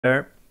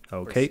there.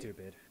 Okay.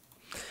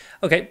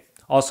 Okay,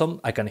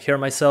 awesome. I can hear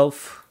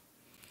myself.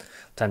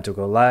 Time to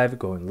go live,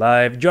 going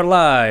live. You're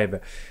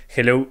live!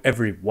 Hello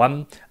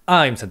everyone,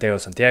 I'm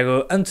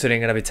Santiago, and today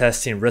I'm gonna be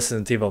testing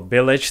Resident Evil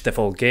Village, the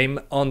full game,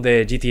 on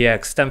the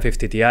GTX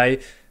 1050 Ti,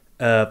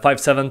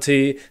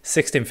 570,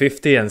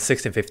 1650 and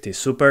 1650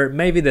 Super,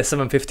 maybe the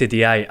 750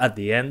 Ti at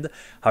the end.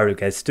 How are you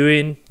guys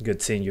doing?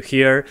 Good seeing you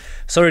here.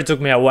 Sorry it took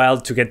me a while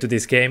to get to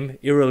this game.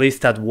 It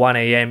released at 1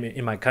 AM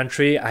in my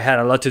country. I had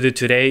a lot to do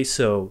today,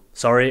 so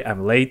sorry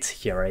I'm late.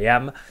 Here I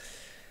am.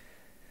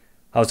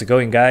 How's it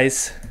going,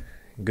 guys?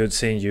 Good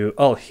seeing you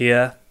all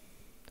here.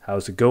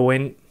 How's it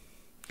going?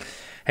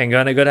 Hang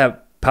on, I gotta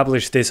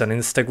publish this on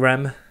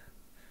Instagram.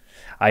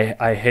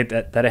 I hate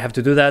that I have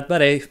to do that,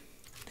 but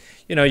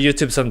you know,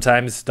 YouTube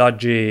sometimes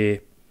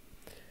dodgy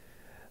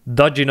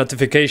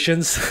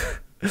notifications.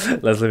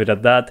 Let's leave it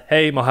at that.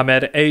 Hey,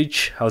 Mohammed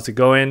H, how's it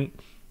going?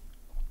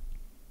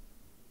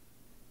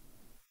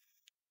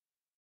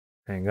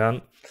 Hang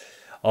on,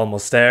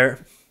 almost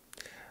there.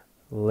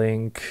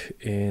 Link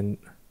in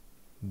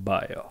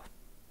bio.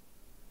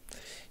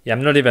 Yeah,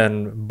 I'm not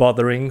even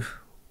bothering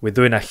with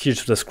doing a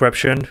huge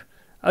description.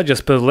 I'll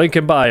just put link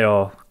in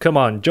bio. Come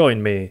on,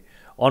 join me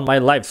on my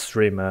live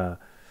stream.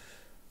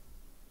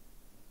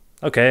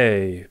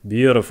 Okay,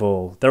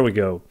 beautiful. There we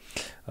go.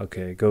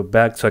 Okay, go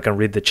back so I can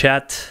read the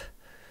chat.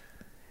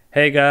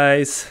 Hey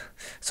guys.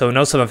 So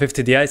no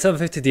 750 Ti.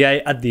 750 Ti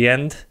at the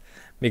end,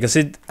 because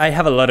I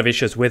have a lot of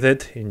issues with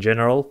it in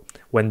general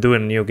when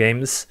doing new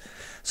games.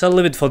 So I'll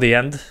leave it for the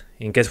end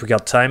in case we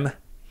got time.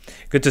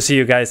 Good to see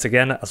you guys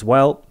again as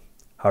well.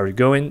 How are you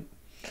going?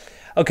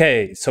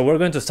 Okay, so we're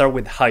going to start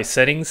with high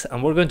settings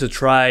and we're going to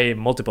try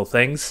multiple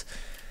things.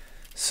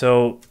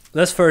 So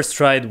let's first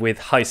try it with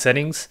high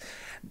settings.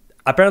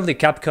 Apparently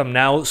Capcom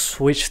now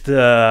switched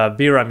the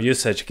VRAM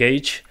usage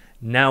gauge.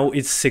 Now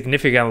it's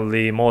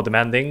significantly more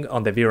demanding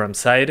on the VRAM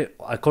side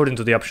according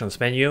to the options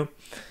menu.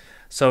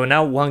 So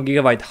now 1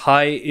 GB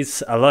high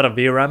is a lot of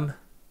VRAM.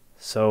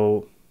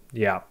 So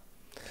yeah.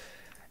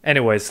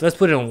 Anyways, let's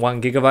put it on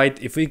 1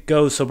 GB. If it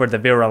goes over the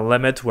VRAM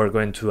limit, we're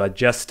going to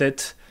adjust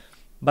it.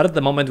 But at the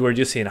moment, we're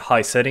using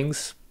high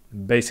settings,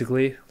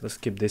 basically. Let's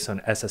keep this on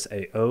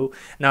SSAO.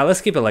 Now,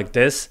 let's keep it like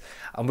this.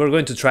 And we're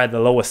going to try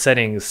the lowest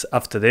settings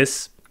after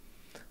this.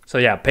 So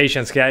yeah,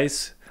 patience,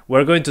 guys.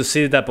 We're going to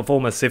see the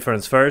performance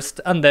difference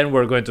first. And then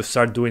we're going to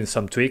start doing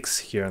some tweaks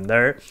here and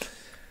there.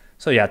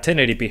 So yeah,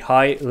 1080p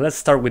high. Let's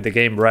start with the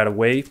game right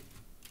away.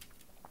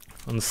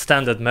 On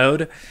standard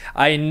mode.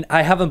 I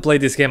haven't played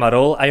this game at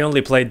all. I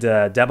only played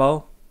the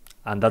demo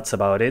and that's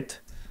about it.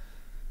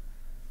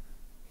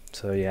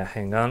 So yeah,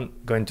 hang on.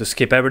 Going to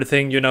skip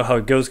everything. You know how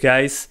it goes,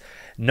 guys.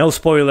 No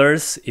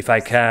spoilers if I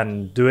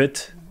can do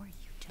it.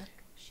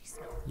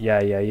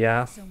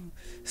 Yeah.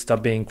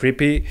 Stop being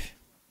creepy.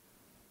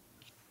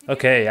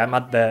 Okay, I'm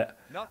at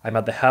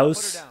the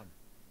house.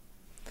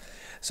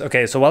 So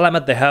okay, so while I'm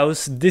at the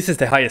house, this is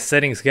the highest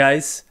settings,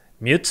 guys.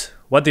 Mute?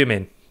 What do you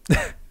mean?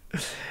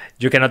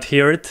 You cannot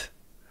hear it?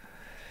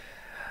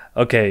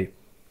 Okay.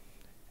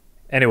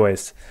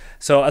 Anyways,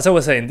 so as I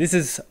was saying, this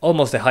is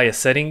almost the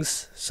highest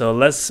settings. So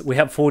we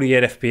have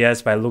 48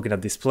 FPS by looking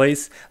at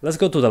displays. Let's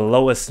go to the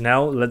lowest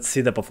now. Let's see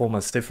the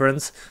performance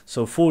difference.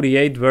 So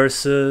 48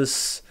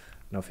 versus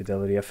no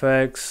fidelity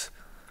effects.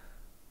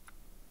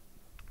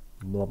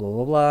 Blah blah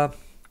blah blah.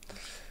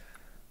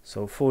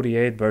 So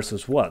 48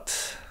 versus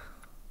what?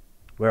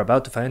 We're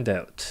about to find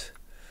out.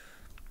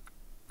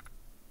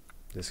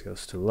 This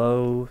goes too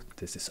low,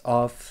 this is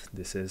off,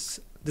 this is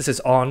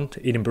on,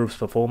 it improves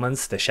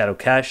performance, the shadow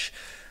cache.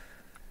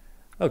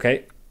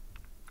 Okay,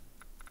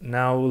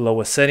 now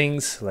lowest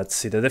settings, let's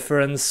see the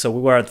difference. So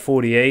we were at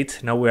 48,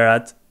 now we're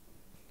at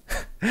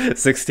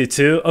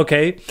 62,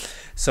 okay.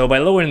 So by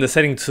lowering the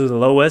setting to the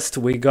lowest,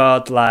 we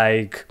got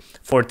like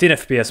 14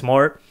 FPS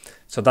more.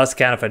 So that's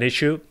kind of an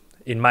issue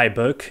in my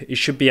book. It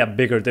should be a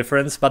bigger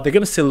difference, but the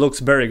game still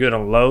looks very good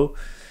on low.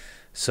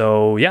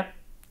 So yeah.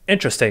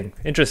 Interesting.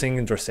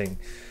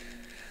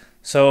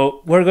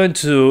 So we're going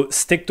to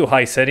stick to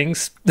high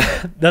settings.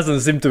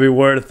 Doesn't seem to be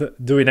worth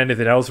doing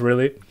anything else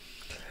really.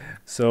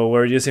 So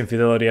we're using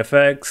fidelity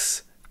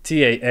effects,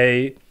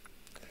 TAA.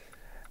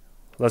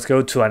 Let's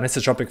go to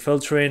anisotropic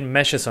filtering,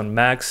 meshes on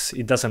max.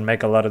 It doesn't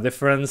make a lot of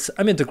difference.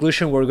 Ambient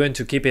occlusion, we're going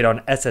to keep it on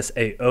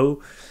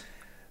SSAO.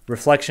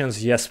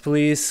 Reflections, yes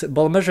please.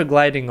 Ball measure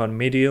gliding on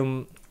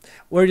medium.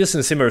 We're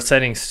using similar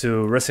settings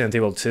to Resident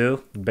Evil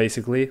 2,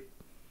 basically.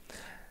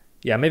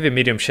 Yeah, maybe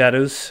medium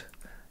shadows.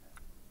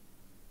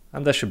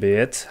 And that should be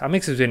it. A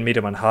mix between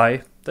medium and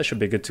high. That should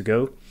be good to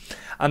go.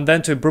 And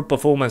then to improve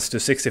performance to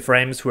 60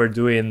 frames, we're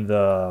doing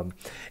the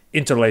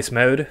interlace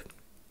mode,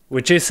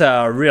 which is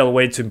a real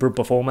way to improve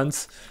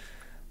performance.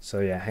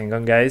 So yeah, hang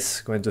on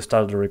guys. Going to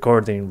start the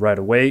recording right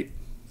away.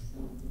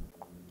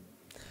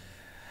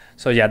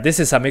 So yeah, this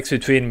is a mix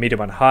between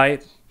medium and high.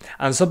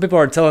 And some people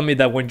are telling me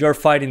that when you're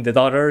fighting the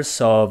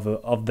daughters of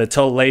the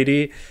tall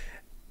lady,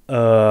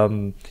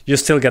 you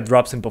still get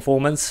drops in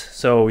performance,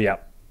 so yeah.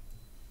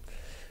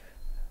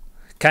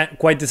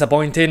 Quite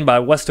disappointing,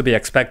 but was to be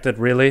expected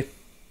really.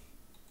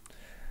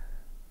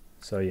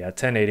 So yeah,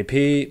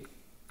 1080p.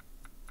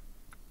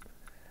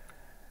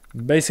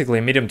 Basically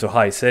medium to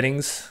high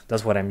settings,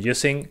 that's what I'm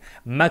using.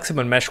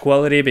 Maximum mesh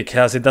quality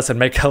because it doesn't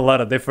make a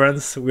lot of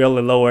difference. We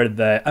only lowered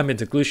the ambient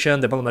occlusion,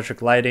 the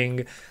volumetric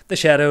lighting, the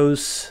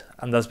shadows,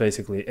 and that's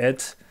basically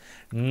it.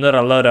 Not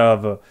a lot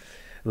of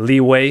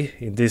leeway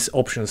in this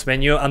options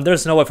menu, and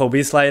there's no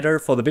FOV slider.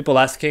 For the people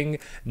asking,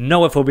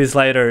 no FOV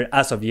slider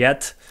as of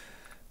yet.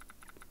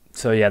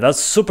 So yeah, that's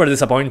super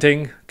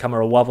disappointing.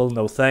 Camera wobble,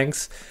 no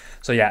thanks.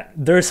 So yeah,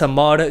 there's a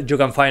mod you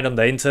can find on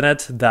the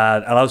internet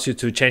that allows you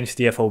to change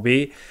the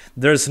FOV.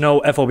 There's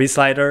no FOV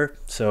slider,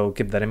 so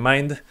keep that in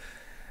mind.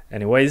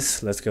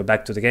 Anyways, let's go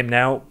back to the game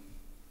now.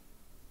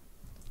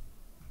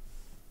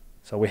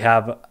 So we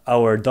have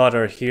our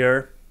daughter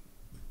here.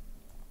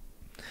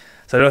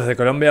 Saludos de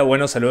Colombia,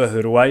 bueno, saludos de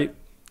Uruguay.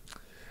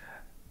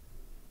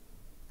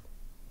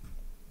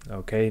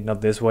 Okay,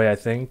 not this way, I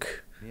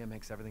think. Mia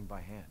makes everything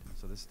by hand,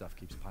 so this stuff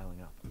keeps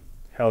piling up.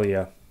 Hell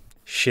yeah.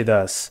 She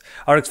does.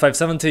 RX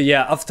 570,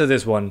 yeah, after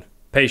this one.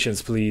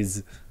 Patience,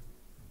 please.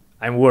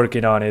 I'm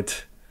working on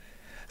it.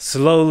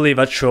 Slowly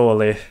but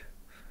surely.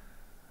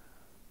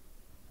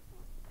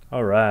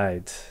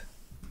 Alright.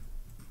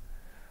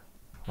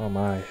 Oh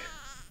my.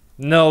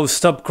 No,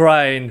 stop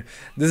crying.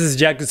 This is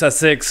Yakuza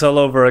 6 all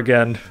over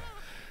again.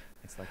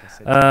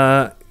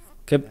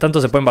 ¿Qué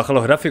tanto se pueden bajar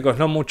los gráficos?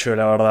 No mucho,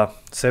 la verdad.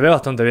 Se ve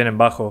bastante bien en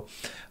bajo.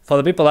 For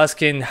the people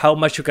asking how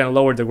much you can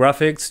lower the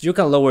graphics, you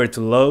can lower it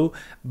to low,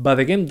 but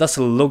the game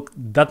doesn't look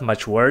that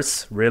much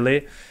worse,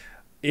 really.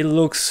 It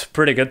looks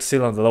pretty good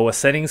still on the lowest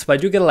settings,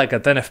 but you get like a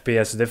 10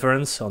 FPS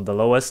difference on the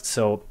lowest,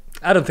 so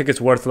I don't think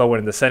it's worth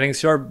lowering the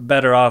settings. You're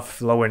better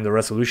off lowering the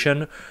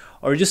resolution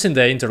or using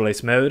the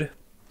interlace mode.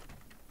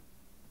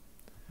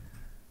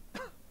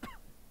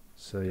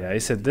 So yeah,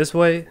 is it this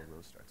way?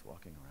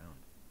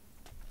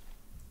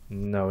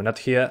 No, not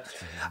here.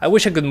 I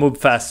wish I could move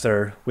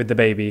faster with the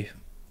baby,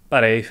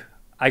 but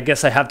I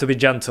guess I have to be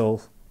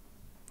gentle.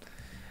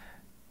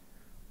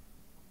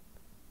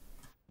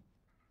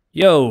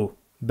 Yo,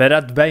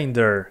 Berat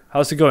Binder,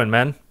 how's it going,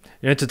 man?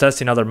 You need to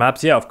test in other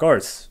maps? Yeah, of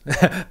course.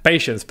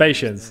 Patience,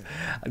 patience.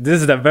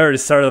 This is the very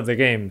start of the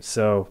game,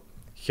 so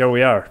here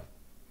we are.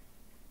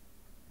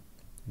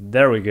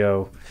 There we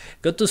go.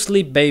 Go to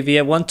sleep, baby.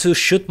 I want to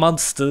shoot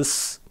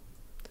monsters.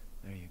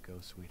 There you go,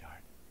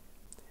 sweetheart.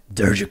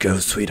 There you go,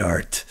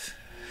 sweetheart.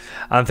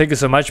 And thank you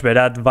so much,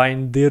 Berat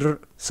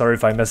Binder. Sorry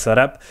if I messed that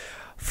up.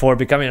 For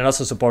becoming an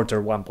awesome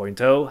supporter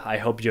 1.0. I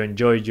hope you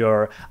enjoyed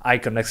your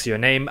icon next to your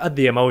name and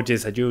the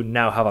emojis that you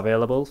now have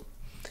available.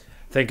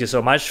 Thank you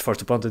so much for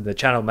supporting the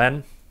channel,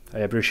 man. I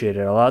appreciate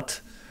it a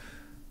lot.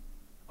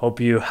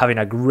 Hope you're having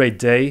a great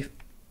day.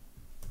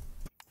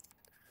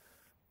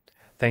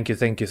 Thank you,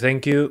 thank you,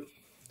 thank you.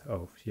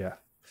 Oh, yeah.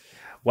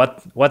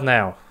 What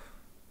now?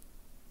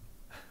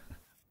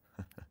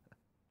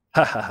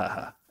 Ha ha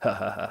ha ha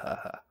ha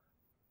ha.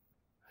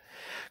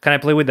 Can I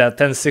play with that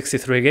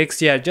 1063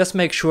 gigs? Yeah, just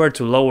make sure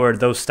to lower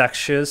those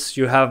stashes.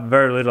 You have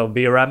very little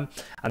VRAM,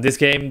 and this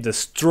game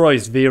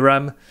destroys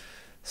VRAM.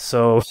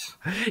 So,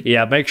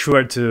 yeah, make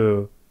sure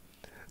to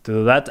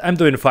do that. I'm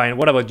doing fine.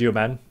 What about you,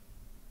 man?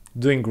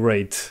 Doing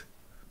great.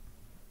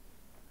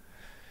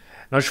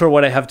 Not sure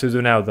what I have to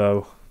do now,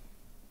 though.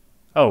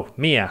 Oh,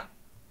 Mia.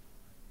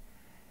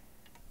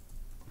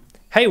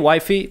 Hey,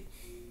 wifey.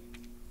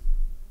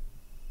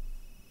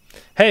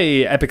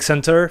 Hey,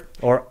 Epicenter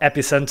or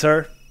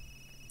Epicenter.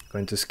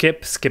 Going to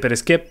skip,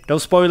 skip. No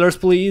spoilers,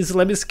 please.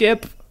 Let me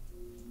skip.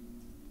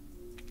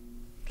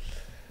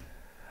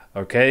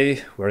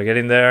 Okay, we're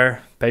getting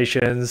there.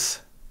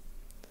 Patience.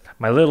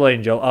 My little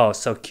angel. Oh,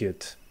 so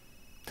cute.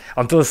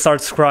 Until it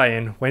starts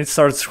crying. When it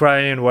starts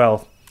crying,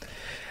 well,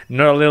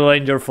 not a little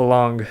angel for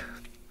long.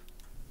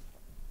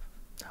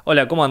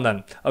 Hola, ¿cómo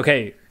andan?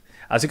 Okay,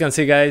 as you can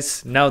see,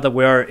 guys, now that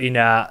we are in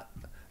a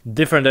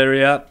different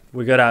area,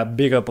 we got a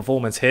bigger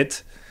performance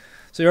hit.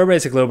 So you're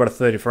basically over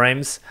 30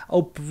 frames.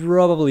 I'll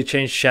probably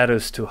change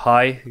shadows to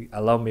high.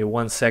 Allow me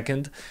 1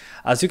 second.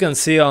 As you can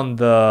see on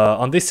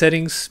these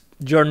settings,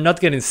 you're not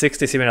getting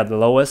 60s even at the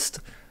lowest.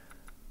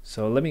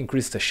 So let me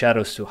increase the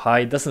shadows to high.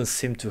 It doesn't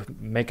seem to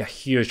make a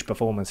huge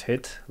performance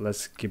hit.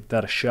 Let's give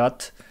that a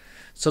shot.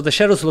 So the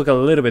shadows look a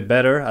little bit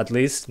better, at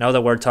least. Now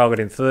that we're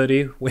targeting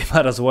 30, we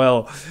might as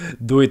well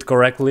do it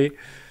correctly.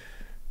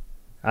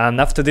 And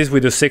after this,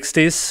 we do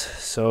 60s.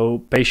 So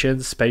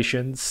patience,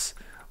 patience.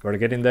 We're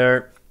getting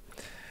there.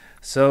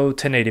 So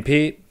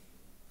 1080p.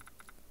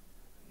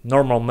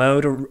 Normal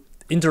mode.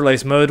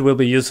 Interlace mode will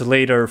be used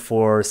later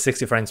for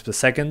 60 frames per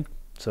second.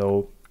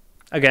 So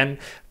again,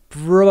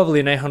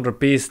 probably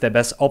 900p is the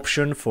best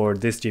option for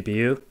this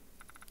GPU.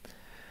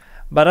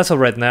 But as of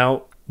right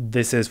now,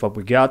 this is what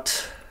we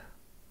got.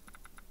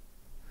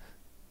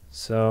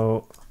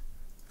 So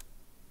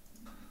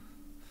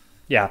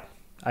yeah,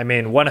 I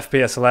mean 1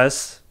 FPS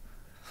less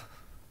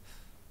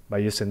by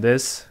using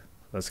this.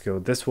 Let's go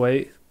this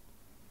way.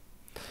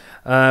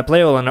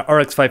 Playable on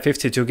RX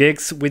 550 2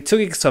 gigs. With 2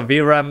 gigs of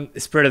VRAM,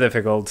 it's pretty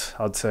difficult,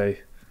 I'd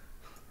say.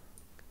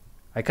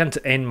 I can't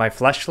aim my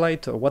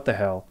flashlight, or what the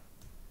hell?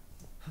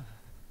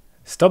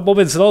 Stop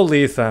moving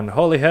slowly, Ethan,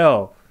 holy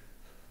hell.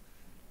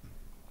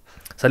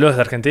 Saludos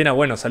de Argentina.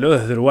 Bueno, saludos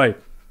desde Uruguay.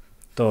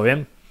 ¿Todo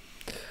bien?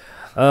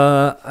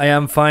 I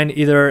am fine,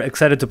 either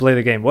excited to play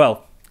the game.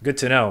 Well, good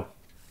to know.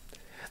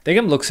 The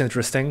game looks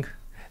interesting.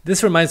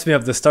 This reminds me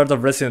of the start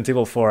of Resident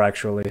Evil 4,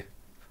 actually.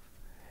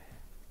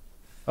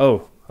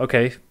 Oh,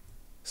 okay.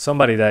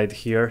 Somebody died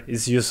here.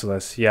 It's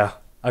useless. Yeah,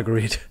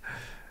 agreed.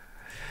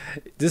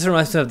 This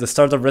reminds me of the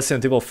start of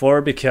Resident Evil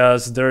 4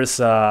 because there's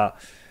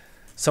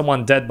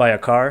someone dead by a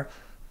car.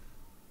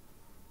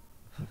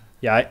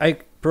 Yeah, I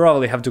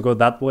probably have to go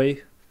that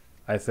way,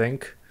 I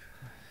think.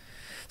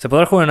 ¿Se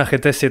podrá jugar en una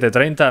GT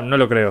 730? No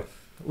lo creo.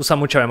 Usa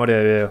mucha memoria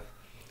de video.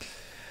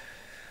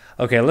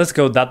 Okay, let's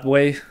go that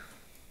way.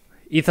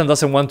 Ethan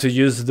doesn't want to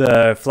use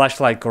the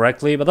flashlight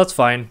correctly, but that's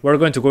fine. We're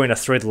going to go in a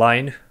straight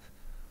line.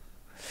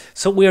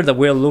 So weird that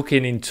we're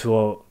looking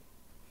into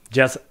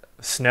just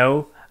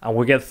snow and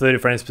we get 30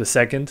 frames per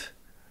second.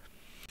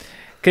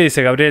 ¿Qué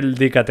dice Gabriel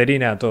Di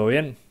Caterina? ¿Todo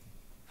bien?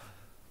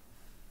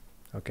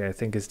 Okay, I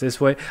think it's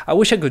this way. I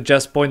wish I could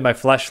just point my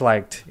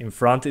flashlight in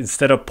front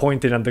instead of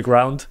pointing at the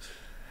ground.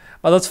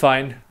 But that's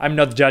fine. I'm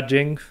not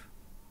judging.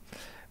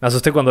 Me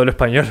asusté cuando hablo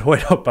español.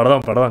 Bueno,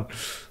 perdón.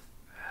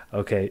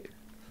 Okay.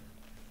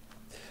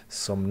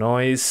 Some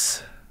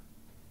noise.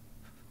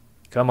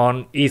 Come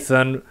on,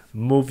 Ethan.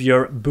 Move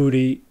your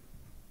booty.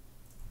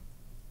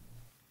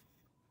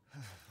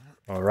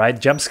 Alright,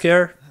 jump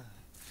scare.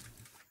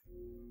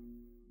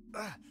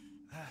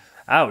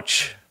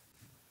 Ouch.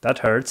 That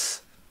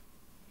hurts.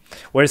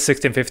 Where's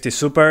 1650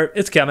 Super?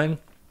 It's coming.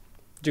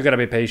 You gotta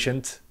be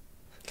patient.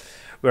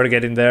 We're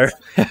getting there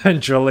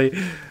eventually.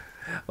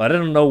 But I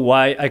don't know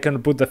why I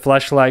can put the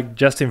flashlight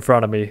just in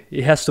front of me.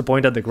 It has to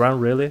point at the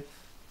ground, really?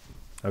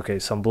 Okay,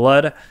 some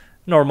blood.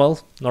 Normal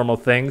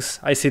things.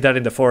 I see that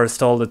in the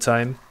forest all the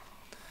time.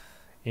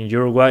 In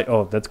Uruguay,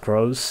 oh, dead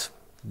crows.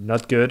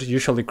 Not good.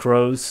 Usually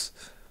crows.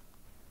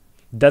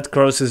 Dead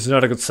crows is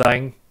not a good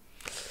sign.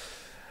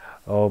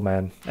 Oh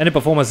man. Any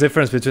performance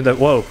difference between the...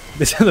 Whoa,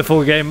 this is the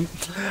full game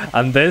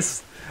and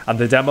this, and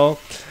the demo.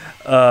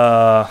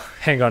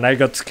 Hang on, I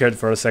got scared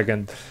for a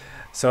second.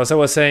 So as I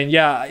was saying,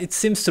 yeah, it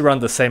seems to run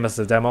the same as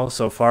the demo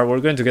so far. We're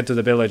going to get to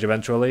the village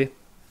eventually.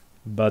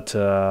 But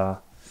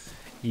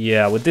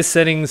yeah, with these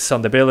settings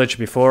on the village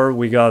before,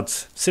 we got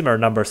similar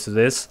numbers to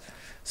this.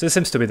 So it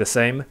seems to be the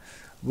same.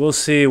 We'll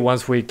see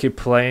once we keep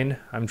playing.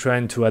 I'm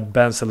trying to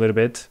advance a little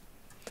bit.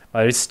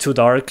 But it's too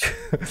dark.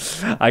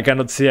 I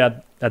cannot see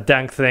a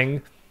dang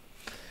thing.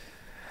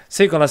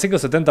 Sí, con la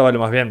 570 vale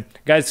más bien.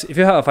 Guys, if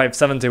you have a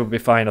 570 it will be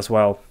fine as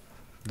well.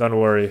 Don't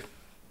worry.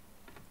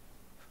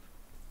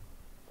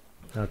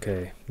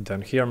 Okay,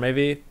 down here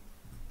maybe.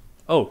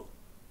 Oh,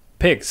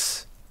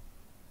 pigs.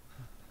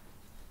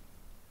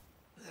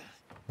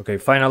 Okay,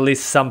 finally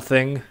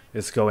something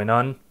is going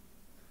on.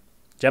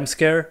 Jump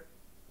scare?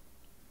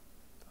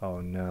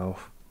 Oh no.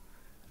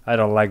 I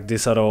don't like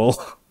this at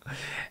all.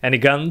 Any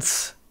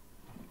guns?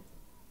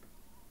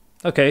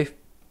 Okay.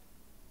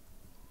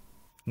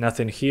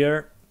 Nothing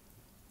here.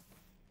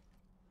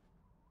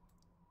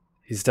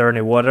 Is there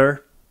any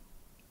water?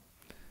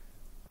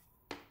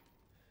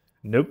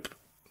 Nope.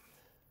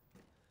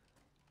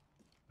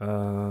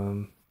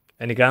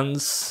 Any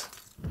guns?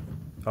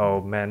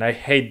 Oh man, I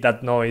hate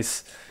that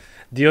noise.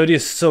 The audio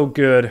is so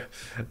good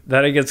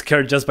that I get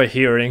scared just by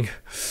hearing.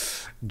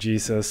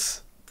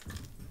 Jesus.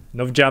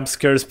 No jump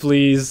scares,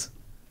 please.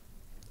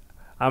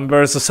 I'm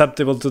very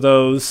susceptible to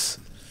those.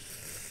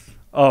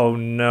 Oh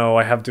no,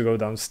 I have to go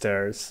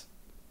downstairs.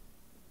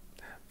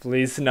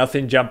 Please,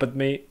 nothing jump at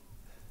me.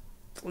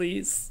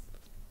 Please.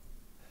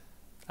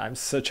 I'm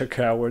such a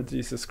coward,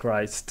 Jesus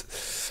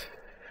Christ.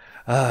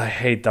 I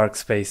hate dark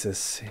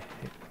spaces.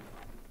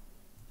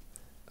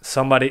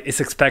 Somebody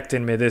is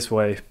expecting me this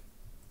way.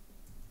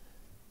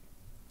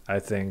 I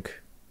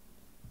think.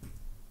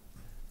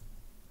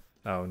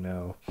 Oh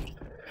no.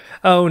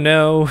 Oh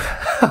no.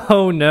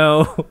 Oh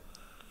no.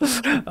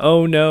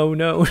 Oh no,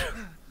 no.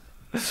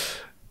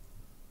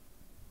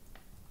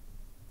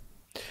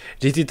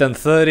 GT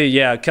 1030,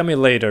 yeah,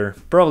 coming later.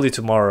 Probably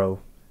tomorrow.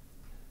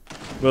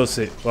 We'll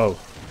see. Whoa.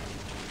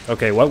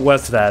 Okay, what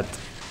was that?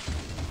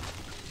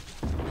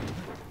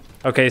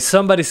 Okay,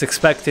 somebody's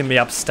expecting me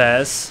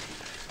upstairs.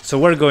 So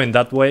we're going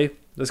that way.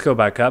 Let's go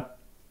back up.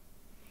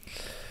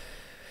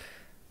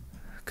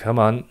 Come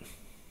on.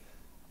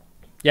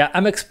 Yeah,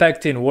 I'm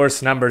expecting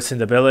worse numbers in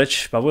the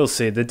village, but we'll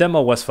see. The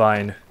demo was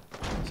fine.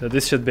 So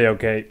this should be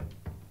okay.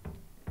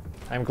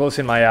 I'm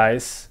closing my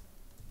eyes.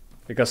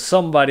 Because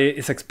somebody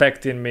is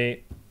expecting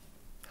me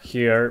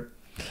here.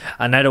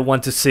 And I don't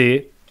want to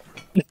see.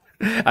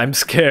 I'm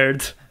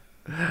scared.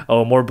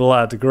 Oh, more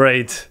blood.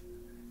 Great.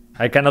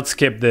 I cannot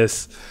skip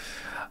this.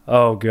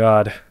 Oh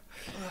god.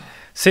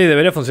 Sí,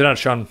 debería funcionar,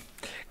 Sean.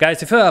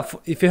 Guys, if you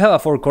have a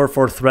 4-core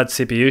 4-thread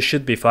CPU, you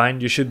should be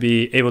fine. You should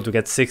be able to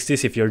get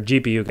 60s if your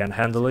GPU can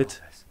handle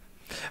it.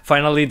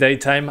 Finally,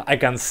 daytime. I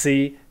can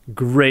see.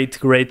 Great,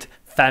 great,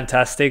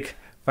 fantastic.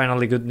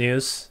 Finally, good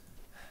news.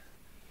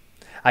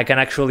 I can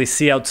actually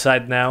see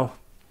outside now.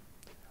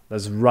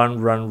 Let's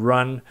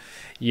run.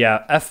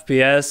 Yeah,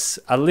 FPS,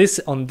 at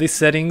least on these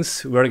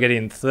settings, we're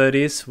getting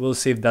 30s. We'll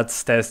see if that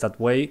stays that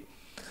way.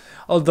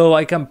 Although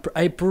I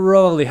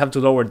probably have to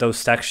lower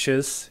those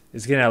textures.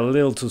 It's getting a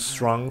little too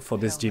strong for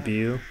this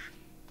GPU.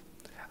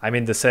 I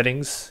mean the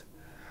settings.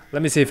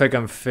 Let me see if I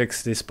can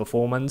fix this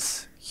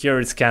performance. Here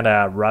it's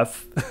kinda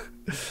rough.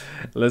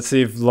 Let's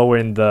see if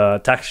lowering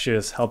the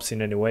textures helps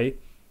in any way.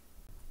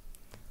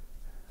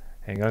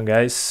 Hang on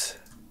guys.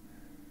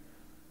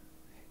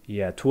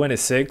 Yeah,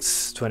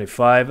 26,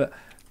 25.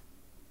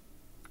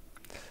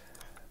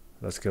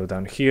 Let's go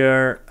down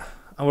here.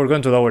 And we're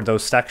going to lower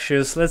those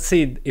textures. Let's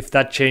see if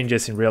that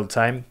changes in real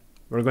time.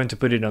 We're going to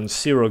put it on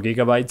 0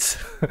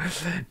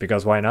 gigabytes.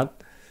 Because why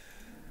not?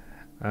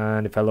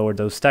 And if I lower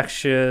those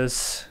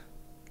textures...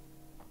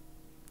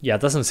 Yeah,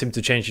 it doesn't seem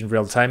to change in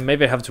real time.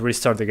 Maybe I have to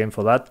restart the game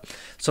for that.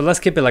 So let's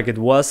keep it like it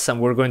was,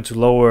 and we're going to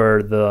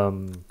lower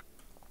the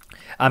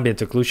ambient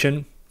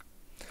occlusion.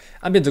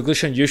 Ambient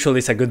occlusion usually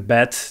is a good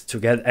bet to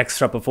get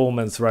extra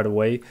performance right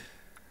away.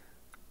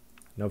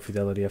 No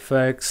fidelity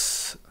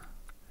effects.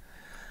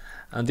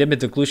 And the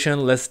ambient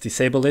occlusion, let's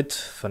disable it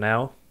for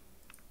now.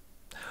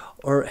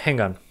 Or hang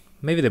on,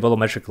 maybe the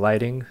volumetric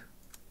lighting.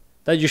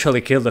 That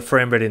usually killed the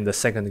frame rate in the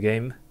second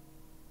game.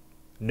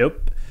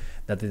 Nope.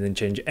 That didn't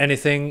change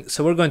anything,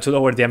 so we're going to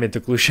lower the ambient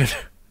occlusion.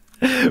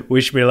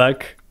 Wish me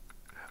luck.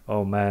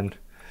 Oh man,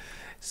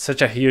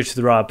 such a huge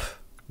drop.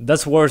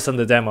 That's worse than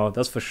the demo,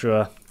 that's for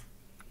sure.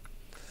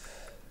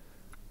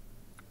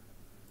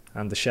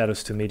 And the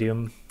shadows to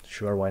medium.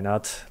 Sure, why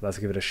not? Let's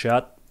give it a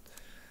shot.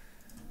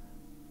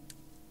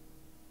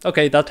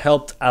 Okay, that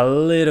helped a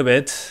little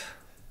bit.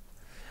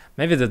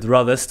 Maybe the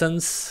draw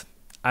distance.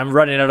 I'm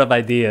running out of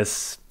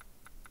ideas.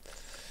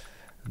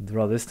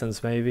 Draw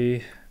distance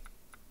maybe.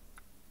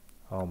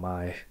 Oh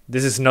my,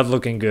 this is not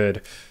looking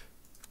good.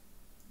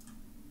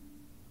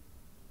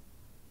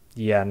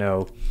 Yeah,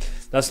 no,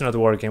 that's not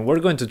working. We're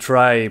going to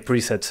try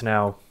presets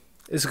now.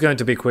 It's going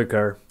to be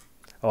quicker.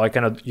 Oh, I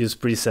cannot use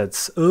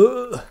presets.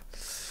 Ugh.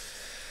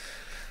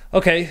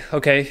 Okay,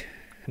 okay.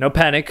 No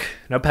panic,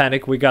 no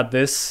panic. We got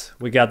this.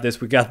 We got this.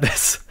 We got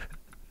this.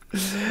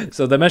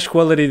 So the mesh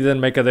quality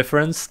didn't make a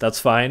difference. That's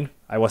fine.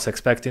 I was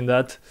expecting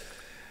that.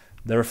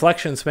 The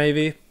reflections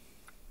maybe.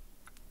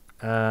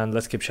 And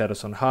let's keep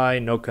shadows on high,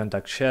 no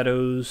contact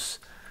shadows.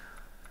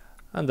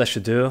 And that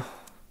should do.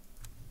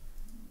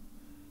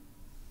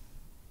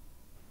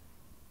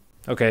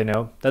 Okay,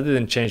 no, that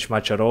didn't change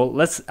much at all.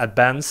 Let's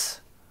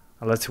advance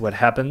and let's see what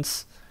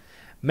happens.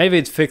 Maybe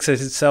it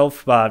fixes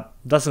itself, but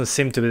doesn't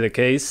seem to be the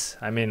case.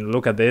 I mean,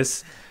 look at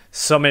this.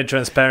 So many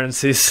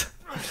transparencies.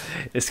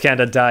 It's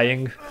kind of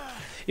dying.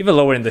 Even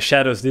lowering the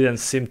shadows didn't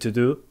seem to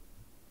do.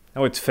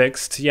 Now it's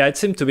fixed. Yeah, it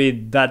seemed to be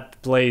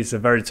that place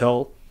very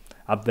tall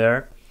up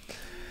there.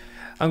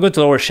 I'm going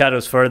to lower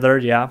shadows further,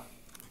 yeah,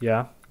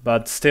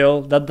 but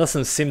still, that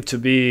doesn't seem to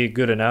be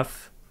good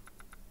enough.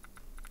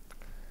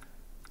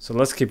 So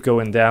let's keep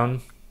going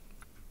down.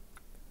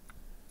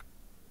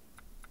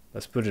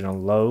 Let's put it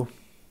on low.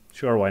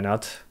 Sure, why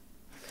not?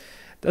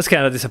 That's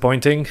kind of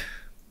disappointing.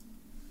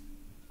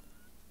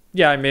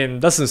 Yeah, I mean,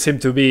 doesn't seem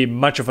to be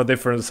much of a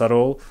difference at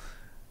all.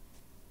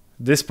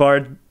 This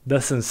part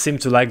doesn't seem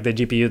to like the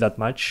GPU that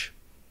much.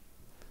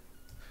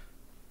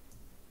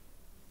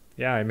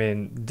 Yeah, I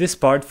mean, this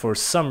part, for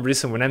some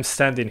reason, when I'm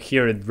standing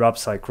here, it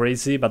drops like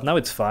crazy, but now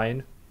it's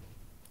fine.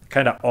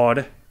 Kinda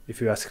odd,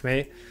 if you ask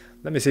me.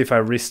 Let me see if I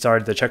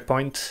restart the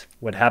checkpoint,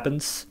 what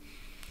happens.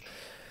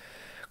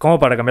 Como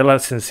para cambiar la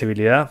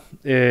sensibilidad.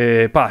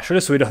 Yo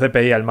le subí los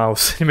DPI al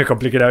mouse, y me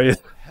compliqué la vida.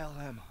 Hell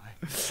am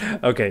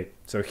I? Okay,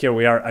 so here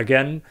we are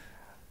again,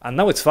 and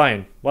now it's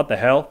fine. What the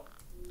hell?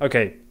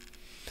 Okay,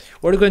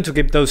 we're going to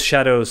keep those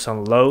shadows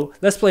on low.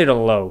 Let's play it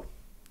on low.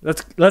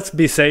 Let's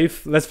be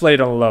safe. Let's play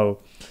it on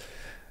low.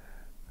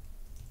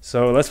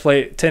 So let's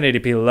play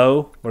 1080p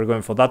low. We're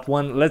going for that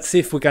one. Let's see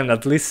if we can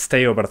at least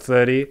stay over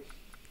 30.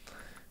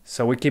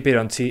 So we keep it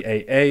on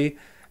TAA.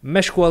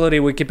 Mesh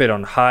quality, we keep it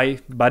on high,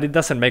 but it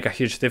doesn't make a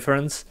huge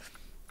difference.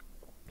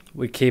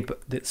 We keep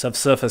the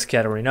subsurface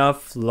scattering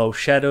off, low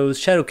shadows,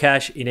 shadow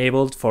cache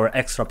enabled for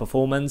extra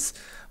performance,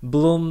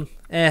 bloom,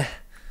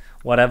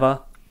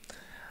 whatever.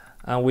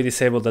 And we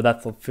disable the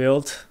depth of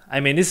field. I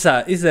mean, it's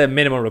a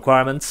minimum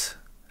requirements,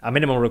 a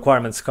minimum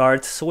requirements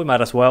card, so we might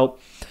as well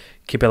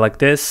keep it like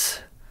this.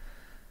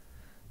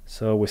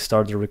 So we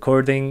start the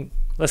recording.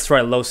 Let's try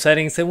low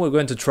settings, and we're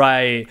going to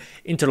try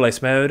interlace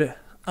mode,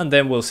 and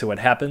then we'll see what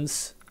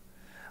happens.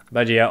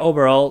 But yeah,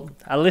 overall,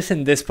 at least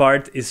in this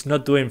part, it's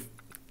not doing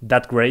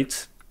that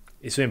great.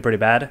 It's doing pretty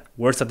bad.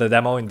 Worse than the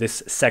demo in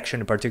this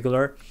section in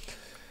particular.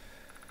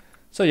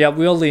 So yeah,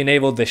 we only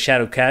enabled the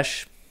shadow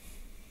cache.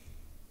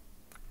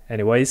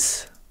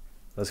 Anyways,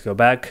 let's go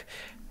back.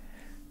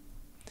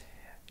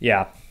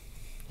 Yeah,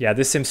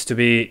 this seems to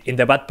be in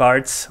the bad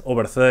parts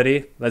over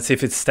 30. Let's see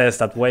if it stays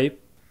that way.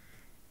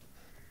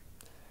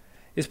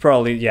 It's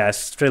probably, yeah,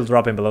 still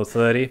dropping below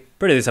 30.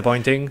 Pretty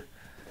disappointing.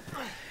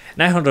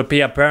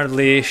 900p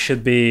apparently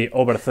should be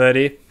over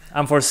 30.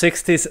 And for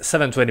 60s,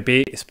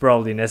 720p is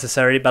probably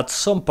necessary, but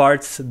some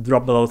parts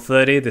drop below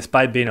 30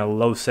 despite being on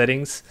low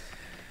settings,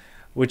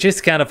 which is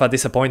kind of a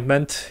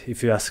disappointment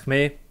if you ask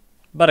me.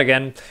 But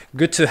again,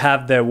 good to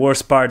have the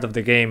worst part of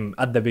the game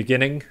at the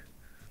beginning,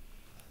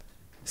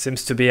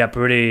 Seems to be a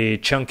pretty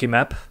chunky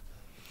map.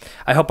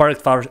 I hope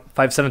RX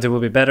 570 will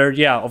be better.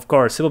 Yeah, of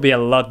course, it will be a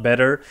lot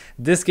better.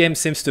 This game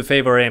seems to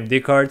favor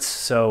AMD cards,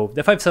 so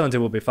the 570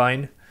 will be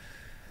fine.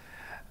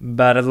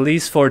 But at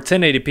least for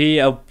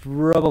 1080p, I'll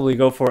probably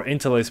go for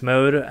interlace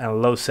mode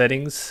and low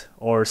settings,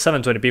 or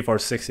 720p for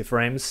 60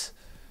 frames.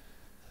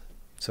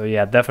 So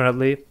yeah,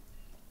 definitely.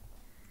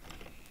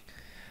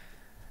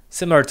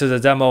 Similar to the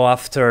demo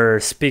after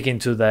speaking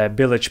to the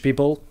village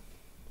people.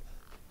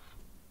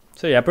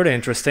 So yeah, pretty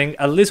interesting.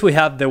 At least we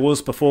have the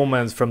worst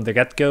performance from the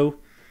get-go.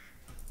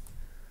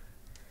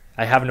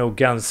 I have no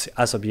guns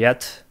as of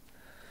yet.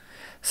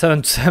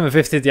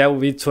 750 Ti will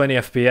be 20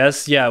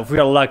 FPS. Yeah, if we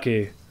are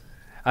lucky.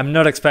 I'm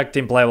not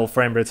expecting playable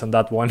frame rates on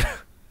that one.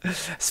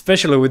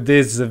 Especially with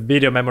this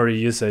video memory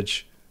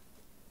usage.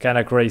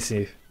 Kinda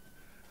crazy.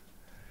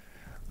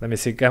 Let me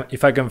see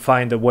if I can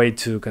find a way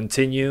to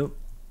continue.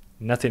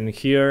 Nothing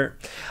here.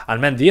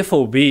 And man, the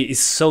FOV is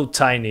so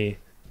tiny.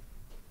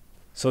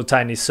 So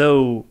tiny,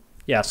 so...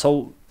 yeah,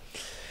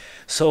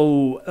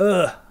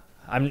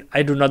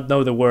 I do not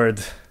know the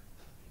word.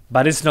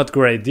 But it's not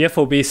great. The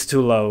FOV is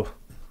too low.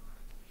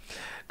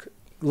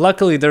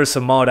 Luckily, there's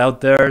a mod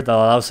out there that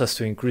allows us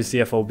to increase the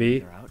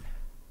FOV.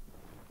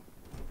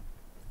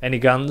 Any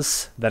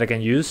guns that I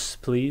can use,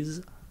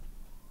 please?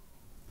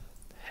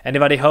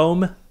 Anybody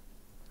home?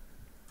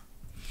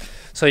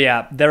 So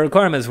yeah, the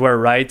requirements were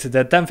right. The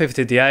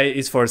 1050 Ti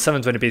is for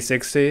 720p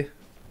 60,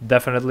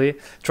 definitely.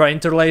 Try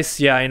interlace,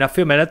 yeah, in a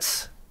few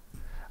minutes.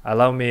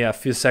 Allow me a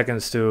few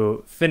seconds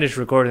to finish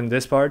recording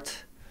this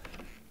part.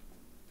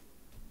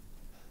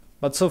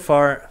 But so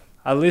far,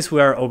 at least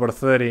we are over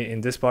 30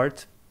 in this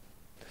part.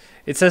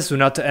 It says do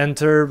not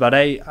enter, but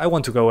I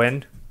want to go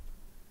in.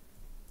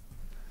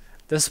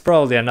 There's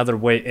probably another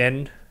way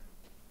in.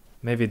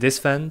 Maybe this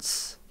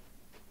fence?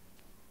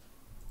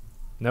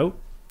 No?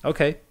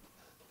 Okay.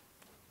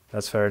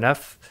 That's fair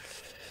enough.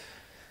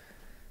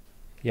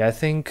 Yeah, I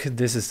think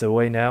this is the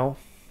way now.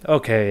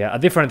 Okay, a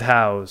different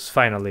house,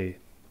 finally.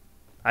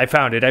 I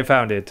found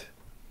it.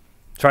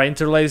 Try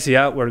interlace,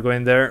 yeah, we're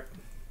going there.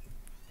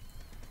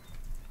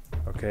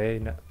 Okay,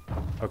 no.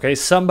 Okay,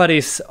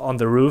 somebody's on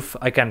the roof.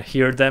 I can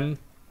hear them.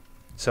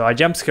 So a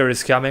jump scare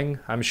is coming,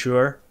 I'm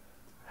sure.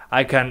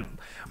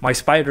 My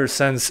spider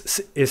sense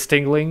is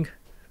tingling.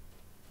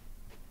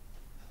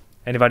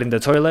 Anybody in the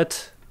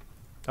toilet?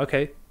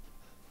 Okay.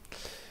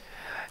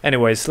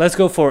 Anyways, let's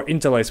go for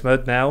interlace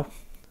mode now.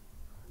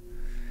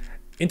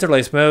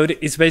 Interlace mode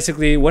is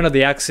basically one of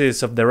the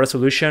axes of the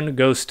resolution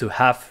goes to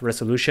half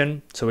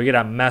resolution, so we get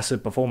a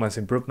massive performance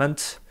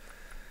improvement.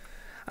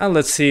 And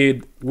let's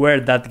see where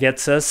that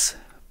gets us.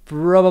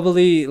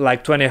 Probably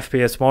like 20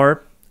 FPS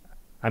more,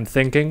 I'm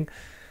thinking.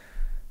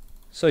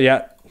 So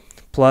yeah,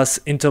 plus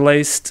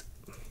interlaced.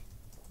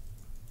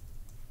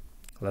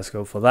 Let's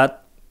go for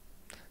that.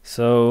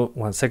 So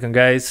 1 second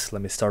guys,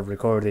 let me start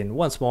recording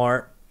once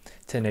more.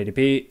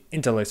 1080p,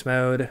 interlace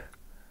mode.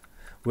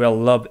 We all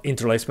love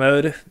interlace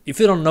mode. If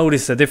you don't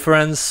notice the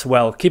difference,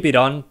 well, keep it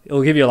on.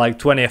 It'll give you like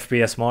 20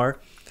 FPS more.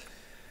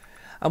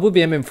 I would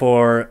be aiming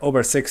for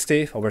over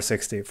 60. For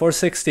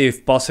 60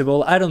 if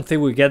possible. I don't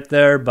think we get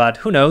there, but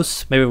who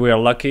knows? Maybe we are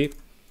lucky.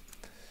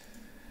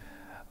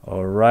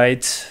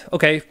 Alright,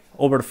 okay,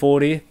 over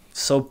 40.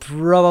 So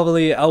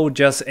probably I would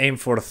just aim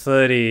for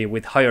 30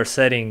 with higher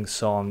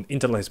settings on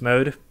interlace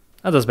mode.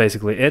 And that's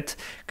basically it.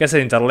 ¿Qué es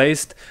el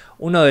interlaced?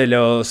 Uno de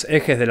los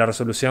ejes de la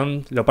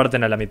resolución lo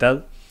parten a la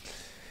mitad.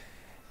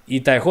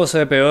 Y el juego se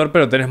ve peor,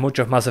 pero tenés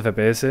muchos más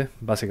FPS,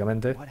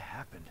 básicamente.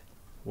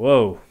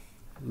 Wow,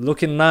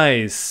 looking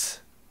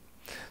nice.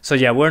 So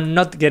yeah, we're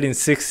not getting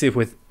 60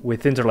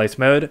 with interlace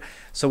mode.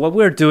 So what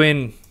we're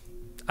doing,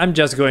 I'm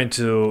just going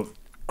to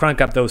crank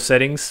up those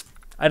settings.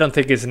 I don't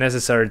think it's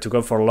necessary to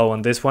go for low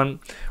on this one.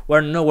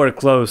 We're nowhere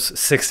close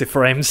 60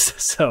 frames,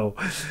 so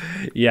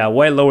yeah,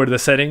 way lower the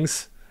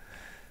settings.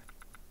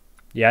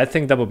 Yeah, I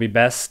think that would be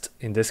best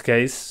in this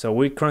case. So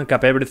we crank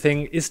up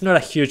everything. It's not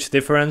a huge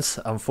difference,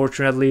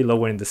 unfortunately,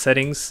 lowering the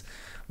settings.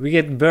 We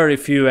get very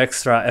few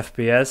extra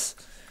FPS.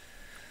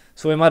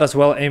 So we might as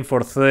well aim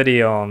for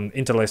 30 on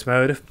interlace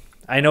mode.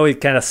 I know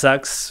it kind of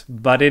sucks,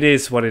 but it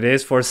is what it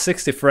is. For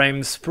 60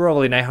 frames,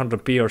 probably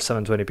 900p or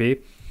 720p.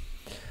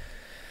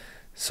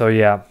 So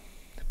yeah,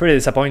 pretty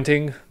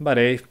disappointing, but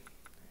hey,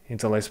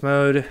 interlace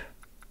mode.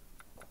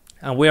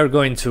 And we are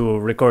going to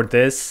record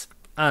this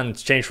and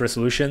change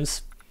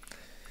resolutions.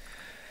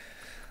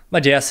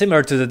 But yeah,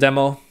 similar to the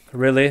demo,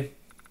 really.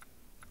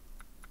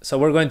 So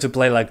we're going to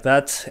play like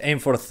that, aim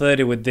for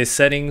 30 with these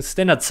settings.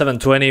 Then at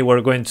 720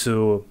 we're going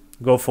to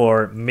go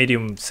for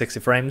medium 60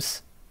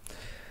 frames.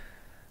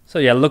 So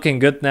yeah, looking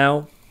good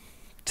now.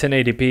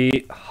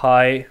 1080p,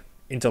 high,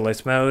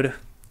 interlace mode.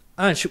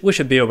 And we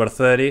should be over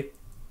 30,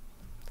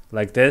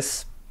 like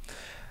this.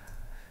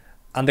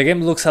 And the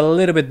game looks a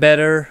little bit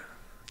better.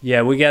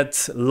 Yeah, we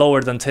get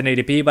lower than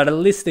 1080p, but at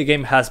least the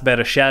game has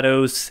better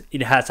shadows,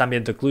 it has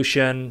ambient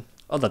occlusion,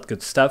 all that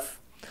good stuff.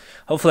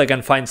 Hopefully I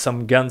can find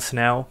some guns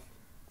now.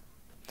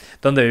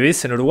 ¿Dónde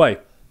vivís? En Uruguay.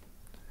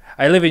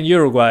 I live in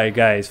Uruguay,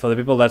 guys, for the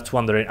people that's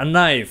wondering. A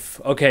knife.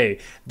 Okay,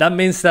 that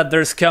means that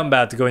there's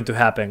combat going to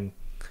happen.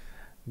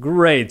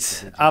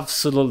 Great.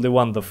 Absolutely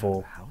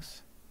wonderful.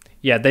 House?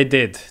 Yeah, they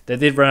did. They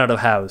did run out of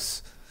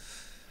house.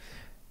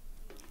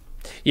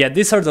 Yeah,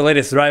 these are the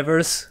latest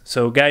drivers.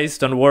 So guys,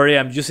 don't worry,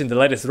 I'm using the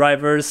latest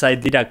drivers. I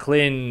did a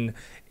clean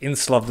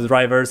install of the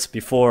drivers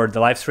before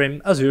the live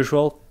stream, as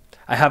usual.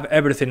 I have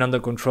everything under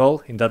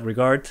control in that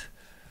regard.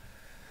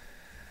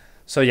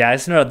 So yeah,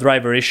 it's not a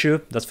driver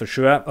issue, that's for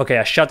sure. Okay,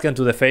 a shotgun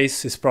to the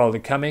face is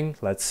probably coming.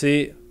 Let's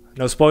see.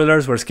 No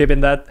spoilers, we're skipping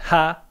that.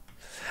 Ha!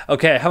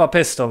 Okay, I have a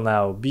pistol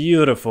now.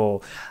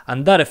 Beautiful.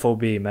 And that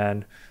FOB,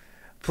 man.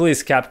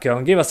 Please,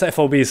 Capcom, give us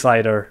FOB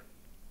slider.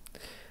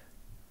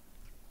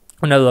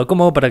 Una duda,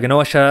 ¿cómo hago para que no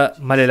vaya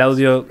mal el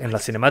audio en la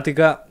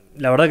cinemática?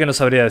 La verdad que no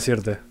sabría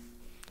decirte.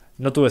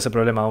 No tuve ese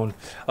problema aún.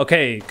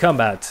 Okay,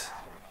 combat.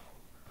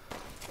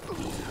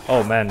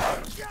 Oh man.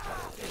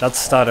 That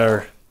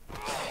stutter.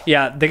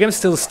 Yeah, the game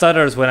still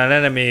stutters when an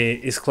enemy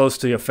is close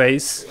to your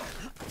face.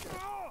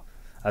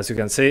 As you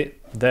can see,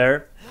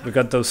 there, we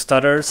got those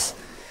stutters.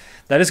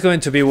 That is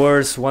going to be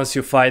worse once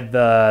you fight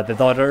the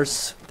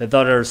daughters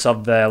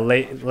of the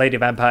lady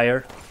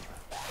vampire.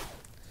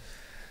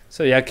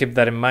 So yeah, keep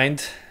that in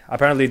mind.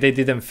 Apparently they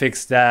didn't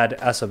fix that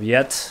as of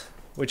yet,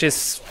 which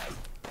is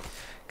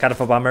kind of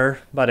a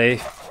bummer, but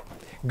hey,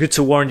 good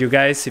to warn you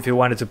guys if you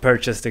wanted to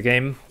purchase the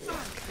game.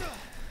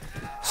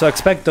 So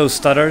expect those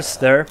stutters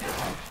there.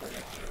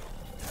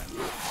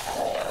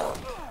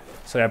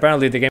 So yeah,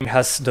 apparently the game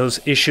has those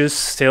issues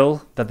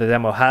still that the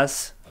demo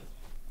has.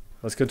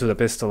 Let's go to the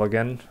pistol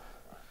again.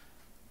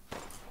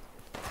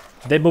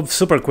 They move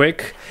super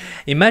quick.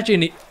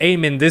 Imagine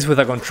aiming this with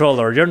a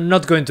controller. You're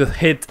not going to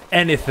hit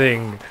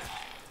anything.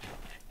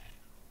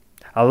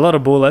 A lot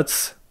of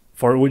bullets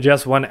for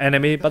just one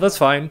enemy, but that's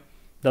fine.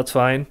 That's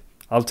fine.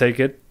 I'll take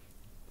it.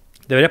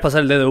 Deberías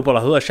pasar el DDU por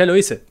las dudas. Ya lo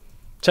hice.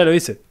 Ya lo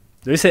hice.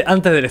 Lo hice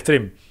antes del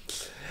stream.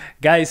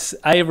 Guys,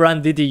 I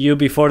ran DTU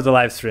before the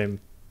live stream.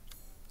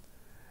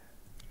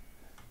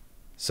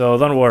 So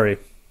don't worry.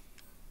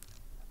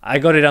 I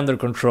got it under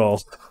control.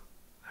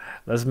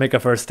 Let's make a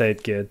first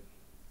aid kit.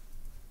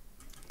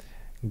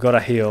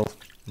 Gotta heal.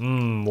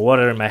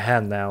 Water in my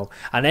hand now.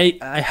 And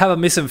I have a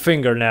missing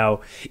finger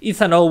now.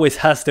 Ethan always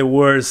has the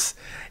worst.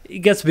 He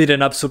gets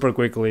beaten up super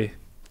quickly.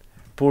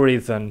 Poor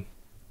Ethan.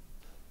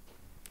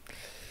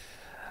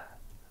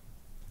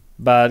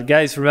 But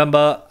guys,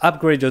 remember,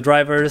 upgrade your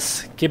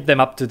drivers. Keep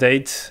them up to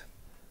date.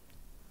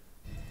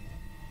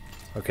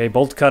 Okay,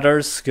 bolt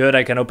cutters. Good,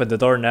 I can open the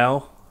door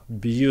now.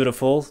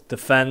 Beautiful. The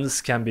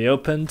fence can be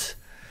opened.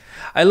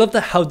 I love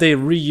how they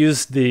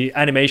reused the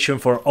animation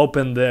for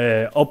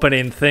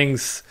opening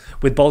things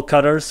with bolt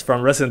cutters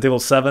from Resident Evil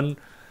 7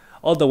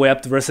 all the way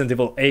up to Resident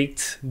Evil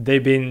 8.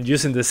 They've been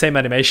using the same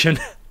animation.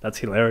 That's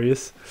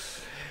hilarious.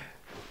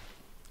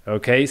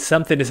 Okay,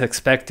 something is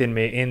expecting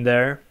me in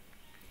there.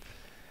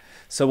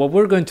 So what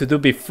we're going to do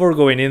before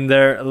going in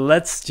there,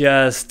 let's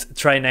just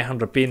try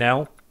 900p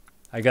now.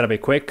 I gotta be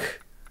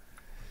quick.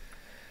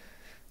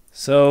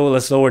 So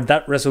let's lower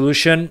that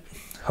resolution.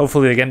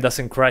 Hopefully the game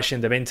doesn't crash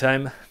in the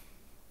meantime.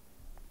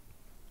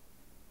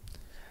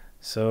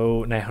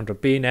 So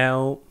 900p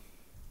now.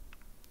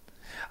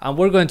 And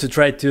we're going to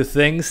try two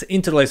things.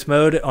 Interlace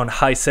mode on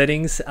high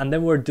settings, and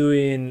then we're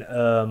doing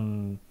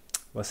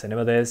what's the name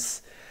of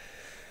this?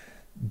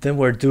 Then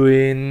we're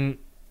doing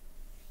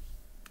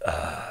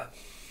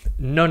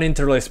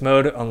non-interlace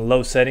mode on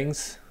low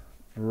settings,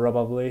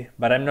 probably.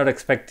 But I'm not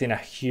expecting a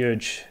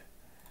huge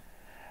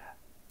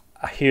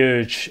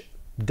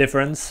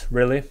difference,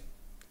 really.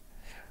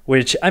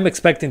 Which I'm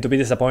expecting to be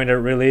disappointed,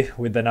 really,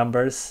 with the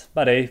numbers.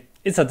 But hey,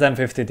 it's a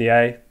 1050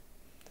 Ti.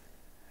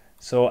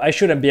 So I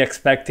shouldn't be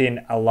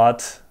expecting a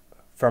lot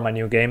from a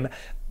new game.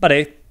 But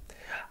hey,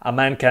 a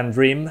man can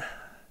dream.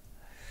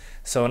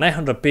 So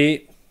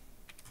 900p.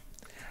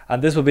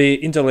 And this will be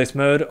interlace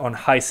mode on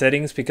high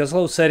settings, because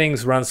low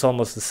settings runs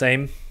almost the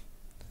same.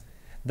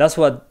 That's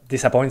what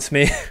disappoints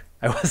me.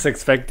 I was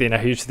expecting a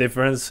huge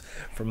difference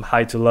from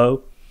high to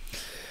low.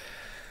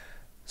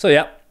 So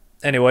yeah,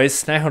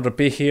 anyways,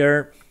 900p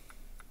here.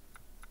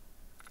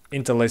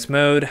 Interlace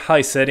mode,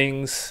 high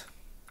settings.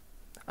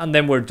 And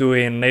then we're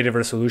doing native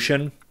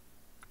resolution.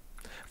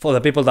 For the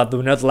people that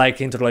do not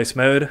like interlace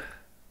mode,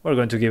 we're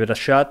going to give it a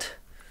shot.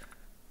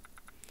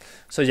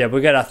 So yeah,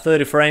 we got a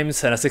 30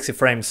 frames and a 60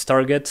 frames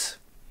target.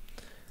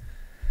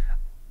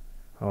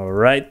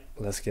 Alright,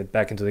 let's get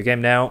back into the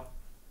game now.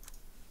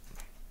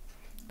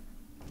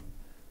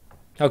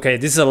 Okay,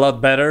 this is a lot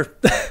better.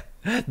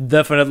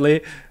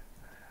 Definitely.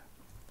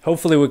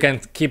 Hopefully we can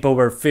keep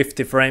over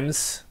 50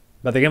 frames.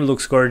 But the game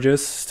looks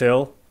gorgeous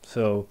still,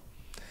 so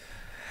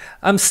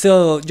you're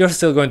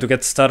still going to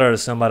get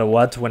stutters no matter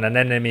what when an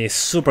enemy is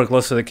super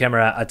close to the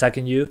camera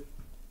attacking you.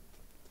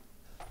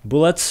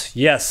 Bullets?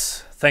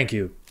 Yes, thank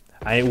you.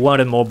 I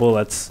wanted more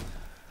bullets.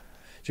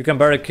 You can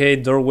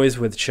barricade doorways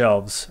with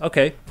shelves.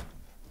 Okay.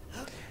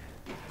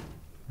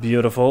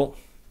 Beautiful.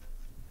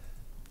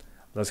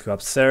 Let's go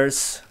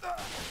upstairs.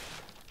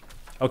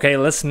 Okay,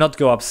 let's not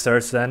go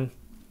upstairs then.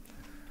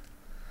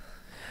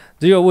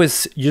 Do you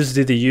always use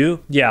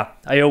DDU? Yeah,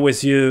 I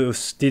always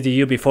use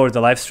DDU before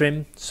the live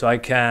stream, so I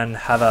can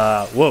have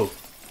a... Whoa,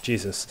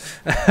 Jesus.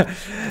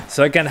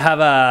 So I can have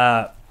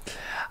a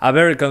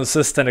very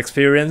consistent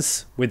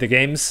experience with the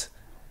games,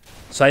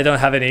 so I don't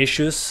have any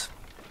issues.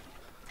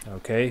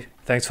 Okay,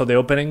 thanks for the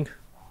opening.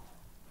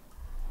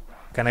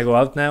 Can I go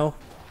out now?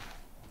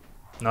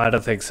 No, I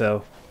don't think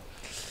so.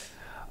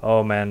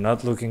 Oh man,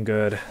 not looking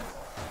good.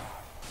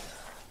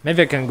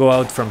 Maybe I can go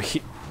out from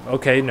here.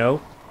 Okay,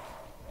 no.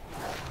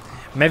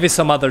 Maybe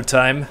some other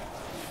time.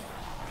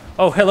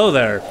 Oh, hello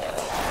there.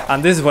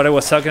 And this is what I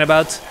was talking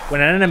about.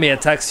 When an enemy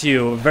attacks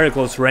you very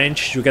close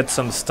range, you get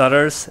some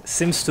stutters.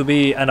 Seems to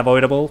be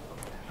unavoidable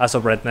as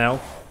of right now.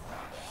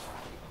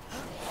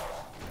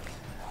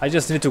 I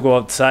just need to go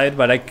outside,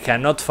 but I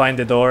cannot find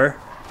the door.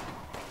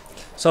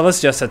 So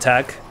let's just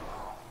attack.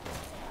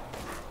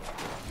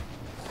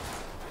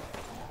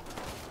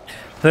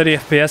 30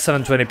 FPS,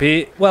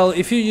 720p. Well,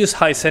 if you use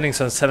high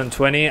settings on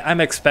 720, I'm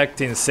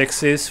expecting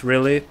 60s,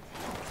 really.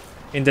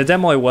 In the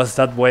demo it was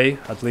that way,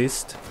 at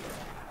least.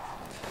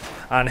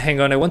 And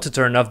hang on, I want to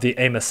turn off the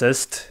aim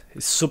assist.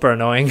 It's super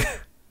annoying.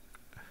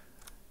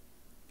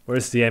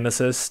 Where's the aim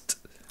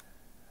assist?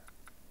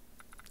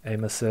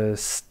 Aim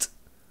assist.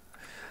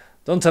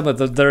 Don't tell me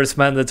that there is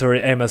mandatory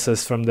aim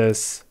assist from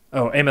this.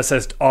 Oh, aim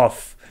assist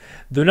off.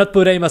 Do not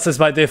put aim assist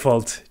by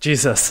default.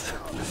 Jesus.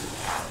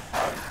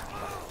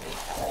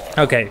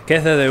 Ok, ¿qué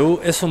es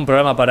DDU? Es un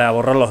programa para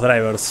borrar los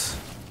drivers.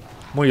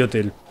 Muy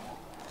útil.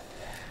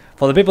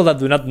 For the people that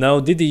do not know,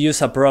 DDU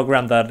is a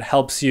program that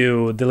helps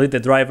you delete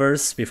the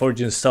drivers before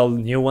you install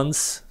new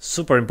ones.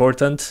 Super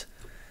important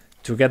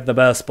to get the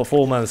best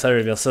performance out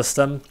of your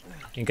system,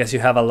 in case you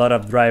have a lot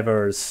of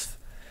drivers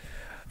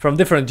from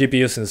different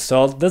GPUs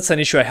installed. That's an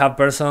issue I have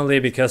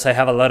personally because I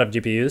have a lot of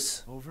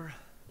GPUs. Over?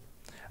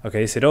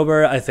 Okay, is it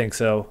over? I think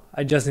so.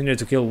 I just needed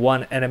to kill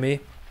one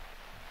enemy.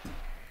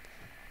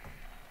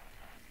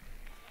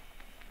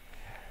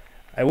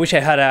 I wish I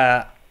had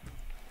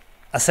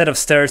a set of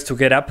stairs to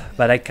get up,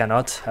 but I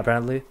cannot,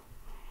 apparently.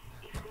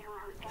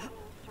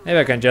 Maybe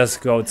I can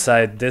just go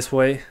outside this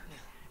way.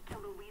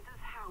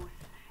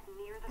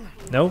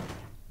 No?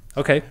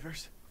 Okay.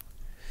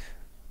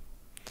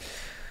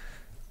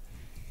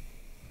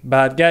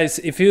 But guys,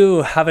 if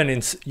you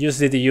haven't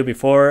used DDU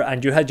before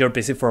and you had your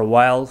PC for a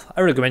while,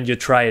 I recommend you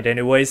try it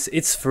anyways.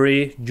 It's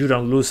free, you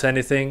don't lose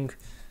anything.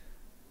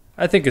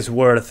 I think it's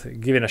worth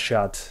giving a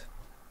shot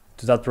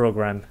to that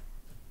program.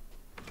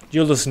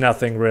 You lose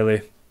nothing,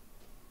 really.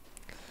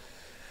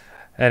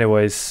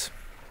 Anyways.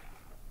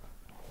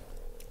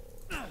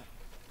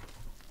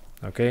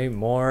 Okay,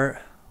 more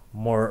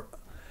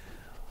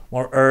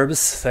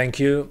herbs, thank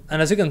you.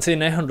 And as you can see,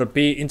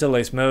 900p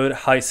interlace mode,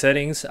 high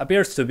settings,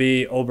 appears to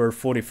be over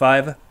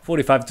 45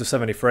 to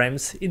 70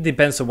 frames. It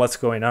depends on what's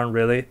going on,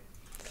 really.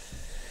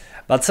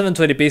 But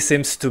 720p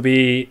seems to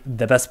be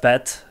the best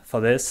bet for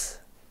this.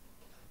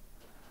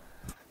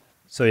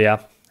 So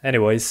yeah,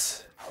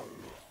 anyways.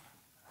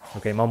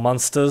 Okay, more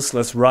monsters,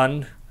 let's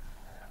run.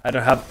 I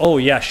don't have... Oh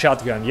yeah,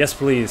 shotgun, yes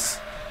please.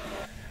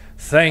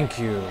 Thank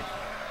you.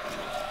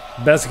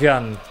 Best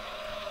gun.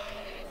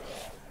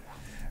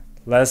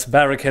 Let's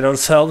barricade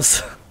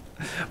ourselves.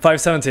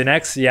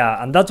 517X,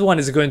 yeah, and that one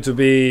is going to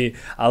be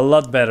a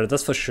lot better,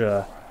 that's for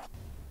sure.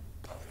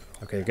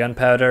 Okay,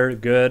 gunpowder,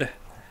 good.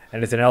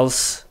 Anything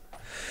else?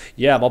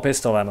 Yeah, more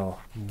pistol ammo.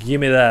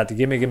 Gimme that,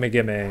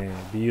 gimme.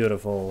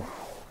 Beautiful.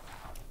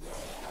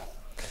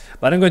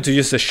 But I'm going to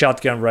use the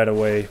shotgun right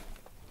away.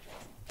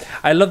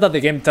 I love that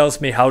the game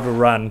tells me how to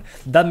run.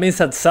 That means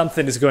that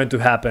something is going to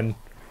happen.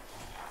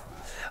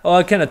 Oh,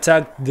 I can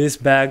attack these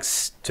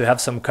bags to have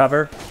some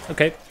cover.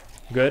 Okay,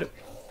 good.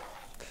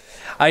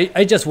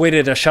 I just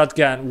wasted a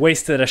shotgun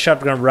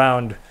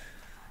round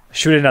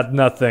shooting at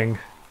nothing.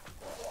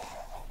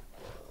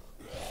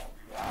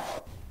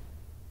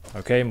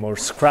 Okay, more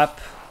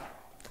scrap.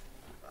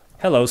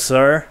 Hello,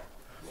 sir.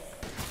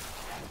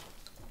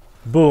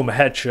 Boom,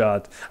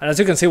 headshot. And as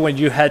you can see, when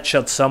you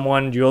headshot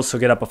someone, you also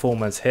get a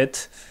performance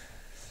hit.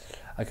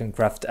 I can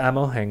craft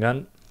ammo, hang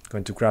on.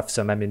 Going to craft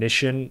some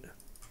ammunition.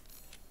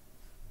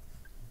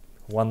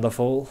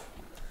 Wonderful.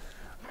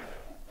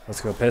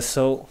 Let's go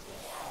pistol.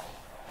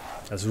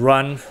 Let's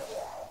run.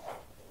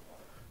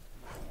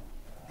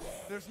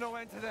 There's no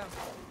end to them.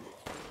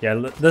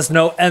 Yeah, there's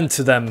no end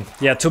to them.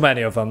 Yeah, too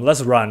many of them.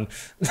 Let's run.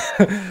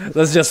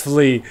 Let's just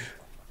flee.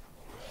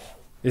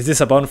 Is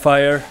this a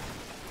bonfire?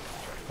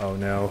 Oh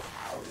no.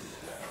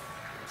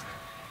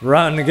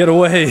 Run, get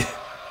away.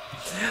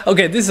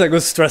 Okay, this is a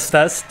good stress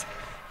test.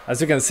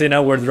 As you can see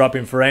now, we're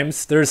dropping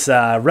frames. There's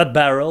a red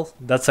barrel.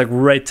 That's a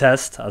great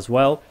test as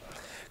well.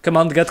 Come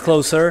on, get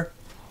closer.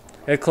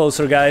 Get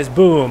closer, guys.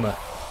 Boom.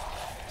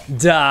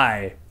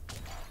 Die.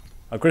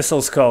 A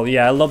crystal skull.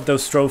 Yeah, I love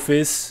those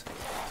trophies.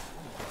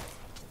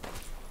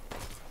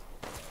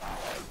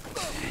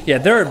 Yeah,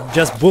 they're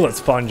just bullet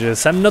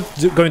sponges. I'm not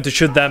going to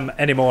shoot them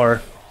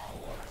anymore.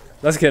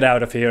 Let's get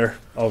out of here.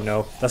 Oh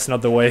no, that's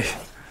not the way.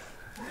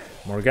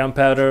 More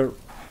gunpowder.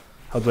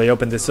 How do I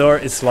open this door?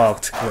 It's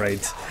locked.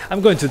 Great.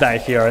 I'm going to die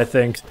here, I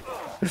think.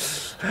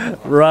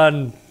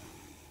 Run.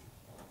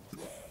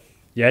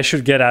 Yeah, I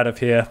should get out of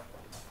here.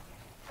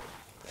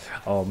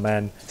 Oh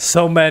man,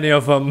 so many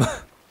of them.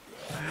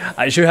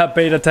 I should have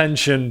paid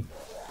attention.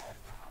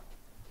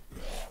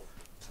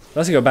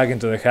 Let's go back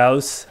into the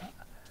house.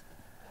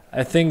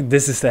 I think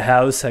this is the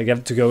house I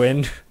get to go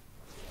in.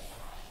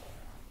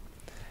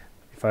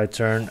 If I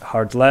turn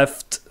hard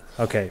left.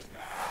 Okay.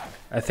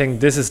 I think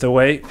this is the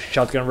way.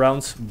 Shotgun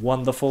rounds.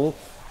 Wonderful.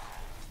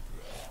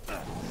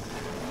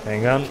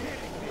 Hang on.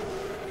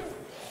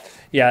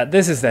 Yeah,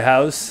 this is the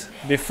house.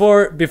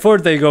 Before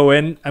they go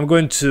in, I'm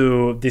going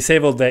to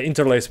disable the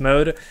interlace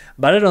mode,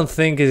 but I don't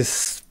think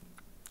it's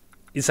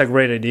a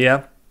great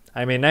idea.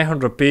 I mean,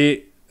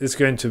 900p is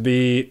going to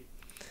be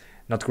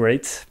not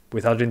great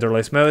without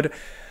interlace mode,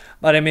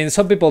 but I mean,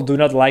 some people do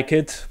not like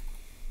it.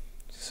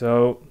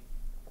 So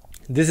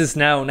this is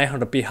now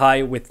 900p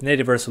high with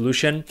native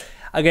resolution.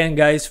 Again,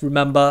 guys,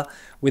 remember,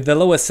 with the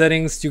lowest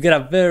settings, you get a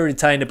very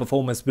tiny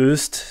performance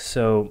boost.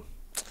 So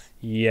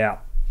yeah,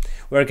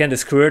 we're kind of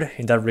screwed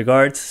in that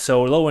regard.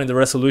 So lowering the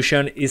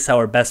resolution is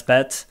our best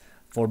bet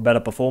for better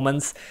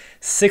performance.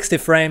 60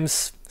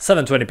 frames,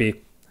 720p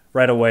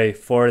right away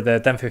for the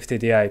 1050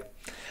 Ti.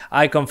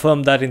 I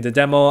confirmed that in the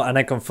demo and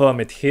I confirm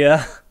it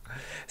here,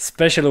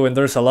 especially when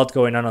there's a lot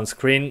going on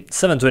screen.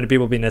 720p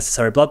will be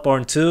necessary.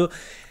 Bloodborne 2,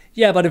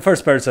 yeah, but in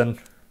first person.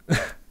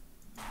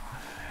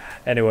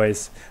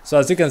 Anyways, so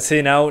as you can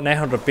see now,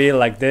 900p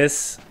like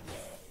this,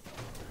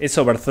 it's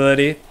over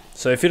 30.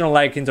 So if you don't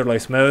like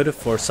interlace mode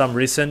for some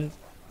reason,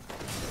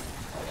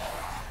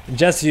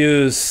 just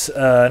use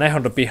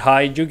 900p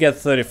high, you get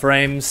 30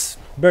 frames,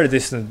 very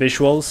decent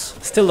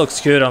visuals. Still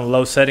looks good on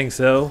low settings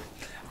though,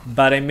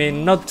 but I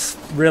mean, not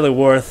really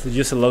worth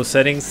using low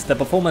settings. The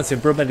performance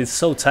improvement is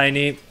so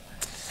tiny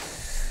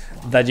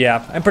that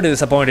yeah, I'm pretty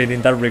disappointed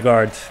in that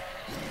regard.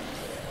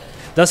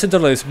 Does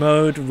interlace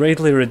mode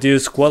greatly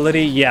reduce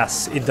quality?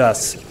 Yes, it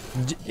does.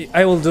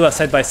 I will do a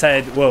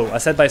side-by-side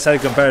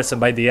comparison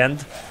by the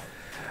end.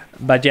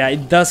 But yeah,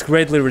 it does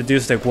greatly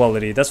reduce the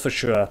quality, that's for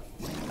sure.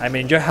 I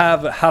mean, you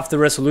have half the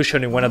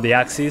resolution in one of the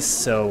axes,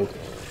 so...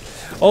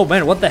 Oh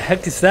man, what the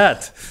heck is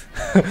that?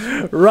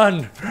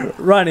 Run!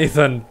 Run,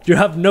 Ethan! You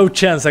have no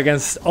chance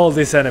against all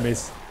these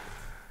enemies.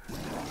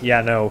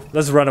 Yeah, no,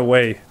 let's run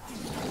away.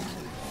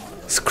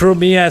 Screw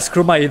Mia,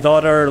 screw my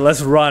daughter,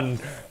 let's run.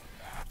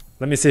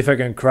 Let me see if I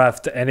can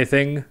craft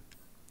anything.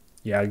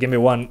 Yeah, give me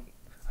one.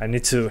 I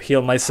need to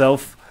heal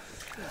myself.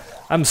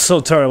 I'm so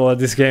terrible at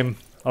this game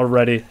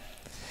already.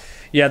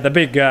 Yeah, the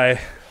big guy.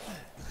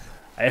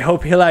 I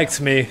hope he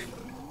likes me.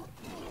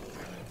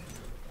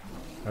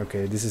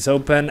 Okay, this is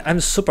open. I'm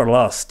super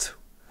lost.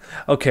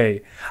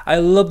 Okay, I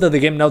love that the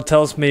game now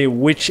tells me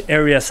which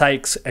areas I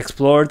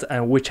explored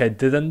and which I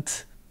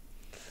didn't.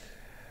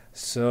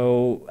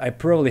 So I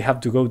probably have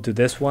to go to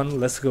this one.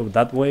 Let's go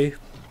that way.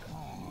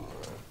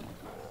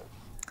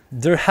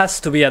 There has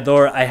to be a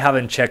door I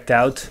haven't checked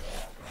out.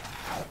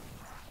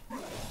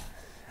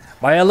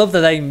 But I love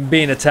that I'm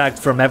being attacked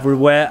from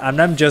everywhere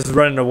and I'm just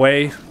running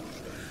away.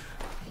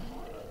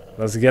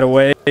 Let's get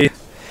away.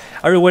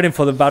 Are you waiting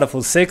for the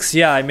Battlefield 6?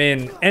 Yeah, I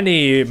mean,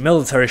 any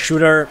military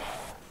shooter,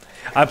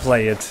 I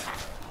play it.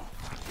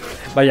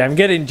 But yeah, I'm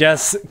getting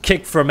just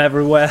kicked from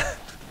everywhere.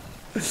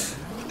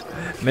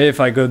 Maybe if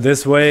I go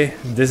this way,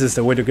 this is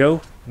the way to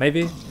go,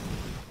 maybe?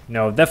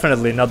 No,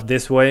 definitely not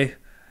this way.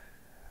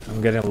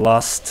 I'm getting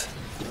lost.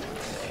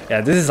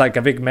 Yeah, this is like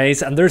a big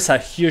maze and there's a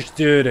huge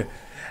dude.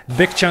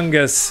 Big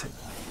Chungus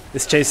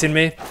is chasing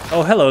me.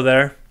 Oh, hello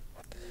there.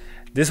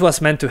 This was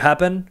meant to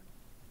happen.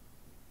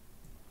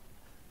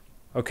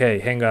 Okay,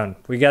 hang on.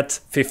 We got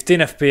 15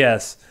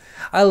 FPS.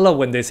 I love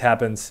when this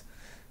happens.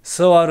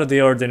 So out of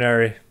the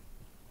ordinary.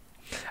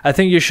 I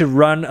think you should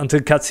run until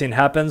cutscene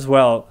happens.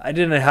 Well, I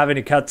didn't have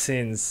any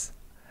cutscenes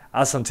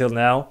as until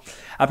now.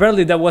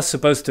 Apparently that was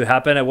supposed to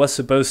happen. I was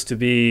supposed to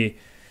be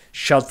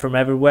shot from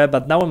everywhere,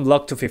 but now I'm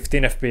locked to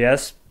 15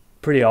 FPS.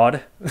 Pretty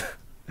odd.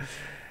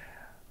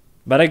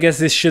 But I guess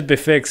this should be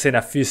fixed in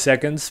a few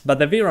seconds. But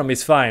the VRAM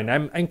is fine.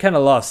 I'm kind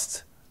of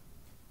lost.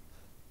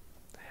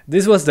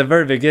 This was the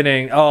very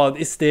beginning. Oh,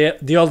 it's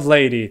the old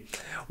lady.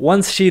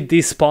 Once she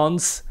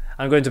despawns,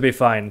 I'm going to be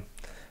fine.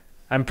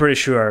 I'm pretty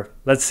sure.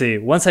 Let's see.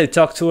 Once I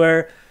talk to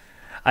her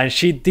and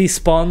she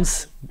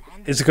despawns,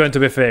 it's going to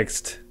be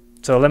fixed.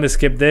 So let me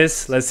skip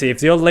this. Let's see. If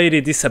the old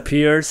lady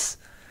disappears,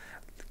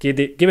 give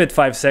it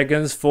 5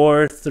 seconds.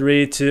 4,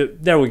 3, 2.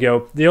 There we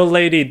go. The old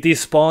lady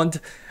despawned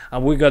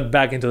and we got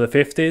back into the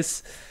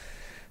 50s.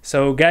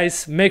 So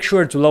guys, make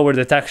sure to lower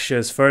the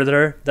textures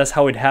further. That's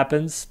how it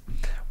happens.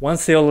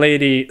 Once the old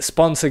lady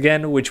spawns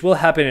again, which will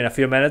happen in a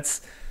few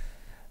minutes,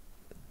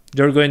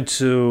 you're going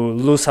to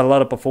lose a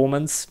lot of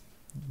performance.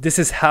 This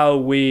is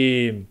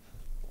when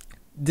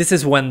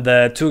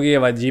the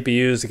 2GB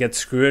GPUs get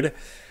screwed.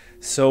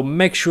 So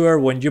make sure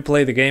when you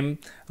play the game,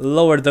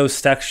 lower those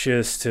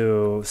textures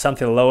to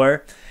something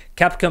lower.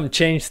 Capcom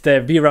changed the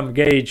VRAM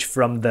gauge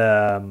from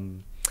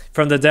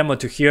the demo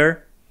to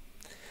here.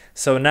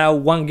 So now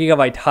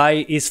 1GB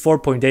high is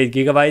 4.8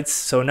 gigabytes.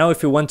 So now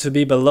if you want to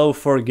be below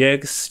 4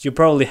 gigs, you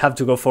probably have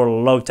to go for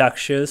low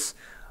textures.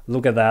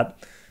 Look at that.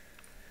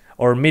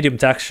 Or medium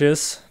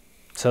textures.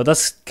 So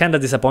that's kind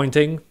of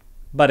disappointing,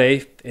 but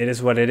hey, it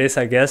is what it is,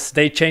 I guess.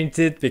 They changed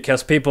it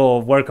because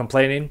people were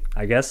complaining,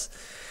 I guess.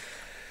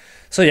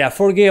 So yeah,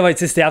 4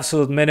 gigabytes is the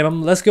absolute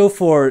minimum. Let's go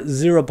for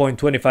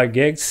 0.25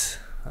 gigs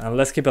and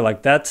let's keep it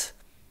like that.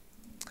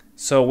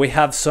 So we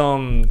have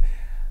some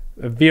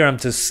VRAM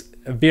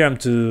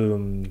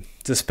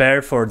to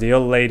spare for the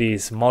old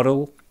lady's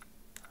model,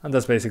 and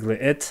that's basically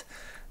it.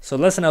 So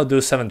let's now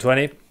do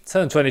 720.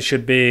 720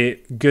 should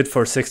be good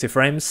for 60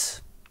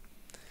 frames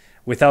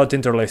without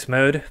interlace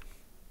mode,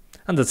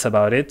 and that's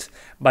about it.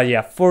 But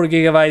yeah, 4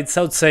 gigabytes,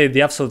 I would say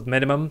the absolute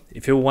minimum.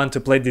 If you want to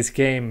play this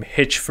game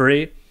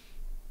hitch-free,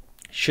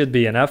 should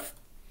be enough.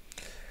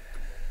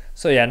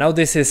 So yeah, now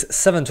this is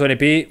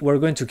 720p. We're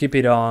going to keep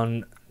it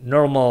on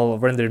normal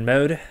rendering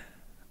mode,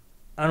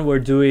 and we're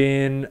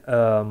doing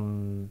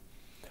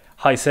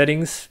high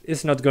settings.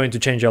 It's not going to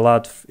change a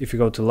lot if you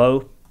go to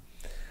low.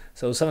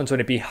 So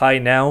 720p high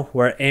now.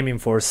 We're aiming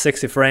for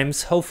 60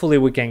 frames. Hopefully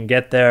we can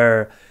get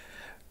there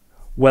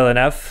well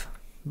enough,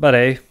 but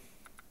hey.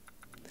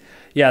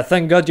 Yeah,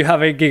 thank God you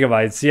have 8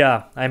 gigabytes.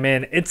 Yeah, I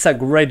mean, it's a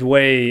great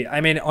way. I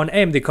mean, on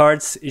AMD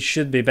cards, it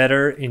should be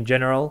better in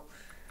general.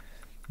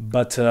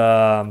 But,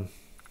 I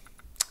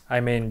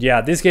mean,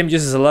 yeah, this game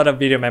uses a lot of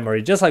video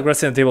memory, just like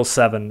Resident Evil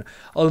 7.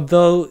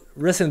 Although,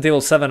 Resident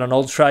Evil 7 on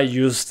Ultra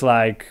used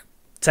like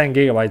 10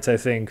 gigabytes, I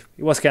think.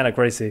 It was kind of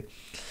crazy.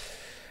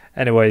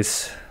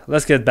 Anyways,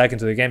 let's get back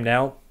into the game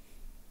now.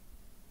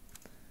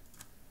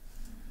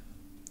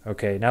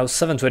 Okay, now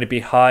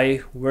 720p high.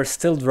 We're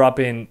still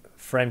dropping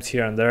frames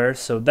here and there,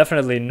 so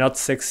definitely not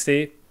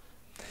 60.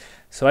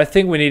 So I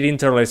think we need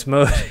interlace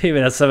mode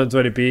even at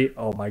 720p.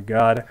 Oh my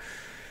god.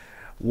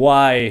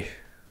 Why?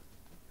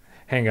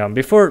 Hang on,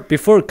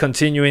 before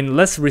continuing,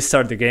 let's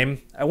restart the game.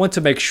 I want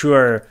to make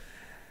sure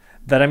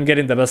that I'm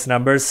getting the best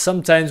numbers.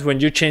 Sometimes when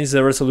you change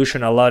the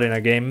resolution a lot in a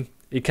game,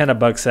 it kind of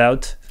bugs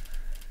out.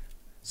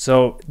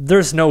 So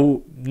there's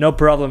no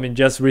problem in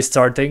just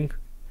restarting.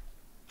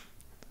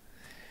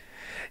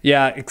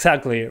 Yeah,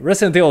 exactly.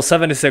 Resident Evil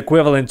 7 is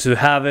equivalent to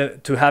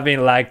having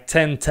like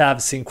 10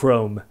 tabs in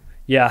Chrome.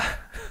 Yeah,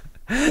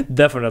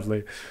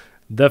 definitely.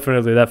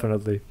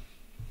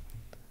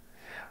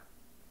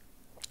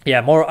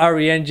 Yeah, more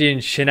RE engine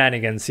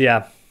shenanigans.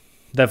 Yeah,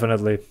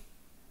 definitely.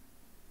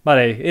 But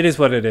hey, it is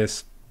what it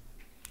is.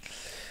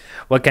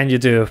 What can you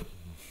do?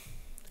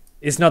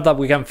 It's not that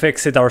we can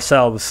fix it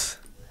ourselves.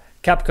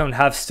 Capcom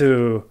has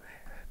to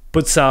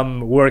put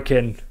some work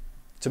in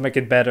to make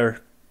it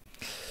better.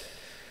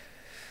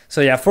 So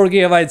yeah, 4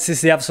 gigabytes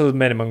is the absolute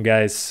minimum,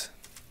 guys.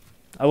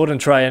 I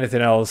wouldn't try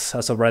anything else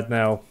as of right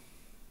now.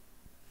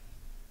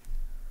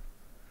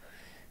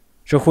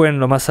 Yo jugué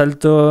en lo más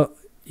alto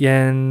y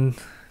en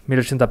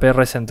 1080p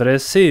Ryzen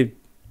 3, sí.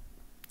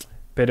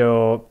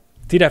 Pero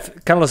tira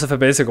Carlos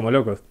FPS como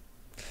loco.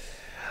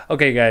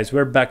 Okay, guys,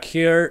 we're back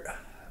here.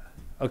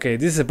 Okay,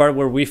 this is the part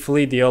where we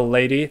flee the old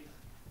lady.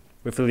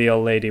 Where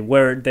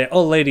the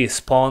old lady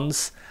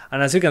spawns.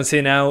 And as you can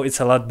see now,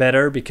 it's a lot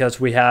better because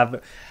we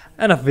have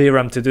enough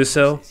VRAM to do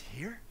so.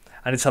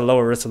 And it's a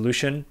lower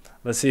resolution.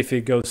 Let's see if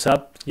it goes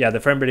up. Yeah, the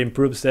frame rate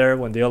improves there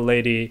when the old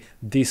lady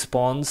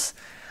despawns.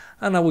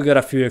 And now we got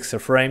a few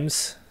extra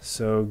frames.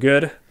 So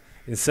good.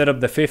 Instead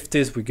of the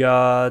 50s, we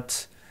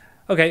got,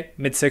 okay,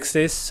 mid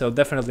 60s. So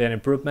definitely an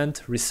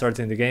improvement,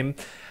 restarting the game.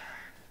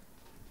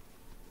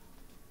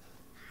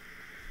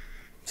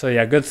 So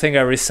yeah, good thing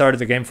I restarted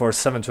the game for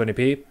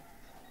 720p.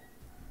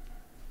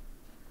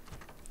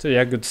 So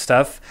yeah, good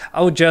stuff.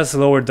 I would just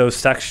lower those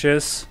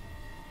textures.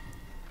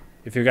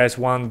 If you guys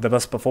want the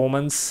best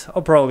performance,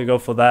 I'll probably go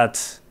for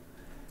that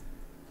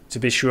to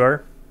be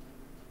sure.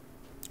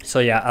 So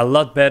yeah, a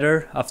lot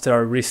better after I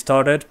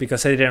restarted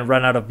because I didn't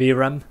run out of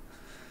VRAM.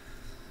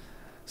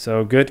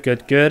 So good.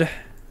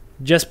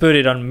 Just put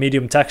it on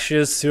medium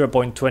textures,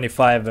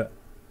 0.25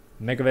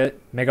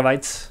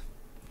 megabytes.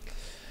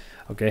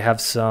 Okay, have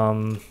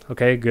some,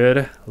 okay,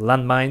 good.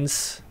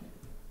 Landmines,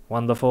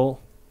 wonderful.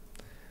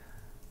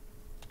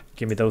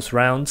 Give me those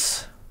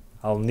rounds,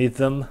 I'll need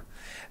them.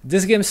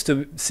 This game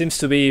seems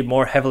to be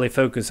more heavily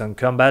focused on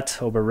combat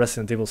over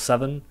Resident Evil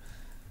 7.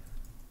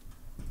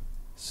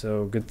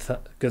 So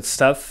good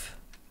stuff.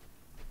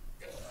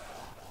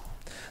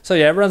 So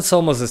yeah, it runs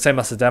almost the same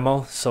as the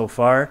demo so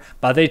far,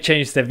 but they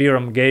changed the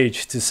VRAM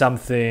gauge to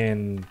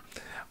something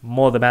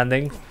more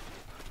demanding.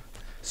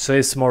 So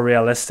it's more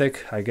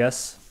realistic, I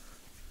guess.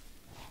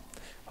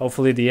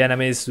 Hopefully the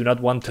enemies do not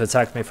want to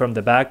attack me from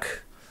the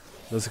back.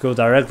 Let's go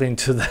directly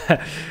into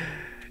the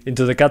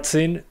into the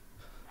cutscene.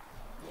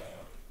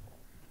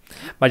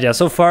 But yeah,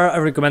 so far I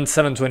recommend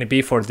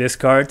 720p for this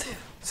card,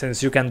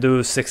 since you can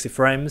do 60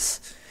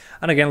 frames.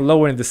 And again,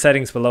 lowering the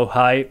settings below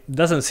high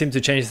doesn't seem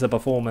to change the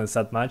performance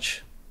that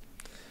much.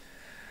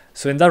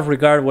 So in that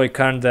regard, we're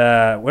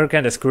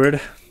kinda screwed.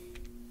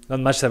 Not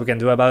much that we can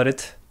do about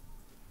it.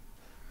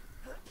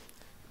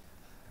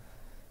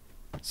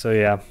 So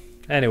yeah,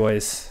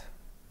 anyways.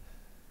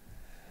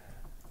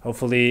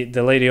 Hopefully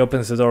the lady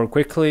opens the door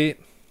quickly.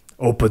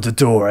 Open the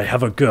door, I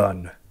have a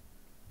gun.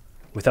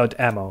 Without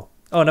ammo.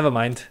 Oh, never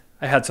mind.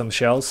 I had some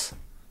shells.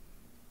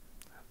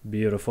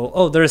 Beautiful.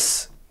 Oh,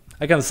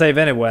 I can save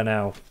anywhere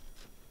now.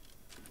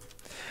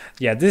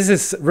 Yeah, this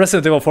is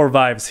Resident Evil 4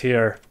 vibes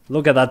here.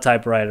 Look at that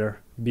typewriter.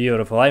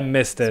 Beautiful. I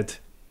missed it.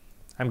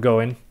 I'm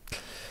going.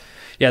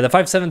 Yeah, the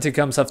 570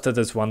 comes after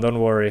this one, don't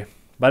worry.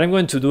 But I'm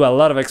going to do a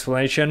lot of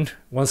explanation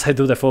once I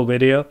do the full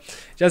video.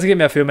 Just give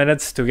me a few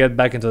minutes to get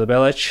back into the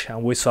village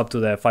and we swap to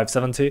the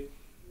 570.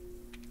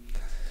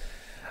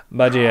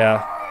 But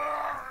yeah,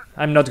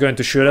 I'm not going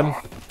to shoot him.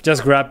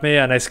 Just grab me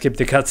and I skip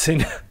the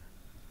cutscene.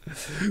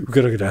 We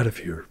gotta get out of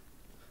here.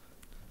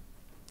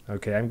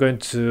 Okay, I'm going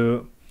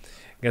to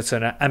get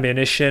some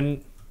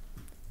ammunition.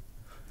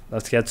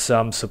 Let's get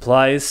some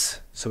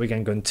supplies so we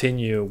can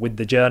continue with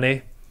the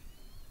journey.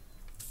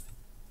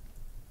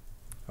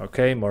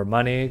 Okay, more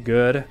money,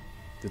 good.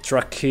 The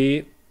truck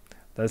key,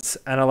 let's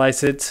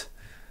analyze it.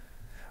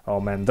 Oh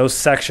man, those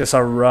sections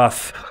are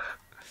rough.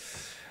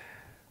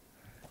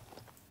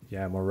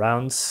 Yeah, more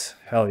rounds,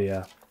 hell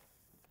yeah.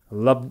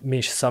 Love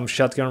me some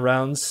shotgun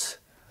rounds.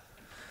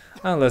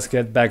 And let's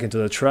get back into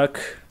the truck.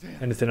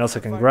 Anything else I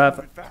can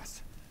grab?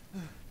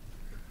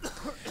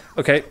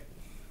 Okay.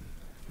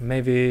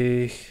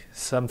 Maybe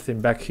something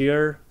back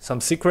here.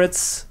 Some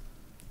secrets.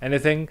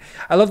 Anything?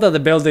 I love that the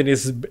building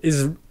is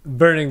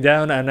burning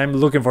down and I'm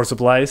looking for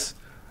supplies.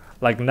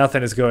 Like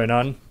nothing is going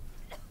on.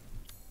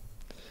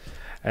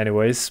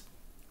 Anyways.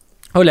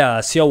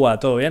 Hola, Siowa,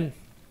 ¿todo bien?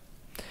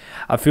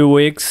 A few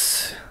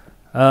weeks.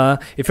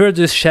 If you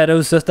reduce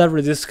shadows, does that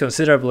reduce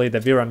considerably the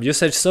VRAM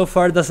usage? So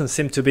far doesn't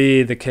seem to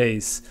be the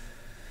case.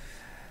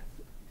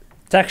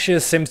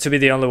 Textures seems to be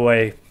the only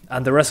way,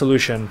 and the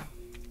resolution.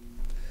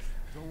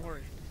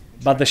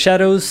 But the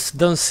shadows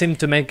don't seem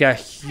to make a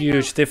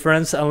huge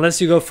difference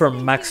unless you go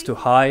from max to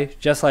high,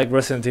 just like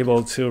Resident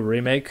Evil 2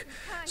 Remake.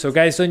 So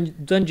guys,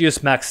 don't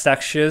use max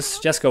textures,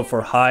 just go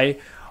for high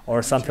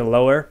or something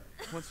lower.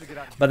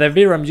 But the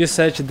VRAM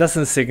usage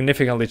doesn't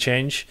significantly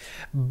change.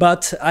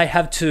 But I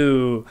have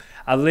to,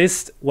 at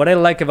least what I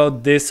like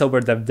about this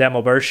over the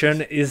demo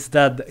version is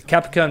that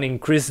Capcom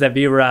increased the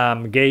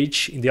VRAM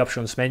gauge in the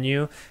options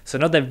menu. So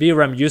now the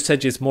VRAM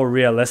usage is more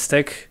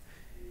realistic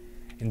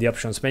in the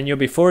options menu.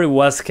 Before it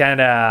was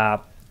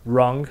kinda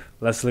wrong,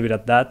 let's leave it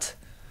at that.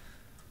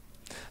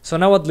 So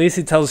now at least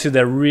it tells you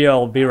the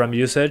real VRAM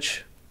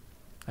usage.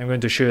 I'm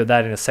going to show you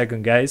that in a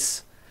second,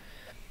 guys.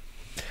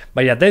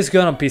 But yeah, Days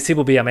Gone on PC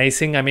will be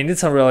amazing. I mean,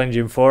 it's Unreal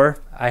Engine 4.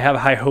 I have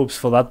high hopes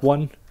for that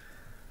one.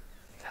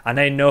 And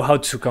I know how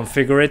to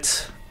configure it.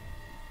 So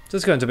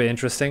it's going to be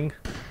interesting.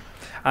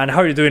 And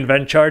how are you doing,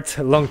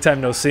 Venchart? Long time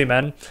no see,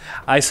 man.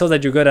 I saw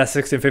that you got a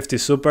 1650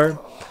 Super.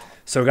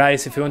 So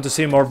guys, if you want to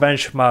see more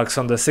benchmarks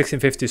on the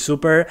 1650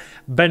 Super,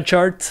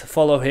 Benchart,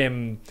 follow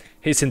him.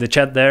 He's in the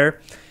chat there.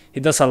 He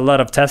does a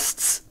lot of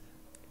tests.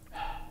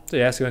 So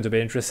yeah, it's going to be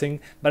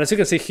interesting. But as you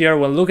can see here,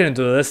 when looking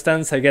into the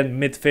distance, I get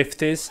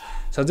mid-50s.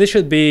 So this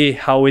should be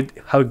how it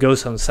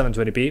goes on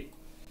 720p.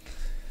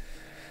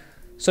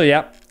 So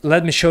yeah,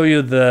 let me show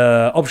you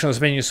the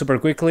options menu super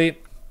quickly.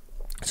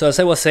 So as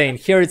I was saying,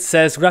 here it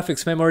says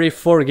graphics memory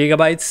 4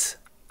 GB,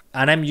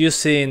 and I'm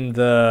using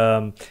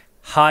the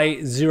high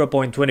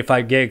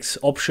 0.25 gigs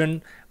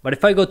option. But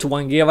if I go to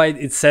 1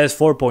 GB, it says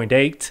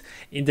 4.8.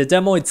 In the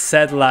demo, it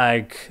said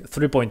like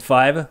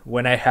 3.5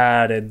 when I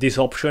had this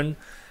option.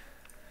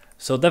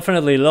 So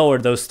definitely lower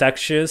those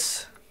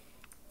textures.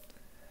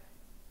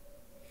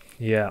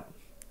 Yeah.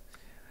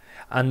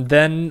 And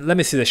then let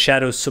me see the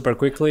shadows super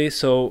quickly.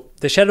 So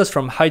the shadows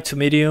from high to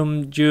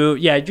medium, you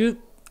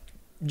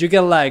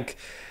get like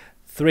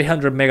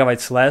 300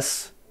 megabytes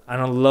less,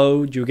 and on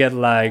low you get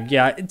like,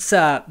 yeah, it's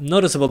a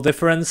noticeable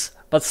difference,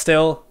 but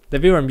still the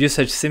VRAM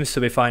usage seems to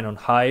be fine on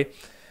high.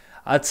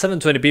 At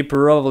 720p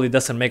probably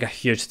doesn't make a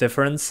huge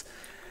difference.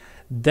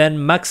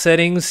 Then max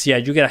settings, yeah,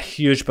 you get a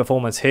huge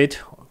performance hit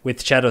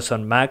with shadows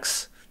on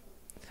max.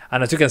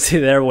 And as you can see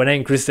there, when I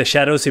increased the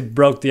shadows, it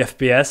broke the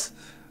FPS.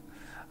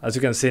 As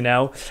you can see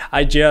now,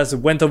 I just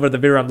went over the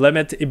VRAM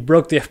limit, it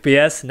broke the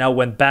FPS, now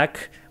went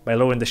back by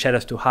lowering the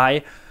shadows to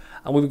high,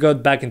 and we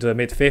got back into the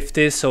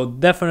mid-50s, so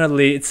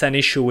definitely it's an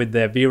issue with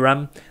the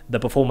VRAM, the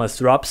performance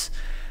drops.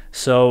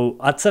 So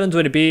at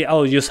 720p,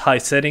 I'll use high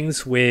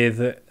settings with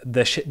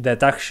the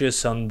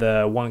textures on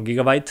the 1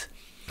 GB.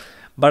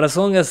 But as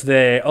long as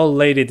the old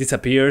lady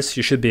disappears,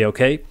 you should be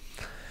okay.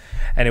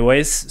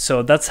 Anyways,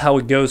 so that's how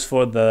it goes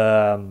for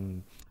the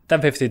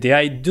 1050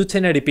 Ti. Do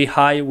 1080p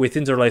high with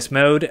interlace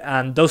mode,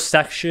 and those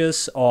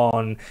textures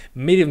on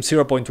medium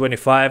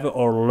 0.25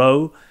 or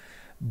low.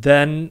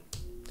 Then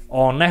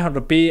on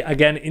 900p,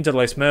 again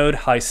interlace mode,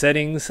 high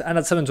settings, and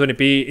at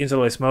 720p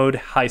interlace mode,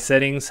 high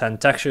settings,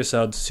 and textures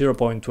at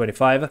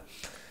 0.25.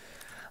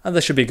 And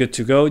that should be good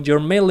to go.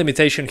 Your main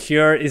limitation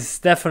here is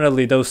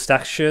definitely those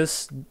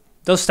textures.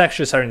 Those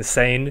textures are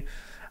insane.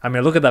 I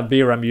mean, look at that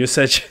VRAM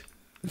usage.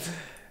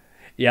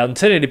 Yeah, on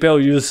 1080p I'll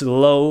use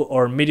low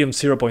or medium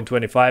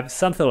 0.25,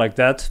 something like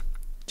that,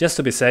 just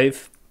to be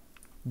safe.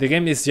 The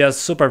game is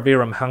just super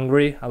VRAM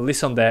hungry, at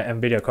least on the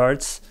NVIDIA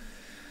cards.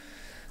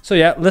 So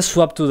yeah, let's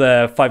swap to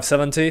the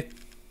 570.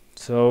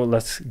 So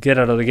let's get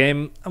out of the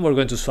game, and we're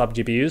going to swap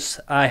GPUs.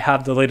 I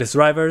have the latest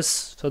drivers,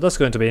 so that's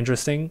going to be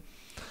interesting.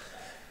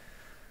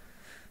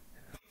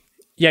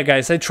 yeah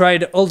guys, I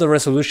tried all the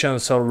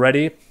resolutions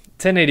already.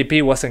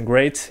 1080p wasn't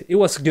great. It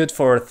was good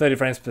for 30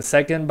 frames per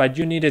second, but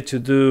you needed to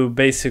do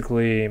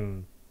basically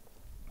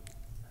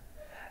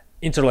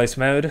interlace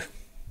mode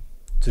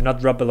to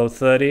not drop below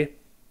 30.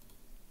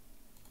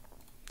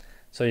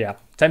 So yeah,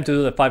 time to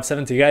do the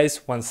 570 guys.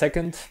 1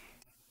 second.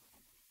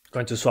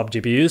 Going to swap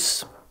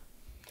GPUs.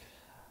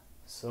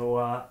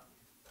 So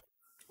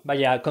but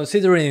yeah,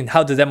 considering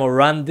how the demo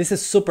ran, this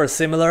is super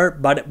similar,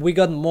 but we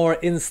got more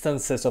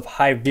instances of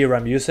high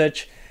VRAM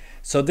usage.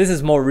 So this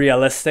is more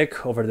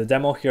realistic over the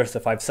demo. Here's the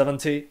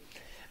 570.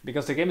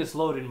 Because the game is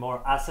loading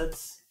more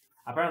assets.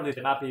 Apparently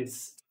the map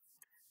it's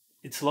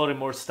loading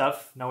more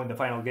stuff now in the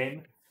final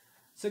game.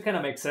 So it kind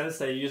of makes sense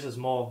that it uses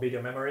more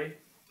video memory.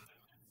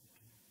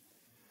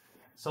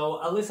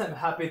 So at least I'm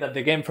happy that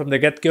the game from the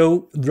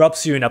get-go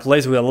drops you in a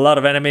place with a lot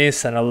of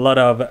enemies and a lot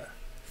of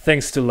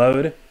things to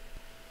load.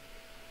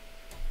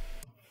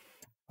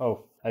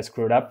 Oh, I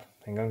screwed up.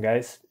 Hang on,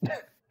 guys.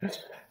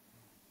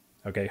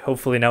 Okay,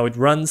 hopefully now it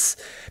runs.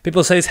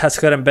 People say it has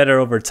gotten better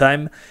over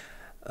time.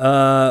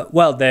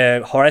 Well,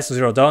 the Horizon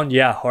Zero Dawn,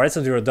 yeah,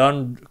 Horizon Zero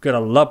Dawn got a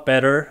lot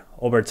better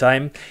over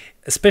time,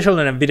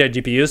 especially on NVIDIA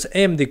GPUs.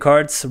 AMD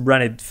cards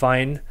ran it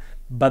fine,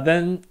 but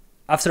then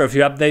after a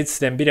few updates,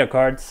 the NVIDIA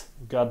cards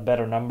got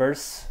better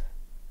numbers.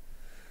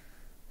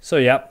 So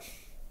yeah,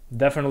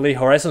 definitely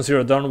Horizon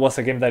Zero Dawn was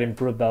a game that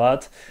improved a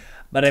lot.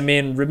 But I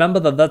mean, remember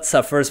that that's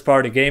a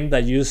first-party game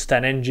that used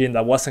an engine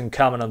that wasn't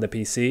common on the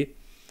PC.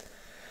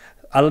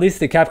 At least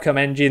the Capcom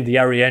engine, the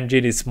RE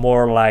engine, is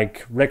more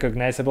like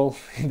recognizable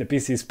in the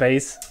PC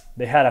space.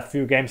 They had a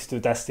few games to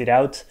test it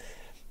out.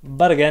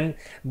 But again,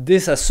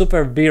 this is a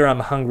super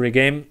VRAM hungry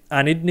game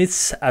and it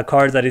needs a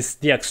card that is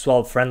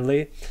DX12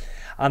 friendly.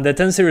 And the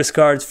 10 series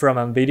card from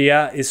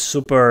NVIDIA is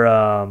super...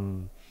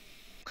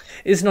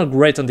 it's not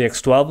great on the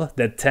X12,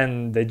 the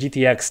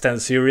GTX 10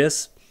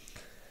 series.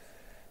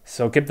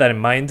 So keep that in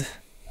mind.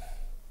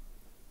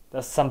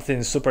 That's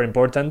something super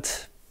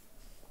important.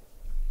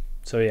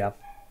 So yeah.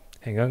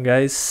 Hang on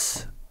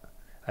guys,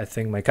 I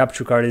think my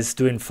capture card is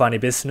doing funny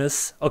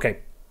business. Okay,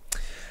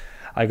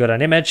 I got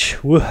an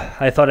image. Woo,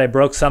 I thought I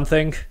broke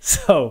something.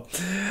 So,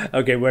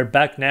 okay, we're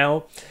back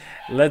now.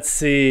 Let's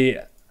see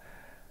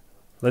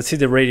the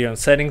Radeon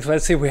settings.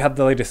 Let's see if we have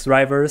the latest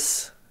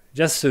drivers.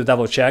 Just to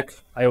double check,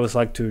 I always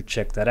like to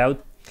check that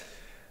out.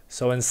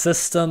 So in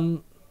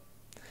system,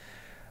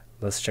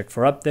 let's check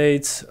for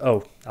updates.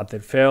 Oh,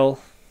 update fail.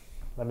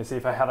 Let me see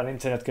if I have an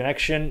internet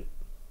connection.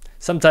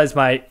 Sometimes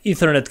my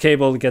Ethernet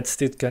cable gets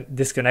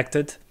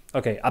disconnected.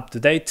 Okay, up to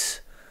date.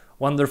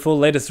 Wonderful.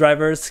 Latest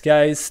drivers,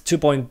 guys.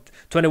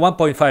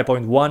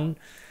 21.5.1.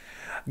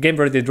 Game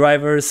ready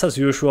drivers, as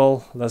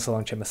usual. Let's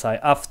launch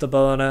MSI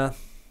Afterburner.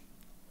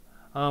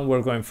 And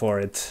we're going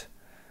for it.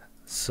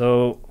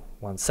 So,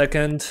 1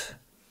 second.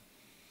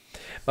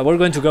 But we're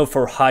going to go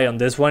for high on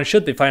this one.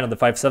 Should be fine on the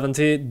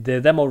 570.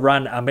 The demo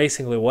ran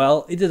amazingly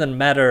well. It didn't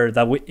matter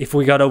that if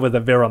we got over the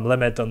VRAM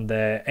limit on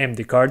the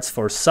AMD cards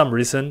for some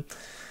reason.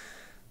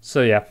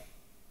 So yeah.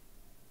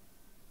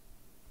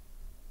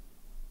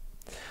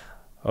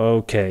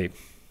 Okay.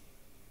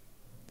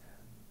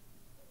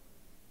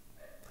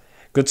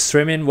 Good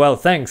streaming. Well,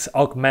 thanks,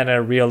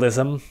 Augmented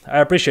Realism. I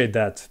appreciate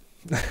that.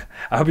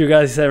 I hope you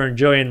guys are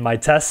enjoying my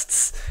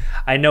tests.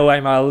 I know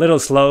I'm a little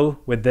slow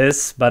with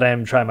this, but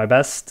I'm trying my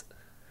best.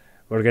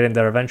 We're getting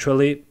there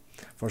eventually.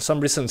 For some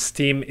reason,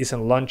 Steam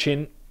isn't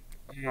launching.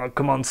 Oh,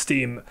 come on,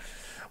 Steam.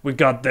 We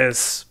got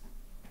this.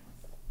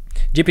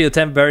 GPU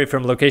temp vary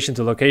from location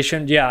to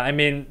location. Yeah, I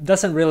mean,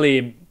 it's not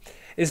really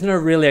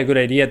a good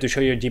idea to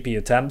show your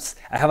GPU temps.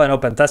 I have an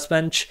open test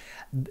bench.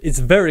 It's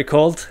very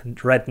cold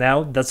right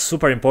now. That's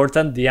super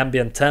important. The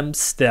ambient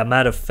temps, the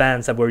amount of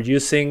fans that we're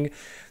using.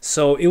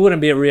 So it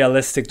wouldn't be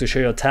realistic to show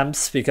your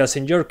temps because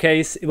in your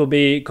case, it will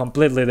be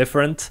completely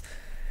different.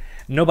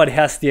 Nobody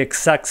has the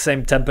exact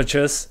same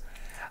temperatures.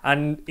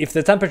 And if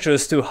the temperature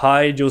is too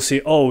high, you'll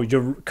see, oh,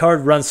 your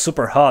card runs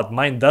super hot,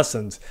 mine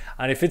doesn't.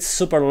 And if it's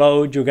super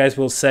low, you guys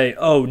will say,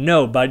 oh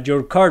no, but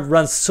your card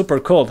runs super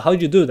cold,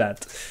 how'd you do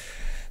that?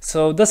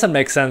 So it doesn't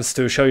make sense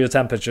to show you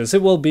temperatures.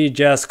 It will be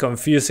just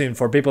confusing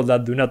for people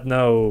that do not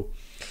know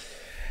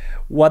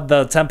what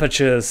the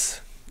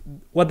temperatures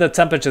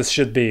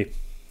should be.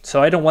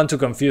 So I don't want to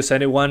confuse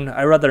anyone.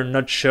 I rather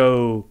not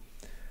show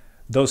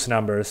those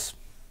numbers.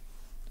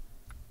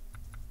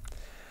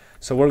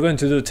 So we're going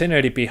to do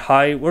 1080p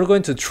high. We're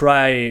going to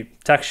try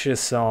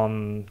textures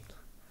on...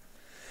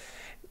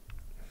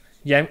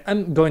 Yeah,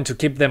 I'm going to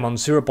keep them on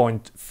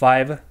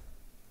 0.5.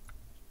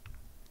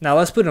 Now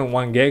let's put it on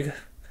 1 gig.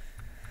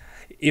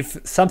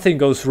 If something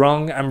goes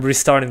wrong, I'm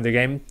restarting the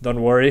game,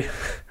 don't worry.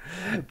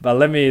 But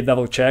let me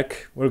double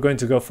check. We're going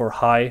to go for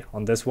high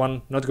on this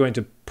one. Not going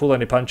to pull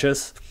any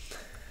punches.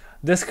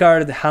 This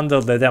card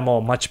handled the demo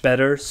much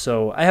better,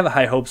 so I have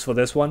high hopes for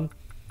this one.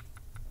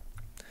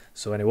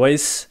 So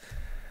anyways...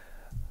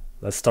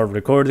 let's start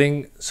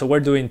recording. So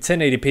we're doing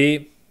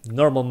 1080p,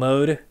 normal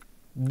mode.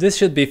 This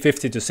should be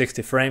 50 to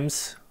 60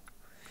 frames.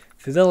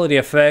 Fidelity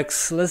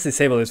effects, let's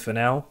disable it for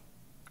now.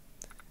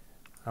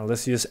 And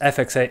let's use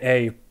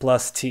FXAA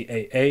plus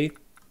TAA.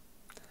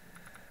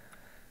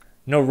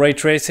 No ray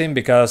tracing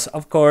because,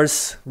 of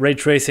course, ray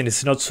tracing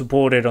is not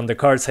supported on the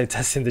cards I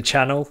test in the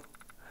channel.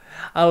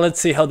 Let's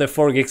see how the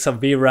 4 gigs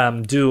of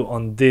VRAM do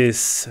on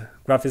this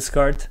graphics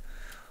card.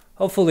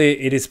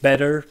 Hopefully it is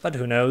better, but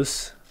who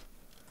knows.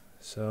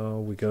 So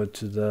we go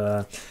to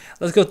the...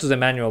 Let's go to the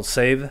manual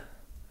save.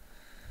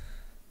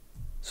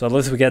 So at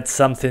least we get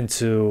something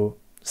to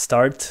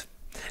start.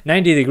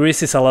 90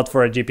 degrees is a lot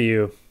for a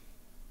GPU,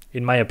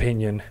 in my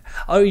opinion.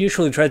 I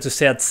usually try to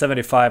stay at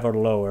 75 or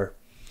lower.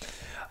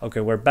 Okay,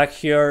 we're back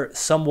here.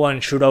 Someone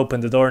should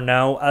open the door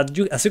now.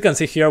 As you can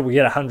see here, we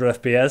get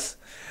 100 FPS.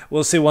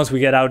 We'll see once we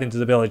get out into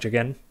the village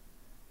again.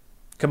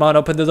 Come on,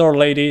 open the door,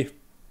 lady.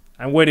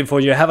 I'm waiting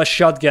for you. I have a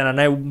shotgun and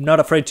I'm not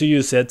afraid to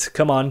use it.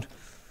 Come on.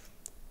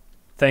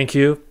 Thank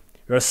you.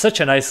 You're such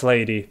a nice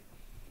lady.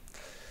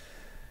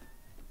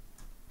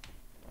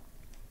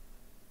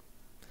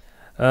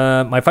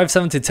 My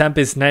 570 temp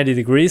is 90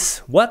 degrees.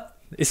 What?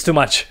 It's too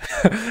much.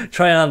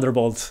 Try an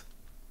underbolt.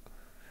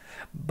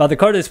 But the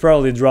card is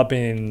probably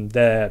dropping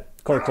the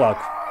core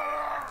clock.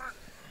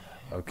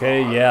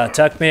 Okay, yeah,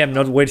 attack me. I'm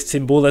not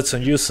wasting bullets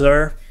on you,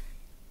 sir.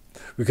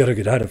 We gotta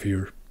get out of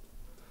here.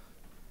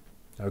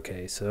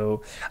 Okay,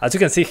 so as you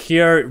can see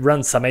here, it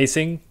runs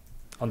amazing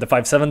on the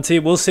 570.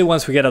 We'll see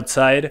once we get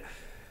outside.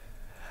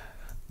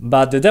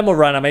 But the demo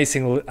ran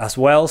amazing as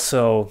well,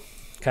 so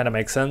kind of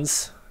makes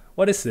sense.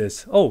 What is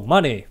this? Oh,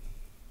 money.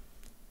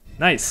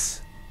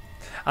 Nice.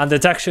 And the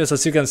textures,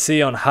 as you can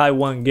see on high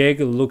 1 gig,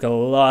 look a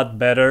lot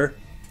better.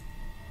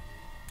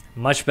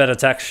 Much better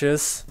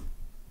textures.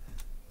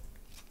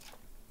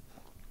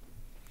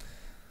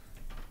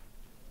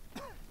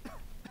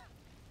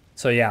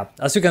 So yeah,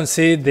 as you can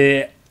see,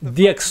 the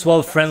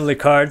DX12 friendly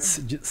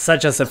cards,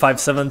 such as the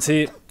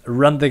 570,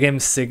 run the game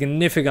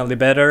significantly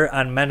better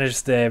and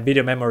manage the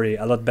video memory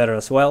a lot better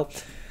as well.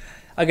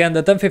 Again,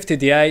 the 1050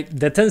 Ti,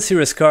 the 10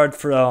 series card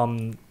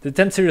from the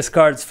 10 series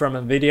cards from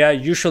Nvidia,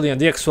 usually on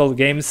DX12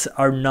 games,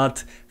 are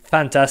not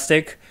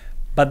fantastic,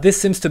 but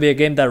this seems to be a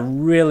game that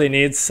really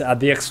needs a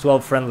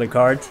DX12 friendly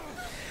card.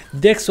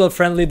 DX12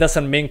 friendly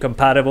doesn't mean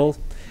compatible.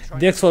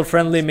 DX12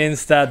 friendly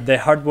means that the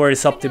hardware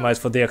is optimized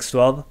for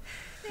DX12.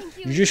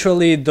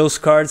 Usually those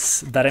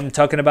cards that I'm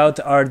talking about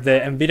are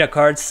the Nvidia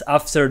cards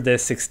after the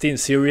 16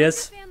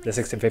 series, the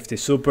 1650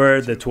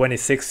 Super, the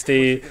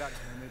 2060, the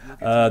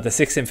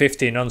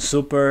 1650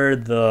 non-Super,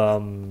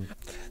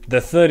 the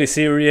 30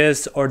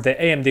 series, or the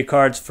AMD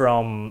cards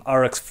from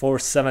RX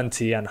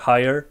 470 and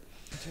higher.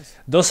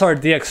 Those are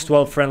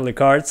DX12 friendly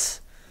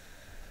cards,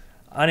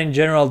 and in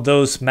general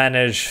those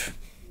manage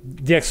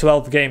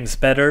DX12 games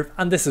better,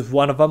 and this is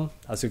one of them,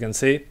 as you can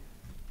see.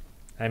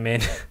 I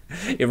mean,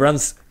 it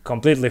runs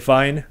completely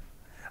fine.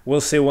 We'll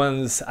see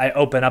once I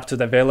open up to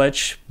the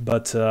village,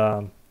 but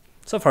so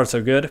far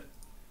so good.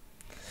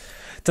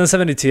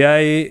 1070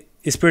 Ti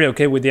is pretty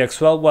okay with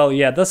DX12. Well,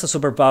 yeah, that's a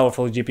super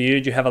powerful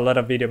GPU. You have a lot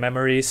of video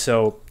memory,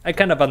 so I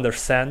kind of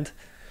understand.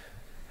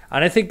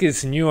 And I think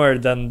it's newer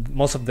than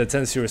most of the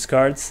 10 series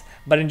cards,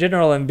 but in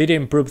general Nvidia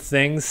improved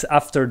things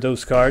after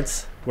those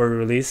cards were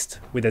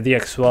released with the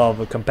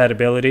DX12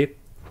 compatibility.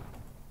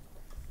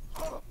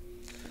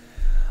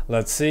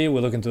 Let's see,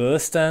 we look into the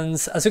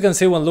distance. As you can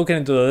see when looking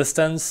into the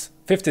distance,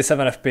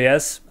 57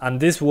 FPS,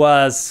 and this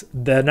was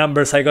the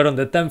numbers I got on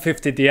the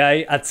 1050 Ti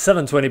at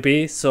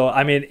 720p, so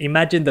I mean,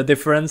 imagine the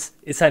difference.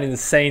 It's an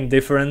insane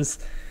difference.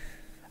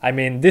 I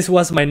mean, this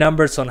was my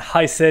numbers on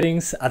high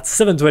settings at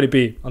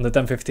 720p on the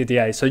 1050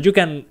 Ti, so you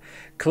can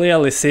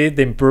clearly see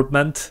the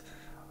improvement.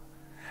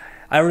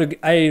 I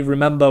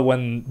remember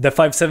when the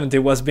 570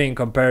 was being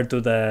compared to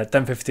the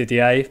 1050 Ti,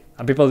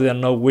 and people didn't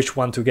know which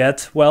one to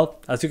get. Well,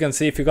 as you can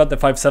see, if you got the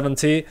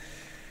 570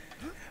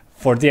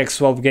 for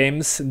DX12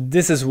 games,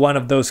 this is one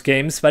of those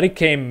games, but it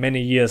came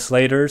many years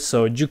later,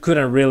 so you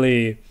couldn't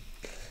really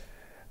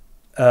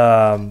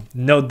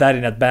note that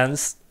in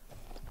advance.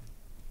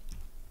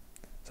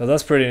 So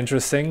that's pretty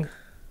interesting.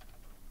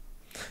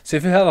 So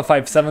if you have a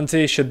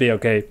 570, it should be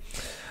okay.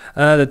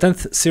 The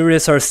 10th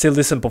series are still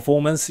decent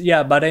performance,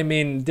 yeah, but I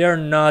mean, they're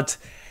not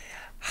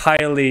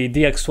highly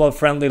DX12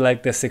 friendly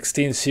like the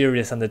 16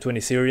 series and the 20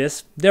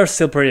 series. They're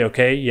still pretty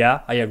okay, yeah,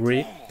 I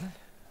agree.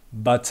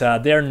 But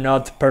they're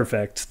not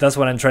perfect, that's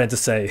what I'm trying to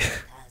say.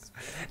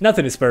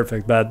 Nothing is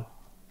perfect, but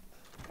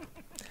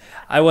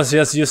I was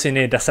just using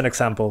it as an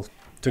example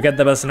to get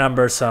the best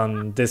numbers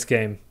on this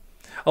game.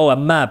 Oh, a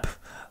map.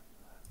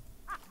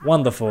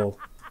 Wonderful.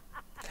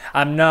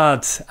 I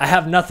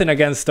have nothing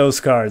against those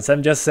cards.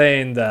 I'm just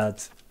saying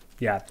that,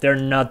 yeah, they're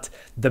not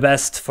the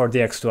best for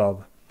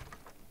DX12.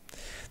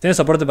 ¿Tiene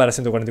soporte para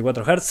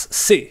 144 Hz?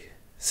 Sí,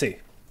 sí,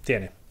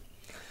 tiene.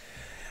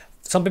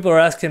 Some people are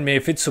asking me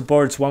if it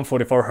supports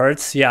 144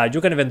 Hz. Yeah,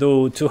 you can even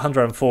do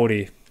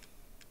 240.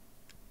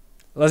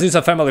 Let's use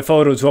a family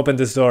photo to open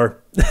this door.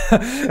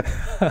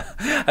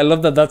 I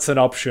love that that's an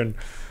option.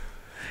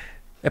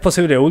 ¿Es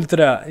posible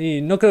ultra? Y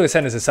no creo que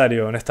sea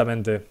necesario,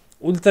 honestamente.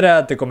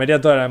 Ultra te comería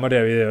toda la memoria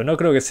de video. No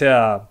creo que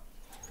sea...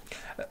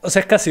 O sea,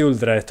 es casi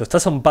ultra esto.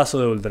 Estás a un paso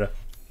de ultra.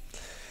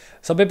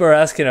 Some people are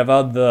asking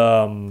about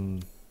the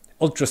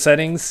ultra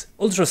settings.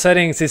 Ultra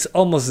settings is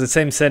almost the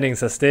same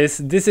settings as this.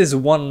 This is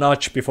one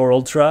notch before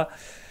ultra,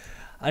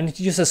 and it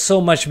uses so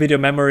much video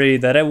memory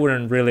that I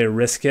wouldn't really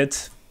risk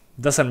it.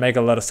 Doesn't make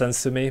a lot of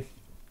sense to me.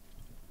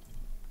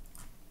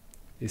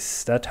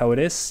 Is that how it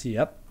is?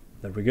 Yep,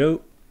 there we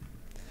go.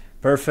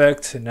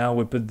 Perfect. Now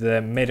we put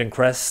the maiden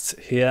crest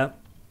here.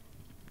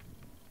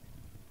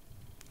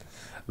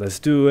 Let's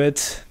do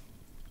it.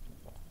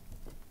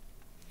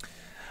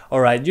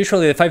 Alright,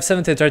 usually the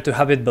 570 I try to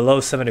have it below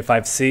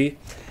 75C.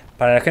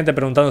 Para la gente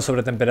preguntando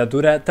sobre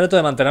temperatura, trato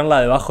de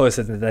mantenerla debajo de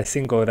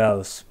 75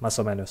 grados, más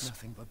o menos.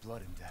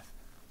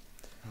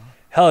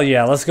 Hell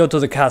yeah, let's go to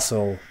the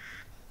castle.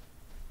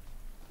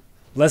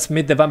 Let's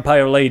meet the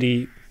vampire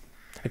lady.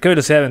 ¿A qué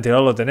velocidad de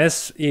ventilador lo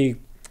tenés? Y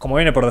como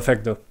viene por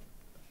defecto.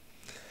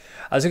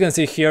 As you can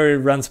see here, it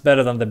runs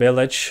better than the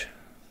village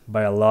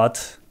by a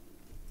lot.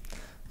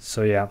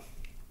 So yeah.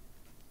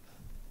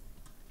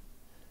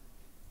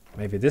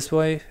 Maybe this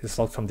way? It's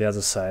locked from the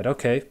other side.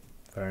 Okay,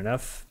 fair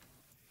enough.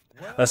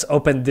 Let's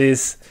open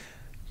this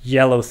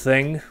yellow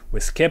thing.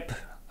 We skip.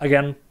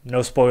 Again,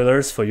 no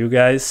spoilers for you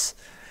guys.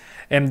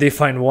 MD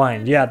fine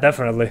wine. Yeah,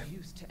 definitely.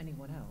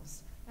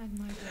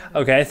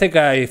 Okay, I think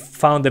I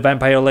found the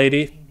vampire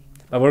lady,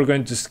 but we're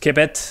going to skip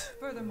it.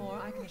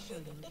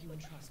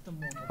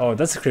 Oh,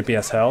 that's creepy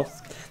as hell.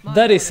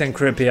 That isn't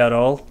creepy at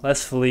all.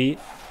 Let's flee.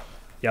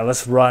 Yeah,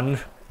 let's run.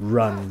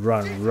 Run,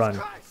 run,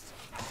 run.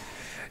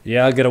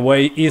 Yeah, get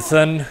away,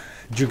 Ethan.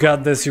 You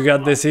got this,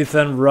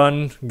 Ethan.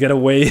 Run, get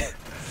away.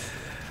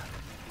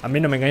 A mí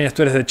no me engañas,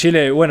 tú eres de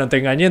Chile. Bueno, te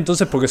engañé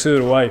entonces porque soy de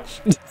Uruguay.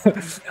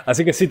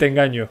 Así que sí te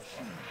engaño.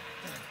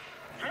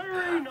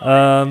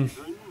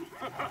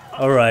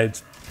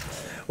 Alright.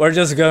 We're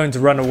just going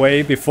to run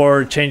away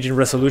before changing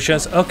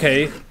resolutions.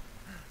 Okay.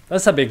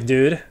 That's a big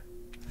dude.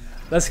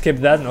 Let's skip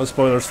that, no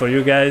spoilers for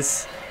you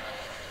guys.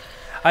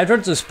 I try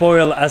to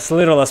spoil as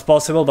little as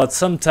possible, but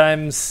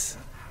sometimes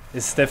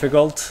it's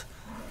difficult.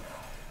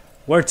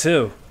 Where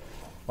to?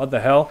 What the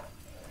hell?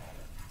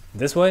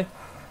 This way?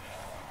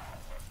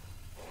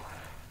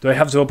 Do I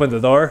have to open the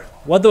door?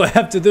 What do I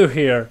have to do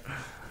here?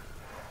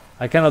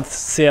 I cannot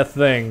see a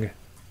thing.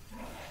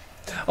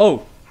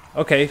 Oh,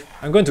 okay.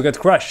 I'm going to get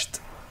crushed.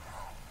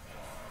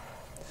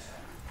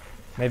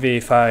 Maybe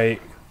if I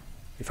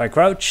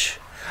crouch?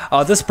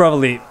 Oh, there's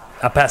probably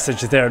a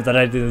passage there that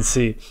I didn't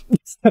see.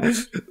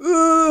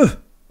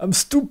 I'm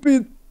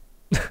stupid.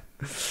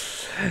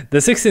 The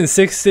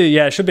 1660,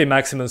 yeah, should be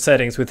maximum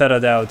settings without a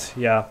doubt,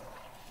 yeah.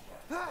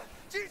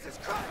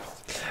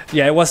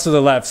 Yeah, it was to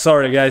the left,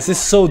 sorry guys, it's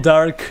so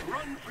dark.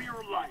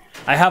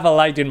 I have a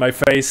light in my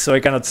face, so I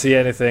cannot see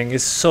anything.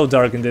 It's so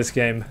dark in this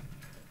game.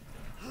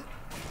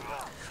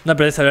 No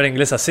aprendí a hablar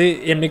inglés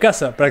así, y en mi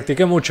casa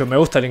practiqué mucho, me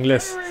gusta el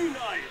inglés.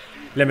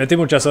 Le metí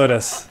muchas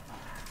horas.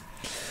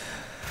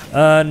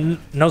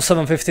 No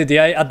 750 Ti,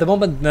 at the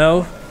moment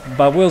no,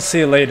 but we'll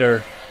see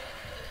later.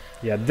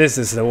 Yeah, this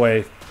is the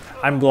way.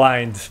 I'm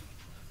blind.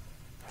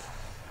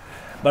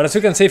 But as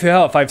you can see, if you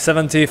have a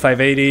 570,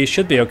 580,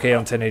 should be okay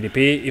on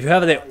 1080p. If you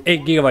have the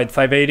 8GB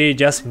 580,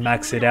 just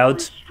max it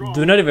out.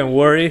 Do not even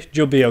worry,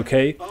 you'll be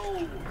okay.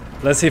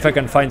 Let's see if I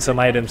can find some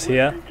items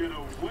here.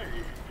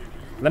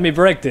 Let me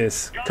break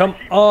this. Come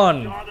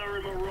on!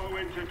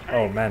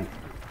 Oh man.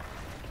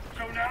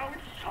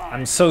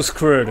 I'm so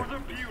screwed.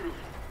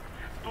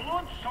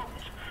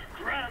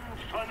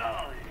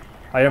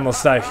 I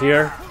almost died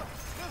here.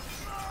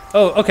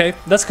 Oh, okay,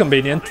 that's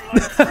convenient.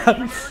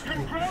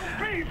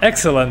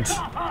 Excellent.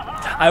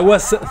 I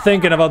was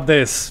thinking about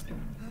this.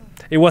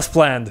 It was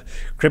planned.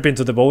 Creep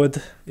into the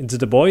void,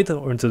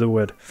 or into the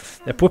wood.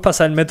 Después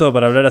pasa el método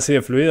para hablar así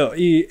de fluido.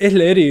 Y es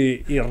leer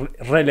y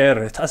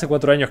releer. Hace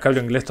 4 años que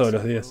hablo inglés todos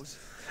los días.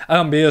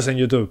 Hagan videos en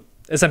YouTube.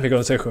 Ese es mi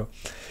consejo.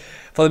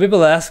 For the people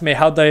that ask me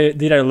how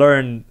did I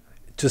learn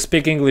to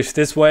speak English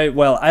this way,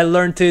 well, I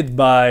learned it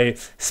by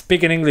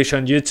speaking English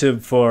on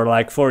YouTube for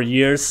like 4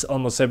 years,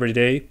 almost every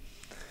day.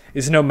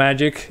 It's no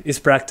magic, it's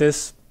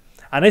practice.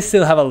 And I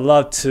still have a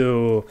lot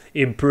to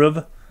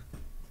improve.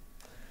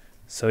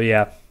 So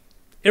yeah,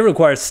 it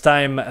requires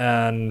time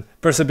and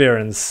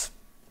perseverance.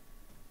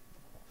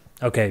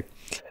 Okay,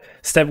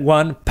 step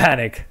 1,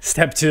 panic.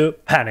 Step 2,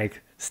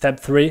 panic. Step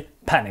 3,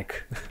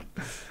 panic.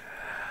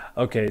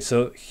 Okay,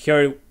 so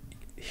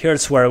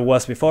here's where I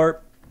was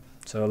before.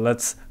 So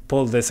let's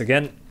pull this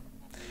again.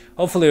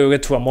 Hopefully we'll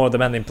get to a more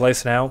demanding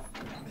place now.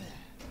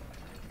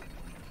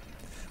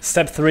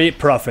 Step 3,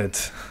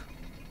 profit.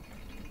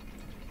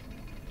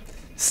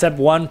 Step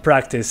 1,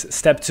 practice.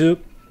 Step 2,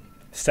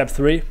 step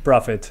 3,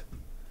 profit.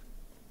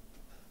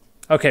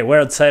 Okay, we're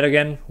outside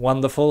again.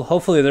 Wonderful.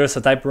 Hopefully there's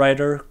a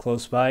typewriter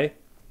close by.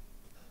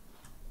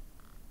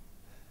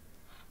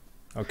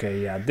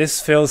 Okay, yeah,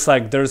 this feels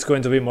like there's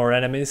going to be more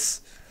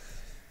enemies.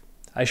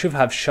 I should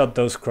have shot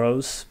those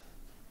crows.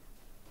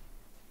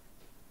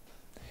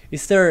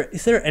 Is there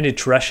any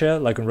treasure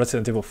like in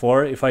Resident Evil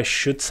 4 if I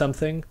shoot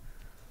something?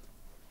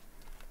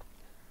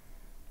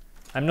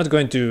 I'm not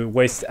going to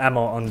waste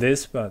ammo on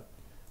this, but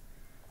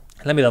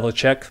let me double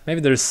check. Maybe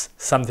there's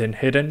something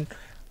hidden.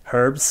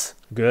 Herbs,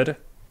 good,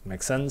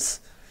 makes sense.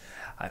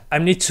 I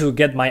need to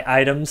get my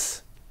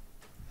items.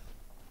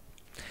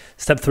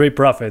 Step 3,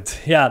 profit.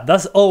 Yeah,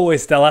 that's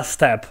always the last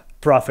step,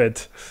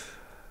 profit.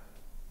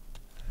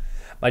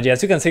 But yeah,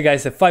 as you can see,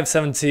 guys, the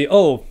 570.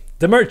 Oh,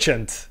 the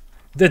merchant,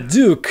 the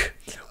Duke.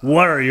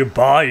 What are you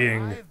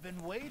buying? I've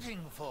been waiting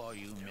for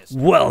you, Mr.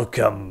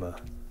 Welcome.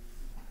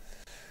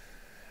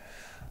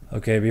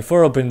 Okay,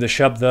 before opening the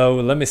shop though,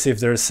 let me see if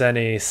there's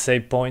any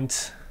save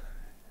point.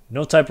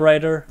 No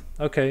typewriter?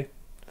 Okay,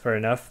 fair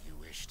enough. You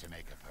wish to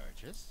make a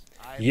purchase?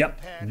 I've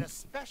Yep. prepared a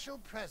special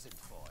present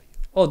for you.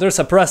 Oh, there's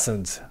a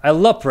present. I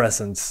love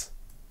presents.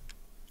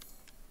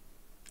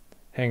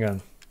 Hang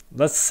on.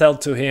 Let's sell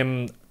to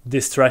him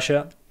this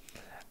treasure.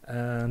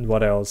 And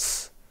what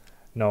else?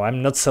 No,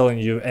 I'm not selling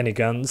you any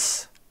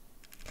guns.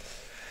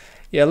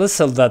 Yeah, let's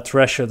sell that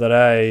treasure that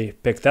I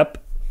picked up.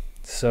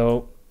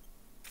 So,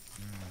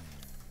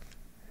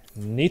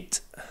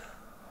 neat.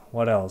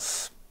 What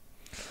else?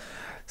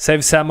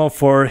 Saves ammo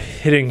for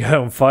hitting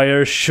on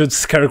fire. Shoots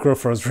scarecrow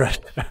for red.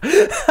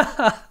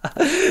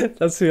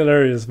 That's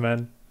hilarious,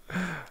 man.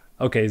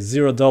 Okay,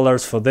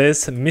 $0 for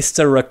this.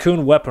 Mr.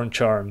 Raccoon weapon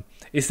charm.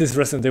 Is this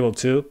Resident Evil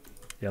 2?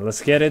 Yeah,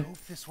 let's get it. Hope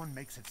this one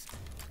makes it.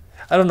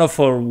 I don't know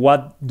for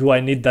what do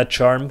I need that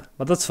charm,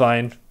 but that's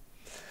fine.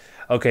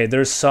 Okay,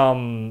 there's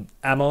some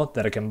ammo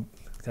that I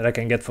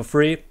can get for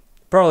free.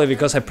 Probably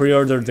because I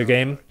pre-ordered the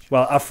game.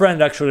 Well, a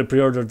friend actually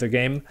pre-ordered the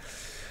game,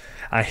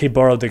 and he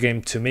borrowed the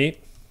game to me.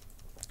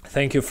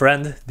 Thank you,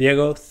 friend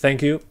Diego.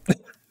 Thank you.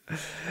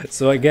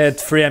 So I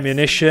get free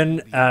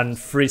ammunition and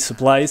free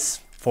supplies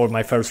for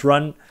my first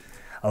run.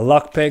 A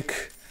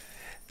lockpick.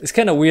 It's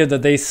kind of weird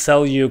that they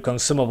sell you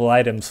consumable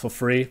items for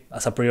free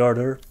as a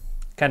pre-order.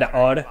 Kind of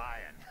odd.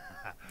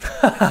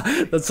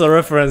 That's a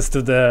reference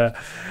to the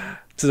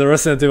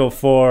Resident Evil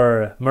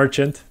 4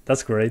 merchant.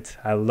 That's great.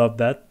 I love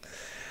that.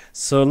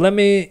 So let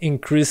me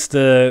increase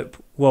the...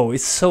 Whoa,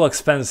 it's so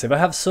expensive. I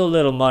have so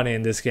little money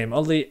in this game.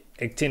 Only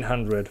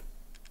 1800.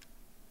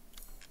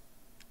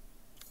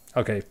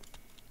 Okay.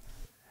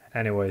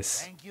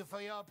 Anyways. Thank you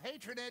for your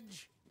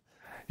patronage.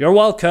 You're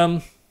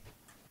welcome.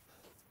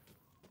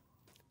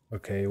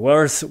 Okay,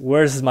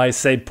 where's my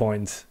save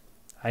point?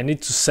 I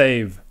need to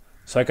save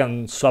so I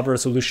can swap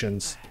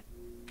resolutions.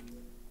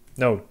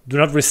 No, do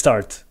not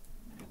restart.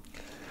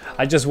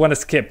 I just want to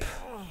skip.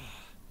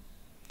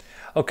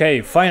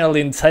 Okay,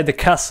 finally inside the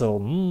castle.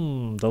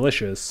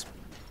 Delicious.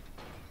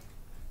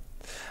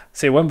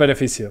 Sí, buen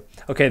beneficio.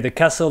 Okay, the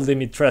castle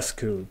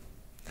Dimitrescu.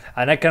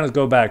 And I cannot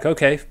go back.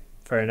 Okay,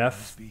 fair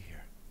enough.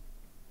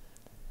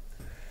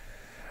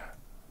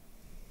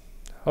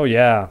 Oh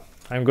yeah,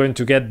 I'm going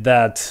to get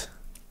that.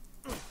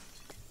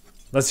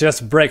 Let's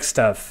just break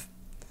stuff.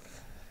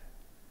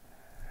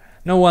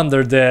 No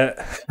wonder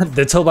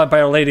the tall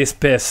vampire lady is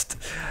pissed.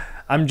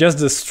 I'm just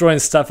destroying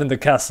stuff in the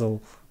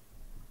castle.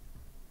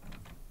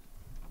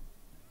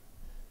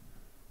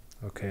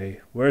 Okay,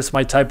 where's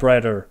my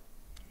typewriter?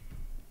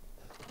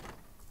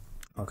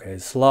 Okay,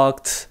 it's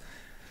locked.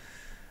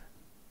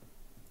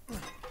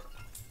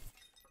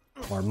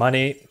 More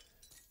money.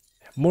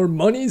 More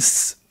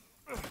monies!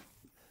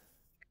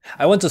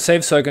 I want to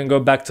save so I can go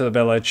back to the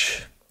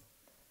village.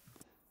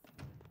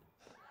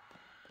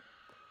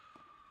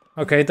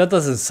 Okay, that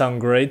doesn't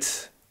sound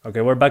great. Okay,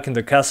 we're back in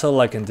the castle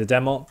like in the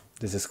demo.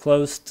 This is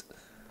closed.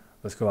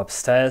 Let's go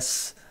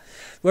upstairs.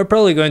 We're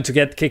probably going to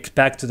get kicked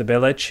back to the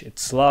village.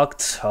 It's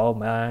locked. Oh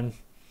man.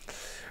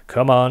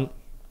 Come on.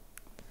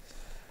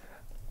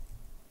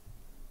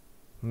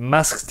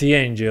 Mask the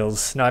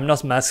angels. No, I'm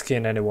not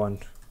masking anyone.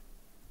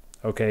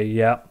 Okay,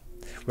 yeah.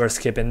 We're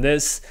skipping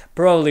this.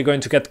 Probably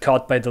going to get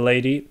caught by the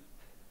lady.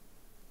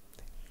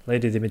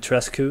 Lady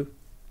Dimitrescu.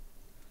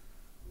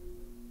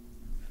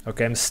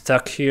 Okay, I'm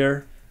stuck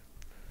here.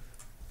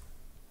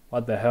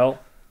 What the hell?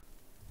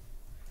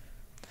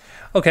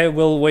 Okay,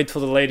 we'll wait for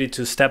the lady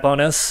to step on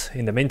us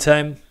in the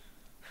meantime.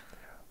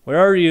 Where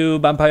are you,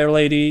 vampire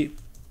lady?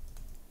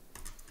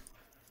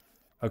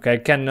 Okay, I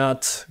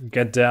cannot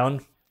get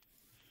down.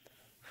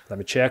 Let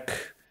me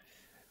check.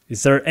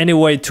 Is there any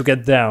way to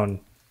get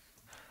down?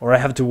 Or I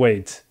have to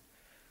wait?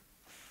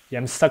 Yeah,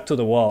 I'm stuck to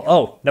the wall.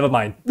 Oh, never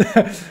mind.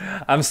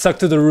 I'm stuck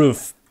to the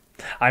roof.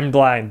 I'm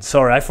blind.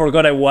 Sorry, I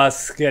forgot I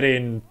was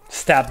getting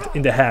stabbed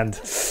in the hand.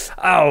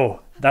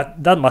 Ow!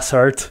 That must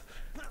hurt.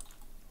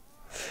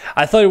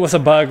 I thought it was a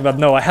bug, but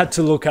no, I had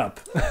to look up.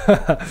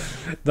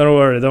 Don't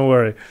worry, don't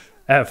worry.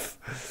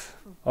 F.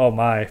 Oh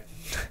my.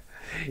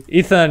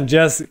 Ethan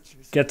just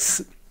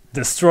gets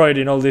destroyed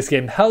in all this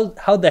game.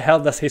 How the hell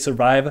does he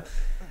survive?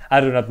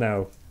 I do not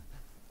know.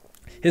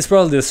 He's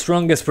probably the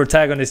strongest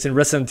protagonist in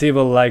Resident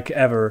Evil like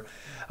ever.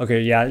 Okay,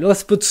 yeah,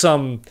 let's put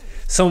some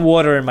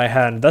water in my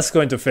hand. That's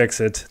going to fix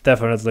it,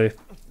 definitely.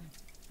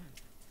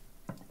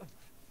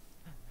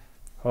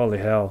 Holy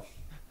hell.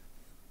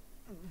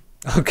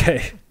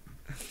 Okay.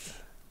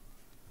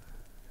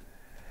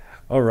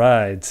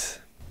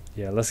 Alright.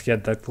 Yeah, let's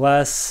get that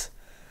glass.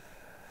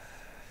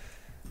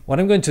 What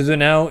I'm going to do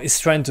now is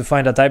trying to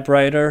find a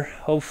typewriter.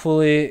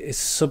 Hopefully it's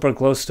super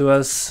close to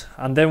us.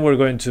 And then we're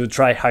going to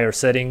try higher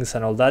settings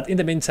and all that. In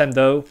the meantime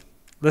though,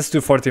 let's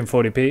do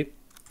 1440p.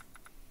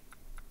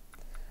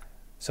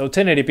 So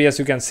 1080p, as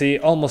you can see,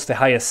 almost the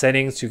highest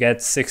settings, you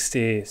get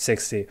 60,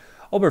 60,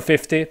 over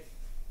 50.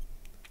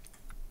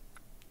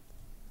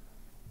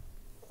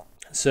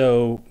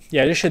 So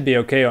yeah, this should be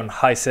okay on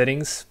high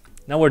settings.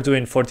 Now we're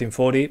doing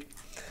 1440.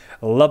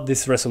 Love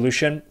this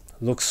resolution,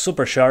 looks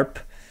super sharp.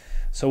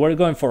 So we're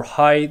going for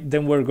high,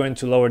 then we're going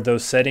to lower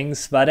those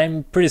settings, but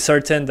I'm pretty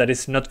certain that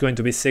it's not going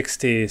to be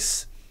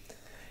 60s,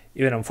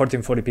 even on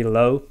 1440p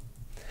low.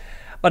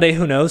 But hey,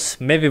 who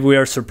knows, maybe we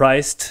are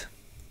surprised.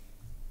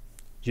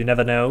 You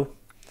never know.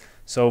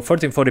 So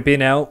 1440p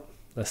now,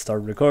 let's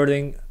start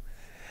recording.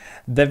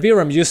 The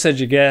VRAM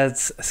usage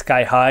gets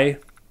sky high,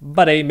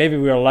 but hey, maybe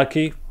we are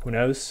lucky, who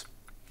knows.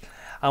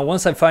 And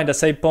once I find a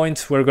save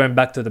point, we're going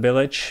back to the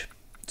village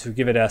to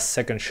give it a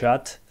second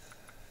shot.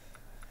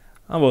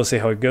 And we'll see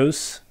how it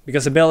goes,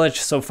 because the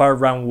village so far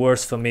ran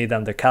worse for me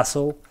than the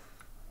castle.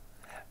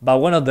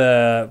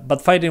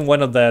 But fighting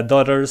one of the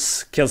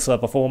daughters kills the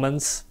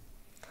performance.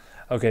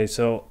 Okay,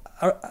 so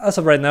as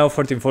of right now,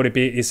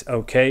 1440p is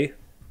okay.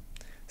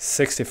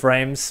 60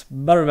 frames,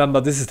 but remember,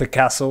 this is the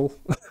castle.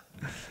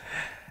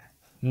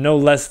 No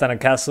less than a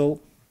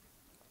castle.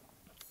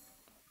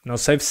 No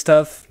save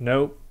stuff,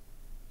 no.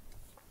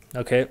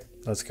 Okay,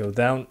 let's go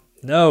down.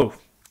 No!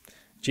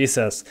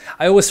 Jesus,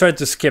 I always try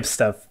to skip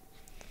stuff.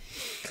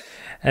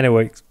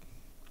 Anyway,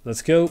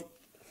 let's go.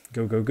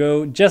 Go, go,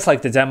 go. Just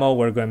like the demo,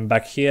 we're going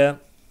back here.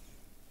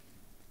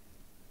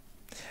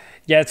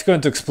 Yeah, it's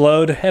going to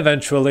explode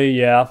eventually,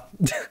 yeah.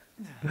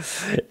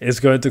 It's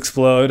going to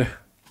explode.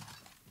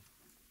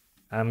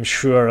 I'm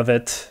sure of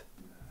it.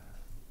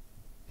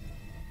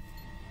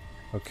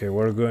 Okay,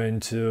 we're going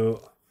to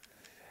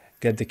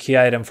get the key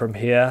item from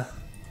here.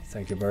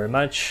 Thank you very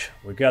much.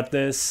 We got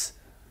this.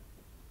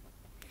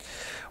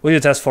 Will you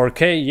test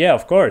 4K? Yeah,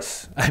 of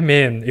course. I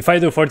mean, if I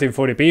do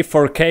 1440p,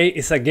 4K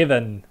is a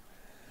given.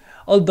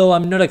 Although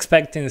I'm not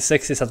expecting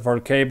 60s at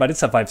 4K, but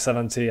it's a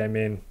 570. I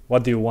mean,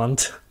 what do you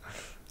want?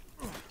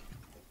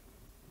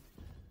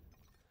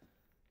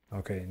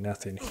 Okay,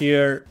 nothing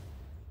here.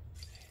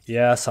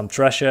 Yeah, some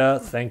treasure,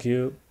 thank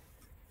you.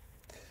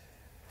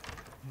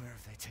 Where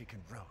have they taken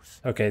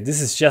Rose? Okay,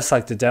 this is just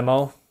like the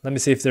demo. Let me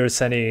see if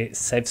there's any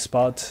safe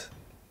spot.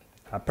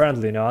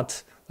 Apparently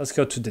not. Let's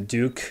go to the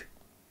Duke.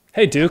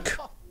 Hey Duke!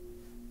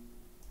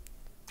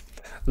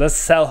 Let's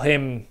sell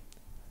him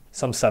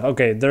some stuff.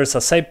 Okay, there's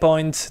a save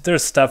point,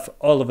 there's stuff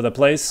all over the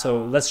place,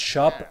 so let's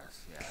shop.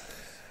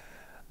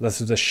 Let's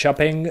do the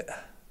shopping.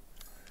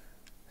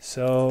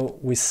 So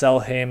we sell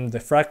him the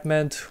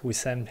fragment, we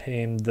send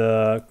him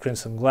the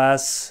crimson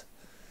glass.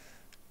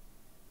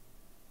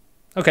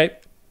 Okay,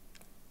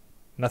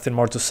 nothing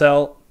more to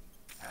sell.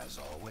 As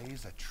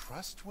always, a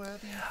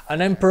trustworthy.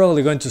 And I'm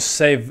probably going to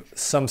save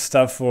some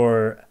stuff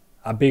for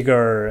a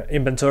bigger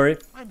inventory.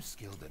 I'm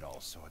skilled at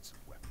all sorts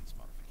of weapons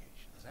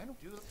modifications. I don't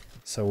do them.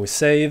 So we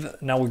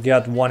save, now we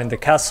got one in the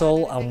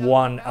castle and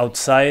one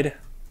outside.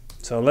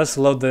 So let's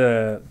load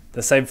the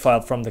save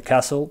file from the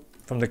castle.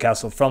 From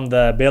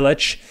the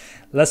village.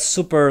 Let's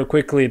super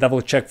quickly double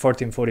check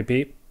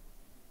 1440p.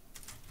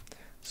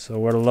 So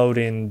we're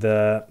loading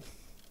the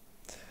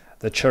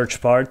church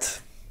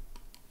part.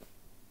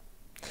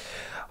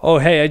 Oh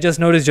hey, I just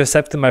noticed you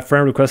accepted my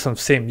friend request on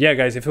Steam. Yeah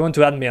guys, if you want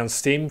to add me on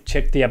Steam,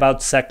 check the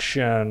about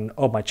section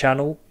of my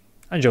channel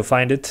and you'll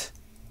find it.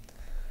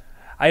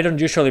 I don't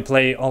usually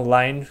play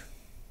online,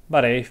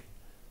 but hey.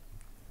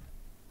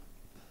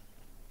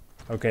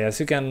 Okay, as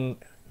you can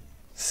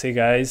see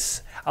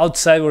guys,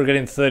 outside we're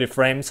getting 30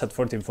 frames at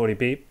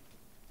 1440p.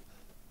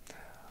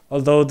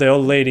 Although the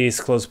old lady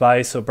is close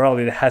by, so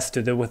probably it has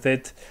to do with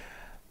it.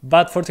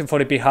 But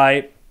 1440p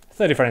high,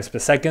 30 frames per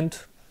second.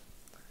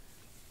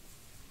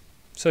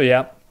 So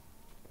yeah,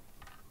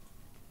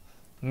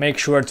 make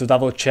sure to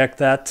double check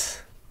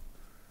that.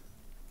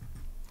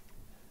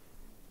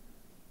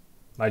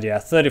 But yeah,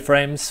 30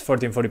 frames,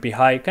 1440p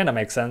high, kinda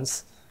makes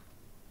sense.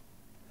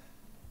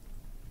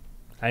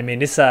 I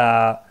mean, it's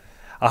a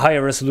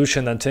higher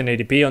resolution than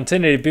 1080p. On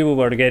 1080p we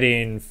were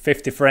getting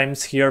 50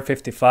 frames, here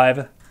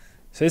 55.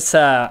 So it's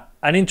an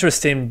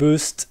interesting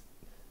boost,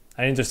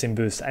 an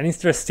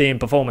interesting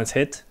performance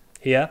hit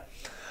here.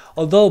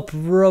 Although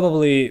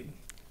probably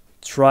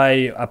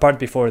try a part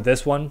before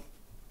this one.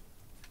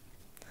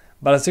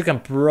 But as you can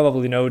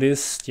probably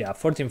notice, yeah,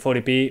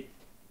 1440p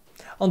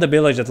on the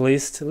village at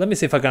least. Let me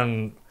see if I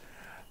can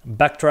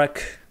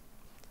backtrack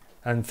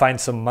and find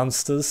some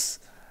monsters.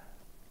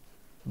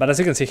 But as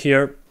you can see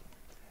here,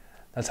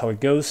 that's how it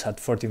goes at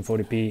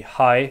 1440p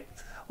high.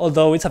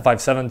 Although it's a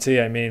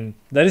 570, I mean,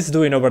 that is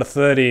doing over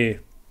 30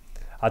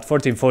 at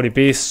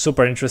 1440p,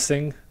 super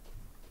interesting.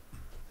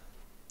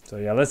 So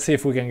yeah, let's see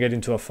if we can get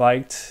into a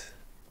fight.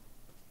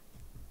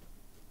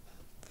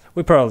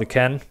 We probably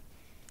can.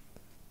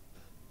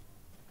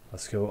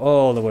 Let's go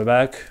all the way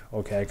back.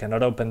 Okay, I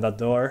cannot open that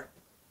door.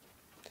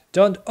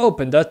 Don't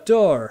open that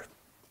door!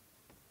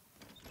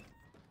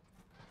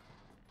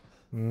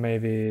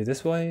 Maybe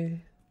this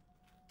way?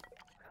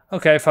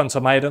 Okay, I found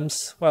some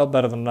items. Well,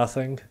 better than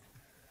nothing.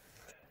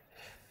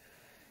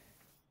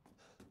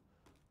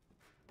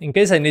 In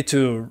case I need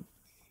to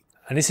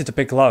An easy to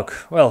pick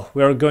lock. Well,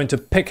 we are going to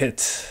pick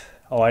it.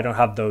 Oh, I don't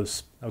have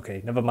those.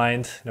 Okay, never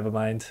mind, never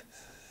mind.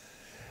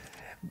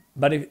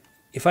 But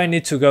if I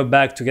need to go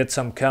back to get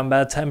some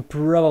combat, I'm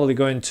probably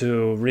going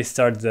to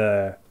restart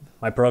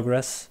my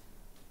progress.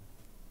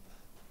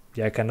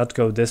 Yeah, I cannot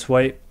go this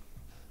way.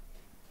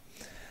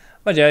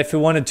 But yeah, if you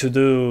wanted to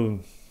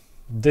do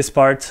this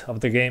part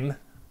of the game,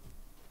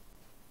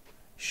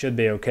 should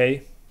be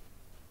okay.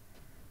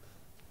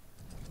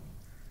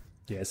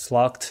 Yeah, it's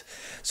locked.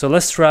 So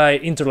let's try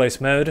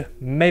interlace mode.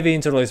 Maybe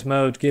interlace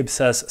mode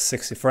gives us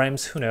 60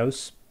 frames, who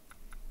knows.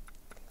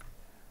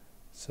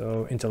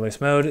 So interlace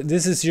mode,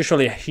 this is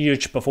usually a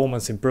huge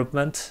performance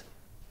improvement.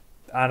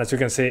 And as you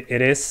can see,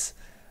 it is.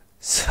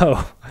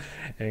 So,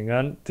 hang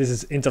on, this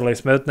is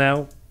interlace mode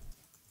now.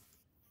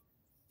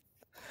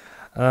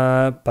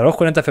 Para los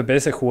 40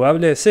 FPS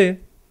jugable, sí.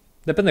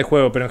 Depende del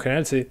juego, pero en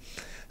general sí.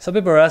 Some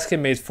people are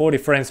asking me if 40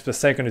 frames per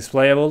second is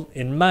playable.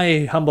 In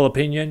my humble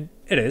opinion,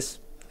 it is.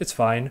 It's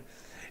fine.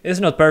 It's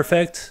not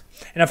perfect.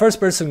 In a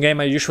first-person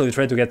game, I usually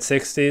try to get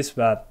 60s,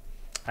 but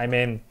I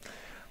mean,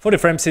 40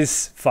 frames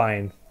is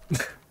fine.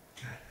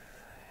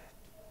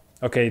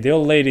 Okay, the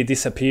old lady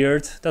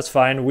disappeared. That's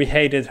fine. We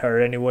hated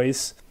her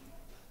anyways.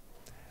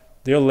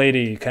 The old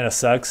lady kind of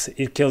sucks.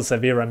 It kills the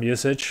VRAM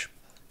usage.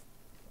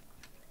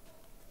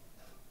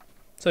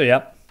 So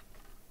yeah.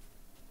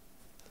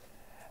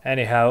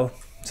 Anyhow.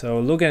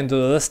 So looking into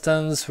the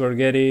distance, we're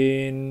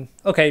getting,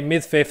 okay,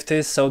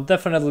 mid-50s, so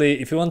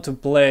definitely if you want to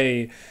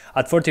play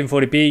at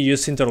 1440p,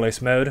 use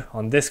interlace mode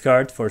on this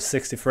card for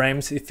 60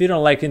 frames. If you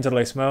don't like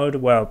interlace mode,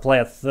 well, play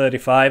at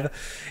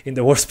 35 in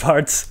the worst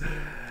parts.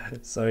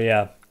 So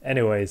yeah,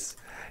 anyways,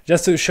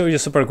 just to show you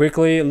super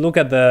quickly, look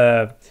at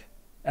the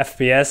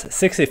FPS,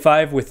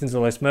 65 with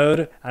interlace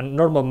mode, and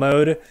normal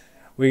mode,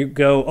 we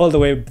go all the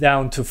way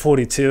down to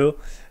 42.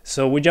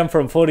 So we jump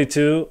from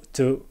 42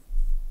 to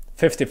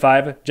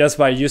 55 just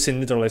by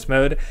using interlace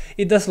mode.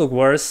 It does look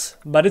worse,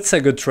 but it's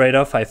a good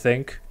trade-off, I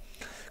think.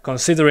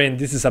 Considering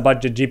this is a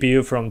budget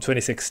GPU from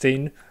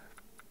 2016,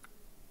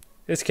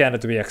 it's kind of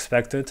to be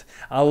expected.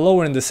 And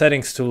lowering the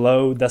settings to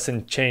low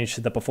doesn't change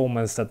the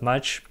performance that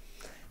much.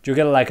 You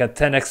get like a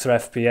 10 extra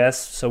FPS,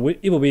 so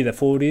it will be the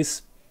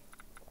 40s.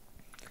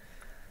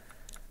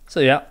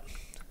 So yeah.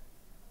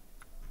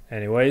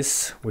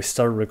 Anyways, we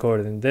start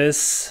recording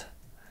this.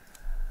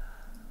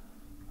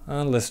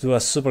 And let's do a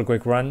super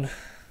quick run.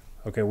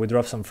 Okay, we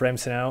drop some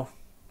frames now.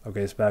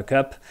 Okay, it's back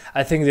up.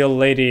 I think the old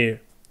lady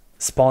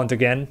spawned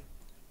again.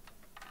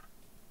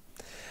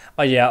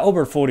 But yeah,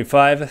 over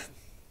 45.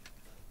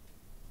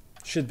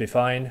 Should be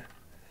fine.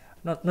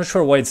 Not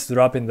sure why it's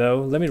dropping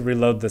though. Let me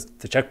reload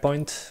the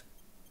checkpoint.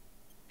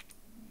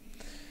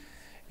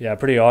 Yeah,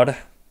 pretty odd.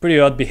 Pretty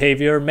odd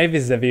behavior. Maybe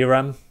it's the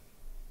VRAM.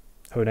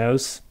 Who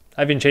knows?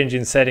 I've been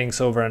changing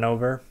settings over and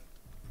over.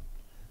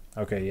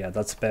 Okay, yeah,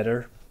 that's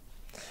better.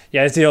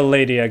 Yeah, it's the old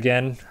lady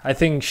again. I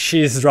think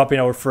she's dropping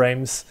our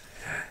frames.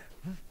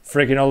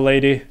 Freaking old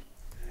lady.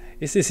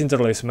 Is this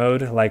interlace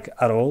mode, like,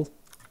 at all?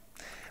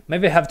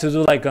 Maybe I have to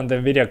do like on the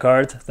NVIDIA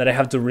card, that I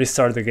have to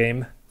restart the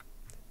game.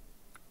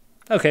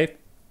 Okay,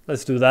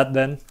 let's do that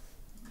then.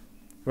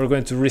 We're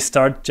going to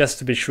restart just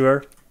to be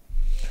sure.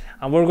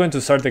 And we're going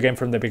to start the game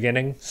from the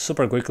beginning,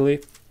 super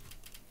quickly.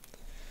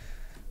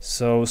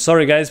 So,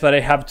 sorry guys, but I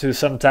have to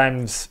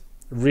sometimes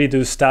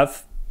redo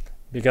stuff.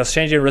 Because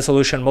changing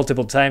resolution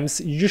multiple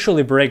times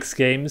usually breaks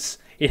games.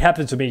 It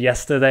happened to me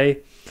yesterday.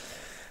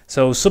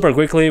 So super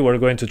quickly, we're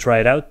going to try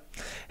it out.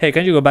 Hey,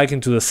 can you go back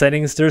into the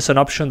settings? There's an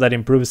option that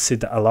improves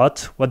it a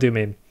lot. What do you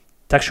mean?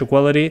 Texture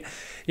quality?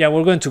 Yeah,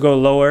 we're going to go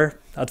lower.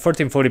 At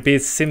 1440p,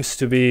 it seems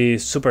to be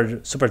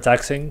super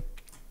taxing.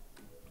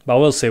 But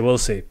we'll see, we'll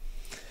see.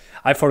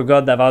 I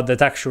forgot about the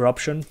texture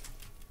option.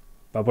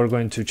 But we're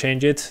going to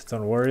change it,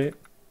 don't worry.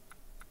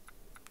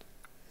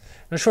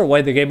 Not sure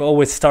why the game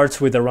always starts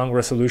with the wrong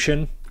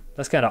resolution.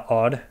 That's kind of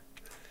odd.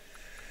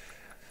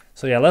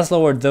 So yeah, let's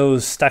lower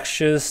those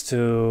textures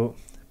to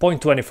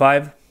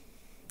 0.25.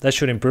 That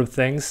should improve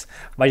things.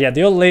 But yeah,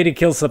 the old lady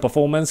kills the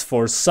performance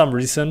for some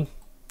reason.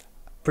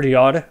 Pretty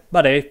odd,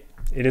 but hey,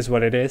 it is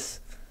what it is.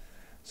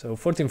 So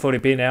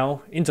 1440p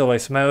now,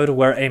 interlace mode,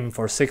 we're aiming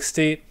for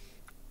 60.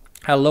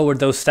 I'll lower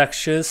those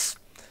textures.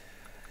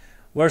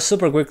 We're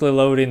super quickly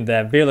loading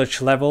the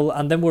village level,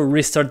 and then we're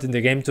restarting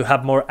the game to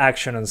have more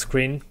action on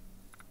screen.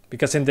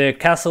 Because in the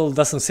castle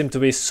doesn't seem to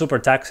be super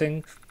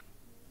taxing.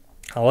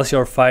 Unless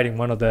you're fighting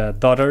one of the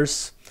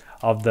daughters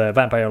of the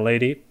vampire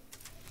lady.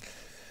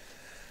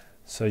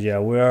 So yeah,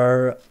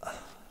 where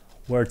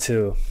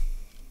to?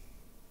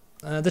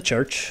 The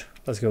church.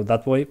 Let's go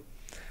that way.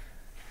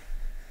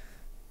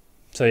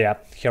 So yeah,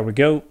 here we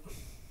go.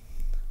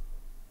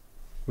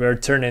 We're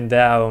turning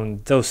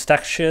down those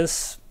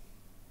textures.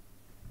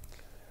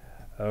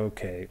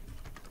 Okay.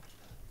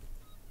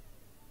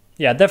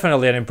 Yeah,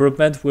 definitely an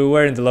improvement. We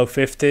were in the low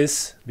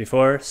 50s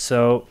before,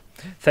 so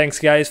thanks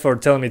guys for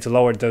telling me to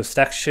lower those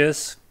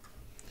textures.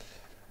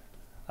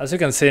 As you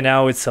can see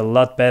now, it's a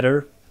lot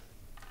better.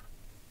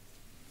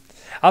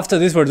 After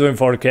this we're doing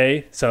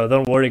 4K, so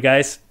don't worry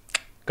guys,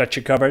 got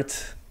you covered.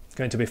 It's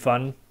going to be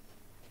fun.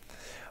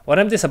 What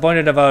I'm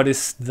disappointed about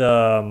is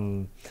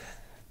the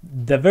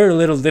very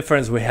little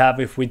difference we have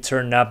if we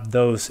turn up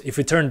if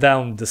we turn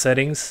down the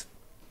settings.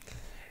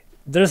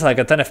 There's like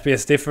a 10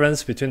 FPS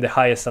difference between the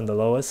highest and the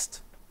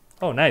lowest.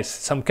 Oh, nice,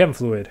 some chem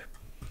fluid.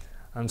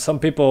 And some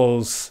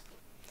people's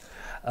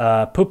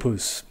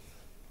poo-poos.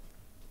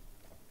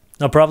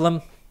 No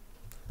problem.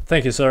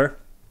 Thank you, sir.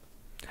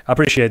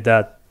 Appreciate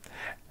that.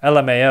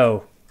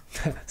 LMAO.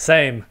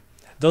 Same.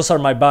 Those are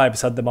my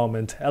vibes at the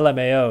moment.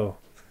 LMAO.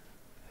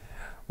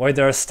 Why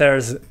there are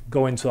stairs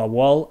going to a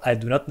wall, I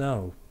do not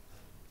know.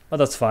 But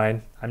that's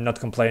fine. I'm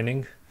not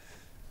complaining.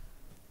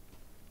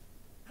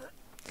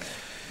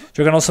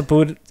 You can also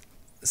put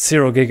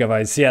 0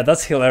 gigabytes. Yeah,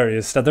 that's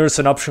hilarious that there's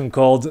an option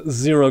called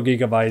 0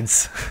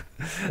 gigabytes.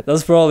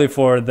 That's probably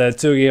for the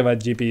 2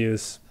 gigabyte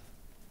GPUs.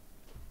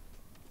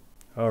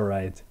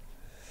 Alright.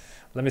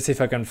 Let me see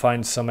if I can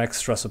find some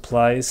extra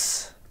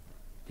supplies.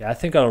 Yeah, I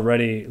think I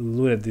already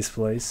looted this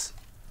place.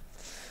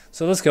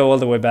 So let's go all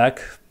the way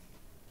back.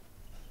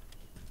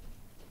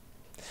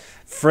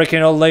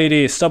 Freaking old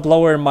lady, stop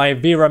lowering my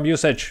VRAM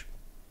usage.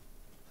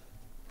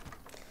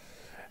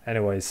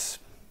 Anyways,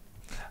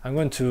 I'm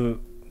going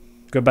to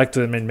go back to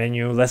the main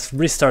menu. Let's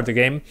restart the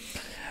game.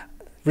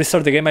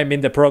 Restart the game, I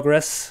mean the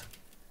progress.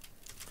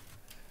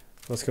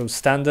 Let's go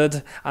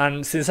standard.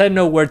 And since I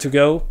know where to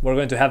go, we're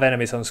going to have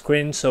enemies on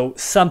screen, so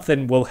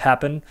something will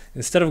happen.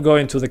 Instead of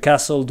going to the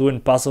castle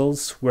doing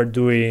puzzles, we're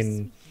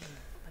doing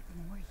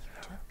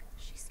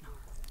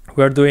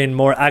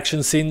more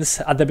action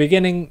scenes. At the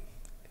beginning,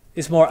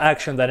 it's more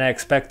action than I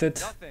expected.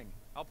 Nothing.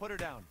 I'll put her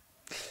down.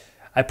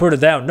 I put her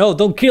down. No,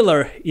 don't kill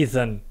her,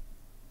 Ethan.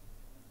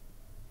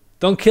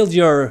 Don't kill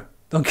your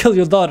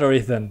daughter,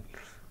 Ethan.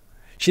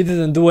 She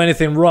didn't do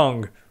anything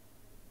wrong.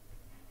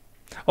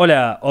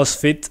 Hola,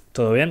 Osfit,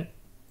 ¿todo bien?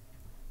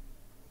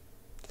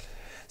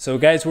 So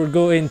guys, we're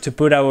going to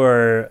put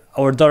our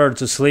daughter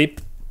to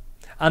sleep,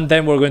 and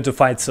then we're going to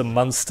fight some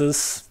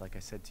monsters. Like I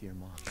said to your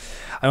mom.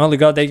 I only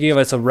got 8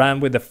 GB of RAM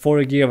with the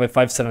 4 GB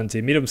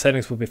 570. Medium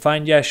settings will be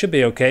fine. Yeah, it should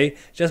be okay.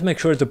 Just make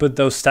sure to put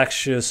those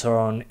textures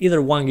on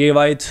either 1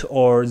 GB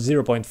or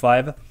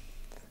 0.5,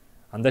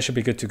 and that should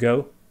be good to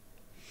go.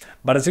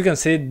 But as you can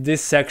see,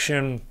 this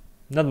section,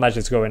 not much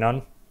is going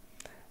on.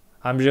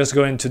 I'm just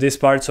going to this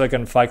part so I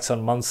can fight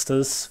some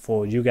monsters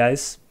for you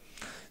guys.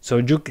 So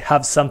you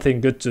have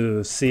something good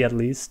to see at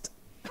least.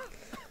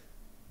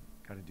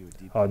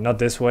 Oh, not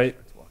this way.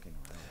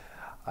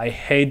 I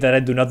hate that I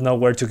do not know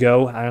where to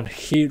go, and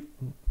he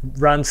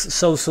runs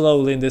so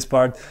slowly in this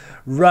part.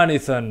 Run,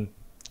 Ethan.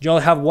 You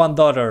only have one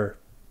daughter.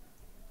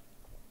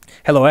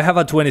 Hello, I have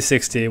a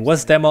 2060.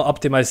 Was demo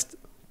optimized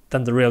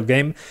than the real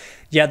game?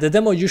 Yeah, the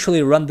demo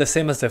usually run the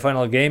same as the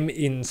final game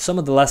in some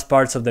of the last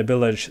parts of the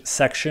village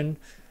section.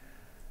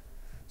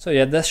 So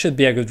yeah, that should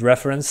be a good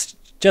reference.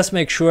 Just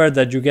make sure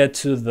that you get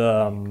to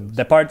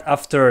the part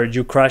after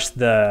you crash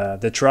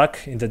the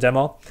truck in the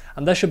demo,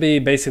 and that should be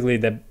basically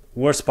the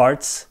worst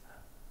parts.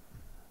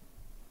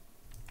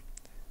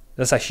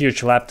 That's a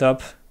huge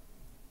laptop.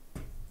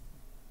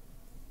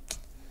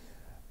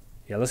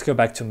 Yeah, let's go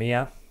back to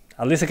Mia.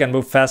 At least I can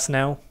move fast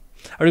now.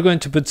 Are you going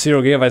to put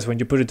 0 gigabytes when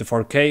you put it to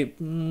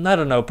 4K? I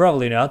don't know,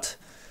 probably not.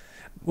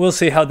 We'll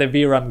see how the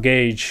VRAM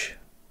gauge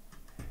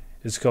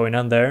is going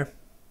on there,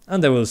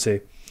 and then we'll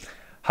see.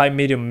 High,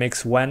 medium,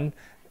 mix when?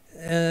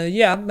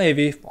 Yeah,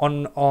 maybe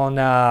on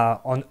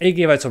 8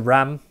 gigabytes of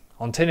RAM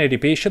on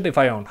 1080p should be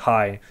fine on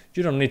high.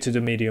 You don't need to do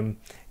medium.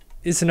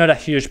 It's not a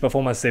huge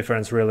performance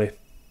difference really.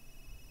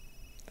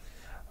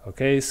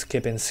 Okay,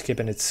 skipping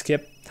it,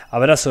 skip.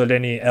 Abrazo,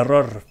 Lenny,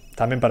 error,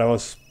 también para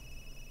vos.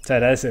 Se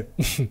agradece.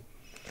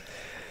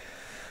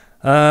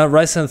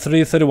 Ryzen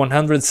 3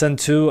 3100 Zen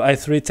 2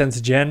 i3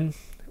 10th gen.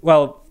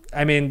 Well,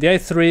 I mean the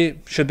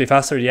i3 should be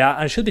faster, yeah,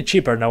 and should be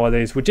cheaper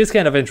nowadays, which is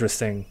kind of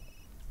interesting.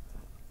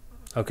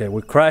 Okay,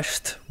 we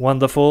crashed.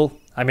 Wonderful.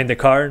 I mean the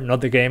car,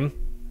 not the game.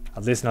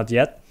 At least not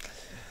yet.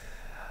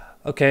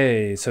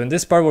 Okay, so in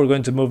this part we're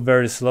going to move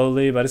very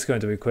slowly, but it's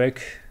going to be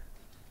quick.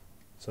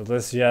 So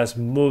let's just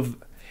move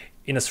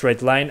in a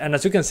straight line. And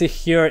as you can see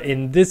here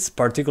in this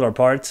particular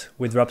part,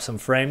 we dropped some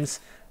frames,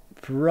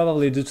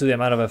 probably due to the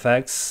amount of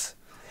effects.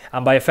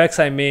 And by effects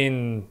I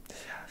mean,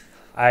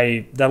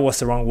 that was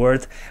the wrong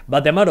word,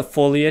 but the amount of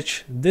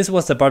foliage. This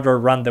was the part that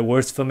ran the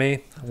worst for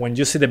me, when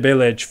you see the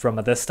village from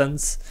a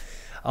distance.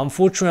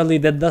 Unfortunately,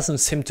 there doesn't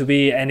seem to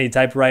be any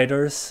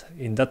typewriters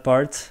in that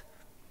part,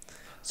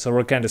 so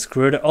we're kind of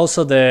screwed.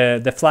 Also,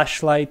 the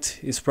flashlight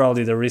is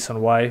probably the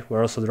reason why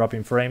we're also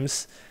dropping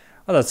frames.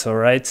 Oh, that's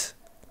alright.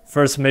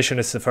 First mission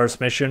is the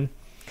first mission.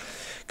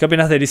 ¿Qué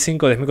opinas del i5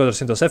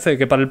 10400F?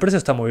 Que para el precio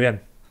está muy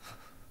bien.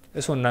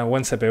 Es un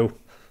buen CPU.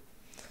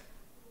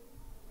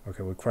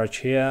 Okay, we crouch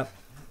here.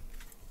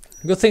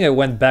 Good thing I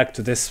went back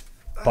to this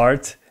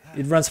part.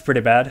 It runs pretty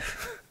bad.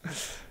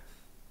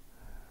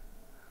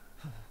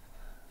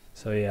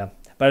 So yeah,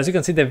 but as you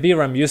can see, the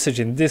VRAM usage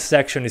in this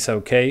section is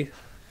okay.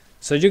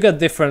 So you got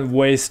different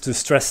ways to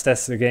stress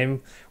test the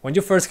game. When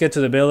you first get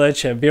to the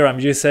village,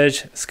 VRAM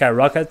usage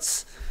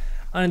skyrockets.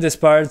 And in this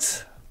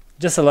part,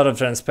 just a lot of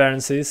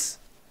transparencies.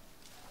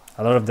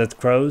 A lot of dead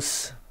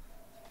crows.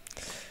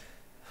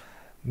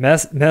 Me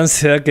da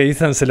ansiedad que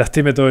Ethan se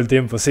lastime todo el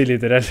tiempo, sí,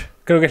 literal.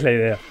 Creo que es la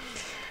idea.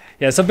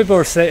 Yeah, some people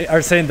are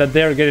saying that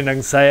they are getting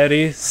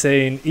anxiety,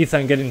 saying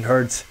Ethan getting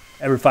hurt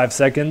every 5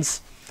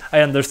 seconds. I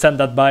understand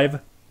that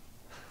vibe.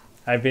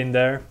 I've been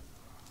there.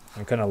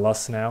 I'm kind of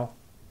lost now.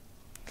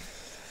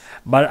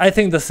 But I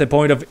think that's the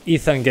point of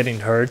Ethan getting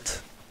hurt.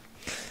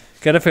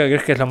 ¿Qué gráfica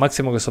crees que es lo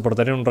máximo que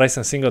soportaría un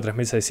Ryzen 5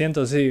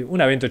 3600? Sí,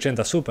 una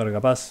 2080 Super,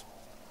 capaz.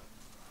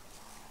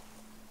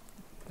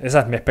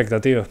 Esa es mi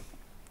expectativa.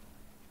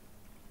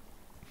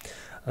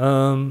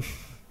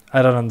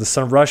 I don't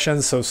understand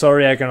Russian, so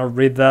sorry I cannot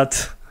read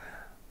that.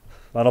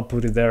 But I'll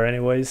put it there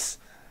anyways.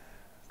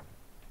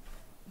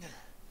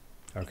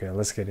 Okay,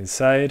 let's get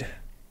inside.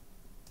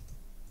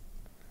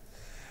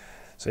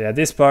 So yeah,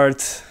 this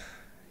part,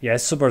 yeah,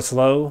 it's super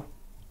slow,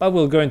 but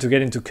we're going to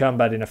get into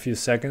combat in a few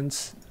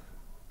seconds.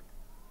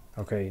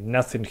 Okay,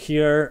 nothing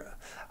here.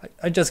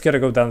 I just gotta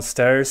go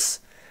downstairs.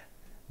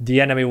 The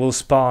enemy will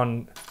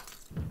spawn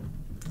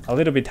a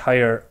little bit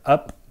higher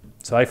up,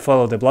 so I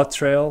follow the blood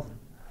trail.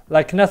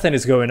 Like nothing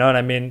is going on.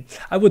 I mean,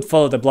 I would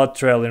follow the blood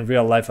trail in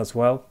real life as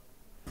well.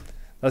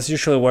 That's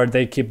usually where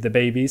they keep the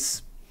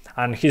babies.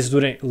 And he's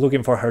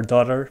looking for her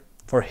daughter,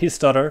 for his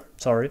daughter,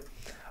 sorry.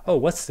 Oh,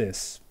 what's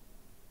this?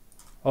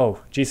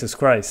 Oh, Jesus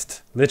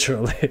Christ,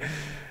 literally.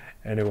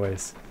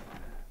 Anyways.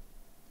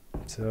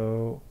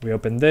 So we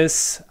open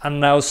this, and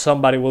now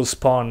somebody will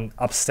spawn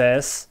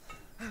upstairs.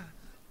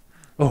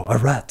 Oh, a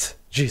rat,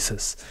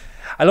 Jesus.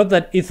 I love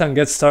that Ethan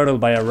gets startled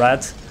by a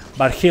rat,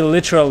 but he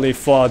literally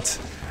fought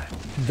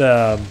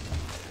a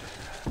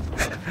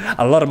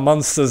lot of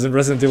monsters in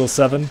Resident Evil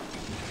 7.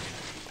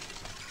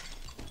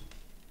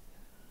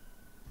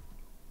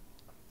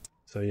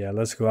 So yeah,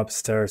 let's go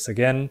upstairs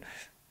again.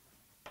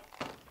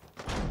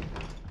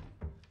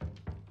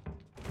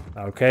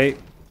 Okay.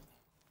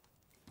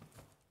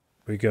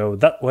 We go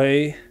that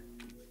way.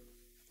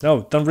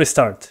 No, don't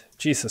restart.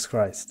 Jesus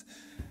Christ.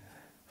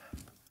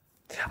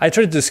 I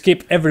tried to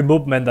skip every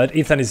movement that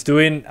Ethan is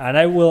doing, and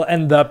I will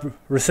end up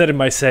resetting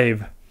my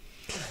save.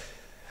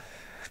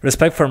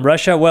 Respect from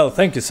Russia? Well,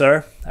 thank you,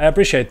 sir. I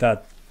appreciate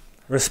that.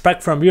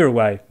 Respect from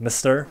Uruguay,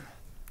 mister.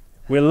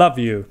 We love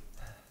you.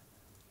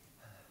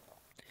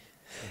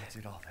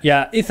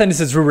 Yeah, Ethan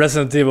is a true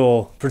Resident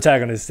Evil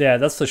protagonist, yeah,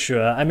 that's for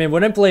sure. I mean,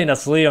 when I'm playing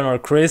as Leon or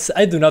Chris,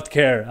 I do not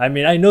care. I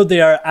mean, I know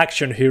they are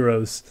action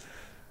heroes.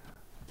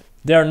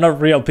 They are not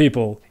real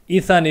people.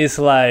 Ethan is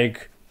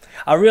like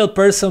a real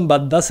person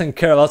but doesn't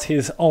care about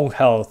his own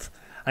health.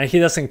 And he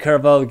doesn't care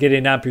about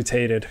getting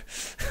amputated.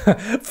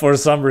 For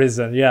some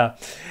reason, yeah.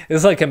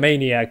 It's like a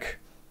maniac.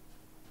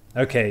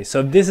 Okay,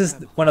 so this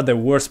is one of the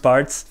worst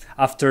parts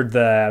after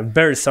the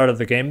very start of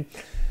the game.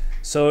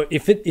 So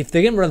if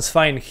the game runs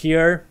fine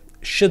here,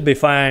 should be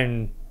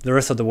fine the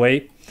rest of the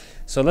way.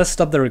 So let's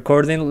stop the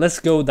recording. Let's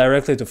go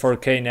directly to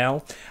 4K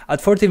now.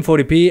 At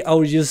 1440p, I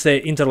will use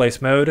the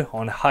interlace mode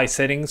on high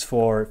settings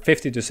for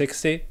 50 to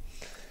 60.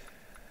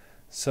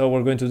 So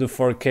we're going to do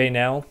 4K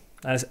now.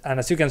 And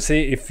as you can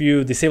see, if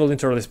you disable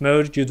interlace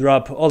mode, you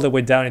drop all the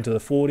way down into the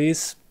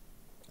 40s.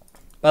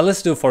 But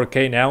let's do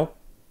 4K now,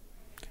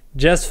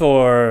 just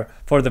for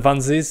the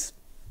funsies.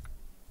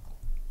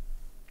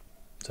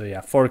 So yeah,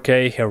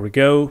 4K, here we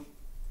go.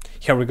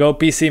 Here we go,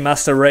 PC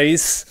Master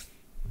Race.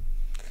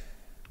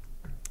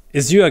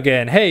 It's you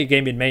again. Hey,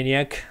 Gaming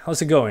Maniac.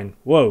 How's it going?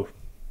 Whoa,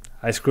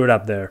 I screwed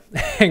up there.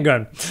 Hang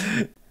on.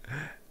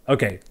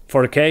 Okay,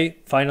 4K,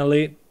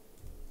 finally.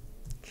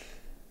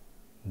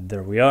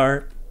 There we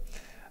are.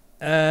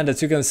 And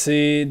as you can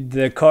see,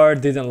 the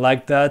card didn't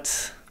like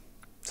that.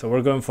 So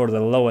we're going for the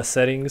lowest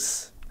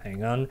settings.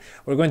 Hang on.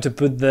 We're going to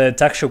put the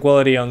texture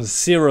quality on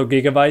 0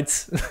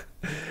 gigabytes.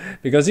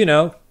 Because, you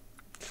know,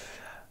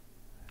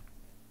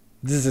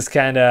 this is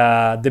kind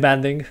of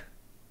demanding.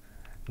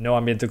 No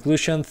ambient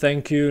occlusion,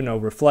 thank you. No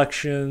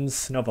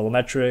reflections, no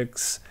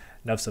volumetrics,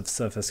 no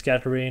surface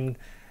scattering.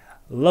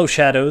 Low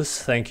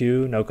shadows, thank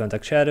you. No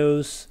contact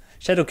shadows.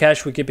 Shadow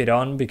cache, we keep it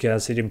on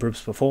because it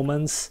improves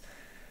performance.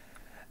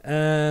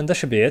 And that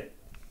should be it.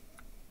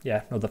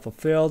 Yeah, not that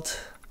fulfilled.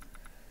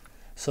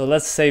 So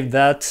let's save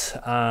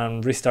that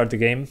and restart the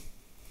game.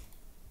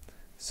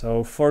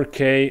 So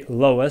 4K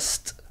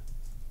lowest.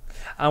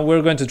 And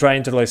we're going to try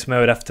interlace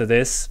mode after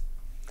this.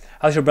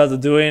 How's your brother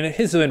doing?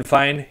 He's doing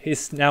fine.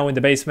 He's now in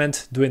the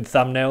basement doing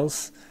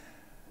thumbnails.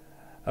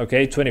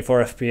 Okay,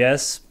 24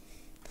 FPS.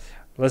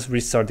 Let's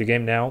restart the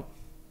game now.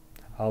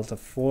 Alt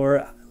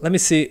F4. Let me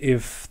see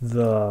if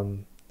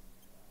the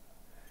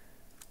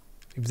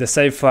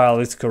save file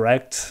is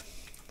correct.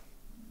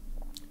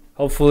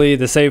 Hopefully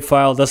the save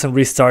file doesn't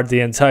restart the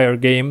entire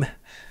game.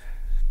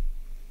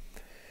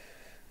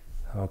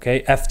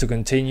 Okay, F to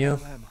continue.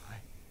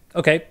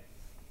 Okay,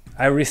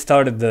 I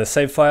restarted the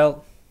save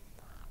file.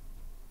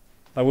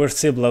 But we're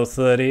still below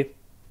 30.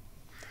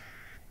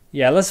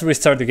 Yeah, let's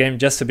restart the game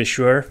just to be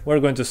sure. We're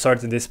going to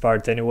start in this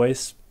part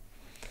anyways.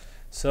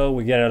 So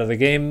we get out of the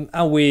game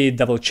and we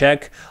double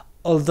check.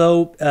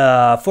 Although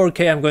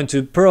 4K, I'm going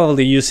to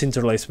probably use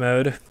interlace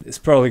mode. It's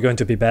probably going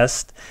to be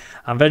best.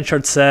 And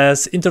Ventured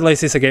says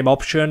interlace is a game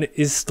option.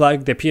 It's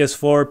like the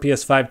PS4,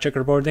 PS5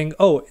 checkerboarding.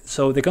 Oh,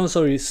 so the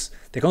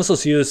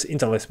consoles use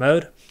interlace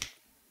mode.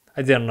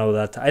 I didn't know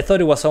that. I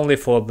thought it was only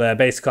for the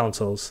base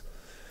consoles.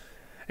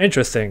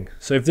 Interesting.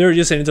 So if they're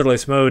using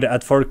interlace mode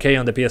at 4K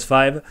on the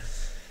PS5,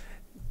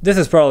 this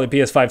is probably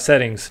PS5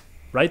 settings,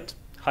 right?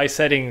 High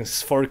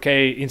settings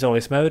 4K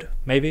interlace mode,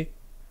 maybe.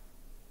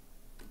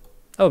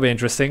 That would be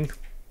interesting.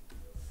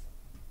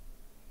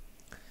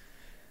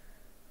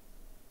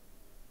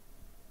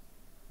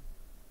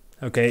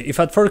 Okay, if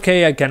at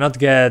 4K I cannot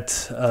get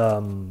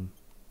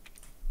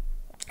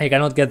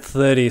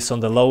 30s on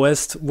the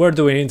lowest, we're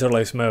doing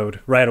interlace mode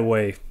right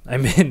away. I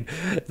mean,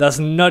 that's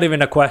not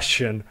even a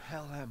question.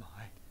 Hell am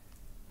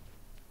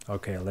I?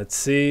 Okay, let's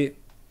see.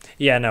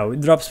 Yeah, no,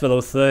 it drops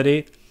below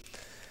 30.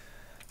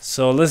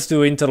 So let's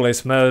do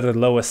interlace mode at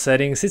lowest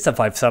settings. It's a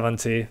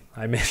 570.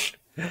 I mean,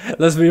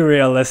 let's be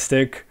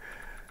realistic.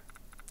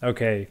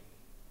 Okay,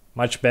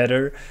 much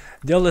better.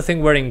 The only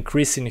thing we're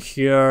increasing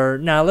here...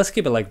 Nah, let's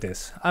keep it like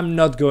this. I'm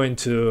not going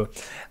to...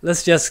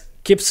 Let's just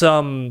keep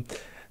some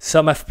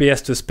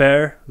FPS to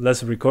spare.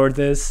 Let's record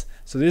this.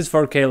 So this is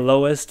 4K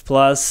lowest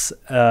plus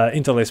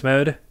interlace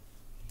mode.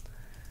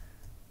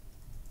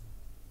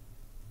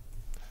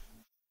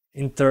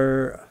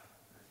 Interlace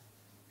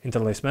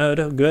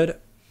mode, good.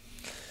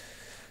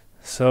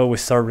 So we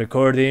start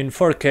recording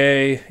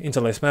 4K,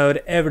 interlace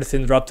mode,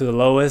 everything dropped to the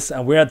lowest,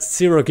 and we're at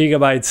 0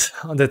 gigabytes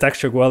on the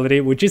texture quality,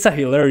 which is a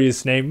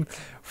hilarious name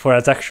for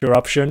a texture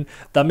option.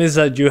 That means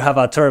that you have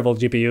a terrible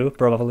GPU,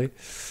 probably.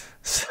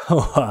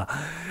 So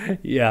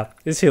yeah,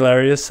 it's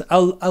hilarious.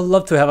 I'd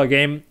love to have a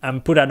game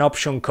and put an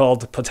option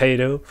called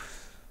potato.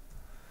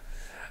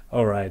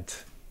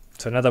 Alright,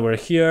 so now that we're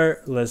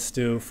here, let's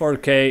do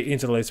 4K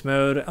interlace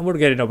mode, and we're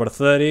getting over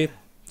 30.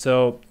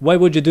 So why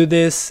would you do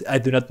this? I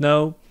do not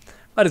know.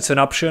 But it's an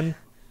option.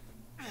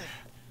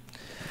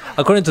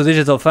 According to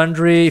Digital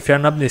Foundry, if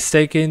I'm not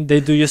mistaken, they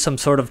do use some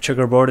sort of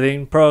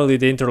checkerboarding, probably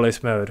the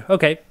interlace mode.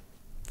 Okay,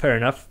 fair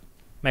enough.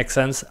 Makes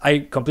sense.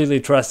 I completely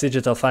trust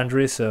Digital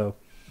Foundry, so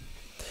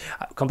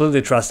I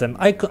completely trust them.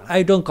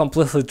 I don't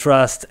completely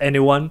trust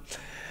anyone,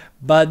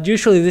 but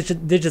usually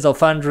Digital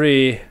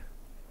Foundry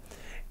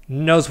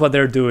knows what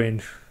they're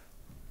doing.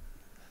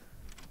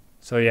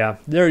 So yeah,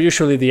 they're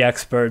usually the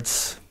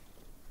experts.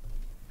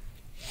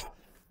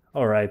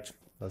 Alright.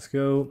 Let's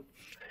go.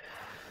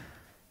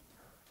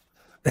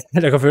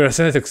 La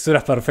configuración de textura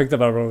es perfecta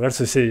para provocar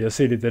suicidio,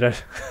 sí, literal.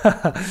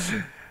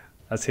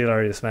 That's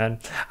hilarious, man.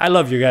 I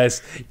love you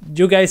guys.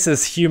 You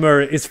guys' humor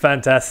is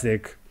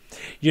fantastic.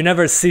 You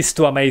never cease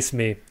to amaze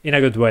me, in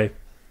a good way.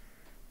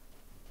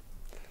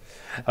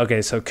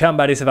 Okay, so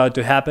combat is about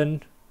to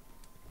happen.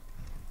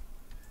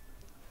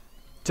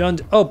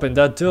 Don't open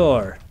that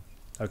door.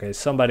 Okay,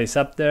 somebody's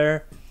up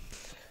there.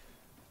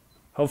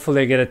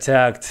 Hopefully I get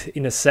attacked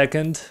in a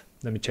second.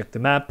 Let me check the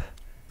map.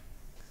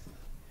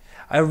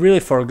 I really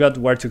forgot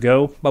where to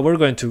go, but we're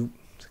going to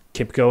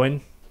keep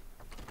going.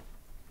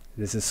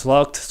 This is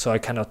locked, so I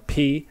cannot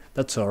pee.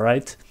 That's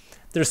alright.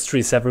 There's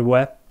trees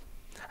everywhere,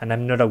 and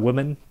I'm not a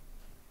woman.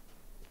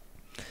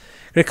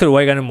 ¿Crees que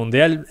Uruguay gane el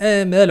mundial?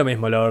 Me da lo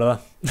mismo, la verdad.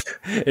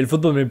 El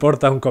fútbol me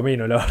importa un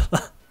comino, la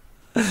verdad.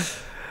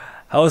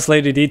 How's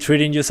Lady D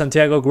treating you,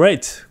 Santiago?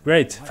 Great,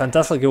 great,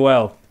 fantastically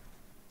well.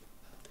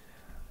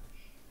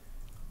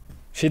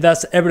 She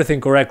does everything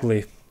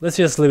correctly. Let's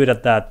just leave it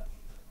at that.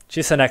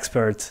 She's an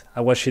expert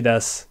at what she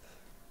does.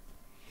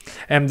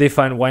 MD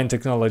fine wine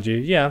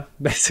technology. Yeah,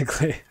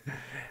 basically.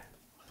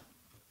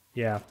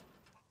 Yeah.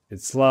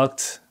 It's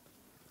locked.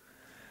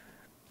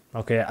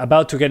 Okay,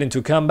 about to get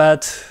into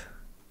combat.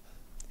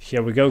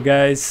 Here we go,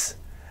 guys.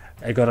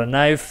 I got a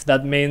knife.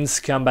 That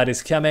means combat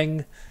is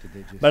coming.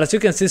 But as you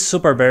can see, it's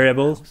super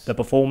variable, the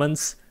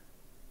performance.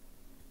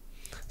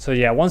 So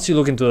yeah, once you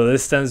look into the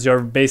distance,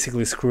 you're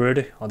basically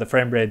screwed on the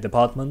frame rate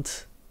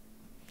department.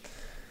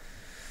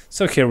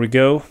 So here we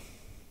go.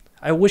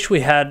 I wish we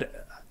had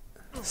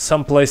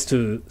some place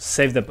to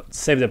save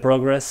the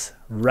progress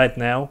right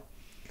now,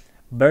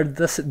 but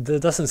there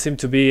doesn't seem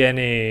to be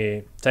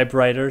any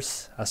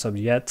typewriters as of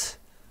yet,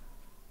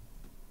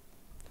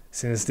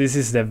 since this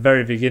is the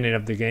very beginning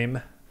of the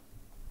game.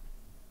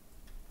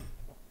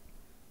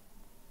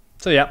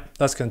 So yeah,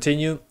 let's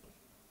continue.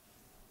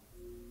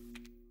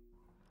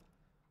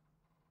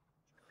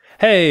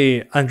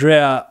 Hey,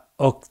 Andrea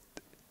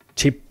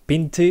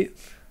Occhipinti.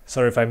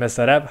 Sorry if I messed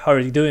that up. How are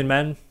you doing,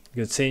 man?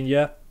 Good seeing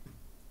ya.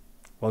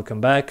 Welcome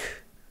back.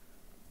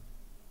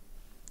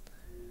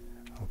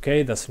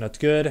 Okay, that's not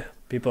good.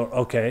 People,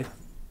 okay.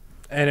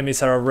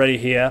 Enemies are already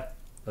here.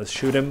 Let's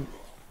shoot them.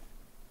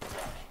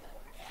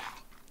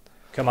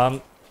 Come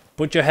on,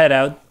 put your head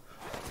out.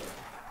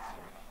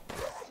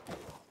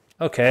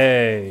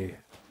 Okay.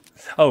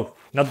 Oh,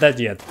 not that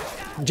yet.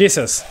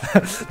 Jesus.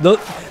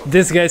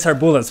 These guys are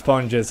bullet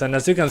sponges, and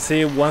as you can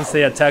see, once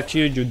they attack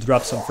you, you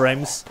drop some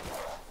frames.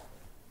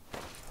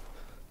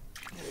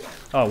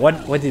 Oh,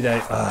 what did I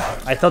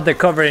thought the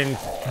covering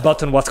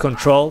button was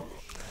control.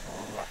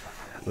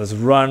 Let's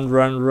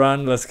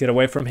run. Let's get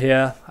away from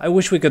here. I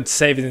wish we could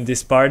save it in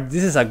this part.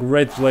 This is a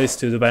great place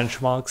to do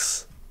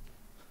benchmarks.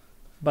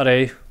 But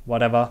hey,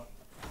 whatever.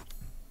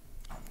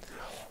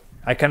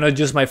 I cannot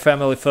use my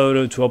family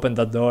photo to open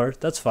that door.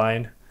 That's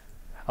fine.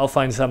 I'll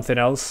find something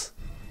else.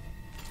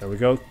 There we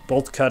go.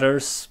 Bolt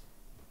cutters.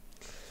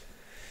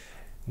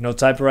 No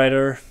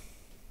typewriter.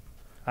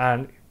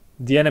 And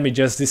the enemy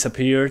just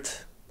disappeared.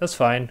 That's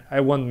fine. I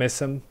won't miss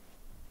him.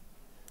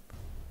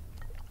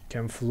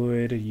 Chem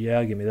fluid.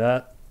 Yeah, give me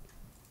that.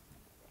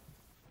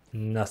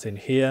 Nothing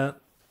here.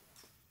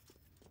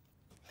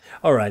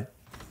 Alright.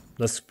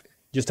 Let's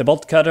use the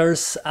bolt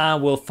cutters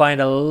and we'll find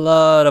a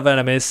lot of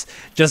enemies.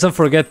 Just don't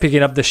forget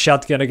picking up the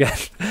shotgun again.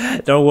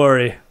 Don't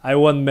worry. I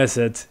won't miss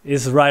it.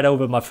 It's right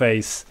over my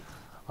face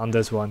on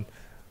this one.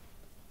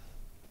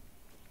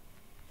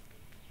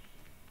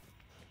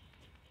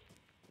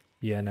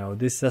 Yeah, no,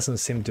 this doesn't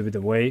seem to be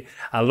the way.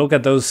 And look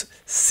at those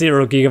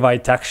 0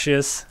 gigabyte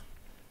taxes.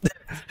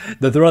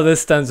 The draw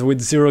distance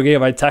with 0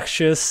 gigabyte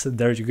taxes.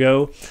 There you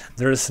go.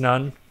 There is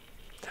none.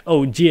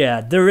 Oh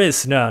yeah, there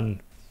is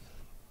none.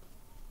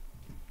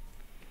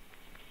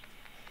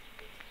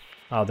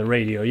 Oh, the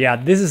radio. Yeah,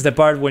 this is the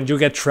part when you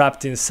get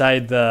trapped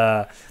inside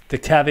the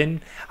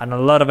cabin and a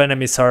lot of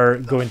enemies are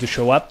going to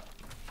show up.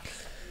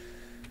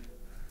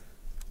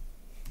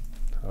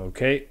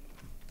 Okay,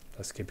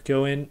 let's keep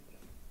going.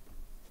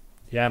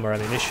 Yeah, more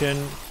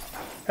ammunition.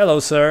 Hello,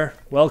 sir.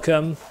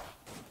 Welcome.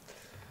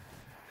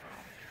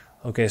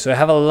 Okay, so I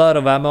have a lot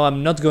of ammo.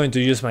 I'm not going to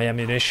use my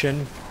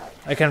ammunition.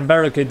 I can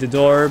barricade the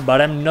door,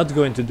 but I'm not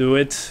going to do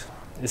it.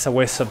 It's a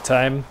waste of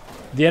time.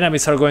 The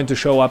enemies are going to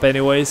show up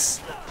anyways.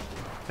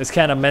 It's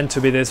kind of meant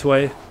to be this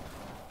way.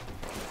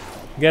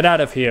 Get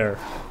out of here.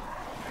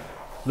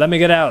 Let me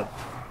get out.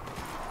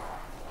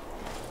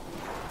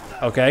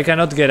 Okay, I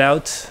cannot get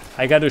out.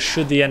 I gotta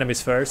shoot the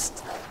enemies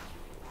first.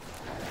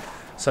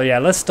 So yeah,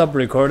 let's stop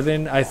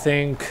recording. I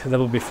think that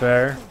will be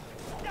fair.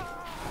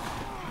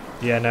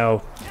 Yeah,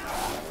 no.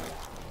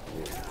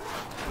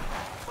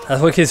 I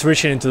think he's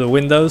reaching into the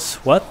windows.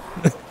 What?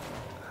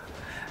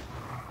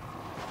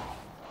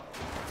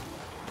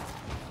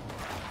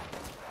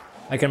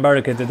 I can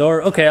barricade the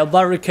door. Okay, I'll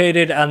barricade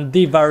it and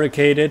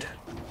de-barricade it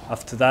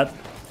after that.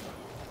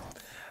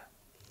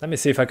 Let me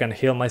see if I can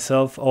heal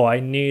myself. Oh, I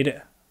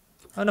need...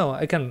 Oh no,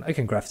 I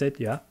can craft it,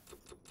 yeah.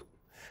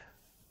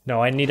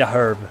 No, I need a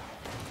herb.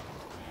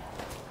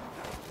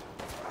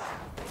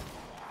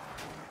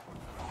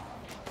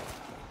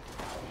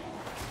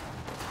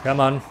 Come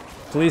on,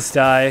 please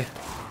die.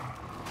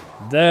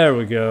 There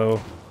we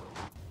go.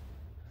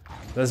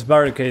 Let's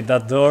barricade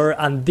that door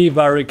and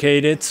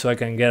de-barricade it so I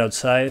can get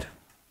outside.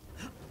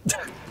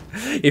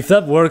 If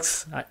that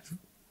works...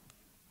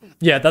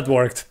 Yeah, that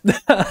worked.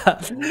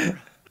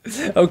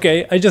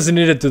 Okay, I just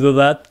needed to do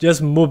that.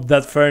 Just move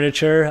that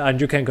furniture and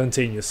you can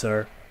continue,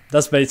 sir.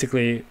 That's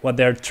basically what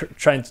they're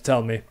trying to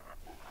tell me.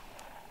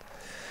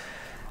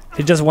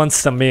 He just wants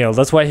some meal.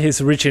 That's why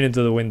he's reaching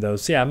into the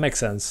windows. Yeah, makes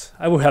sense.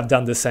 I would have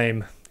done the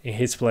same in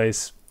his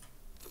place.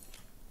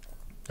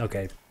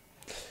 Okay,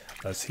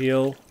 let's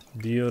heal.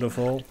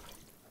 Beautiful.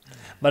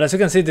 But as you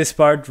can see, this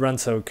part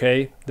runs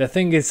okay. The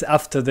thing is,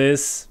 after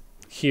this,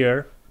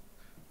 here,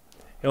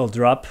 it'll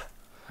drop.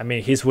 I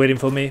mean, he's waiting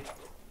for me.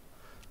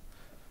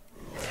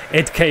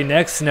 8K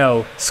next?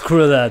 No,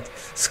 screw that.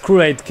 Screw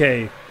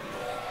 8K.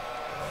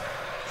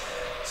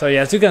 So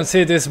yeah, as you can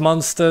see, these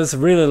monsters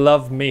really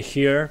love me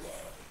here.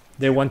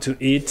 They want to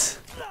eat.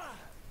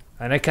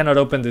 And I cannot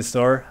open this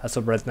door as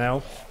of right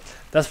now.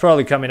 That's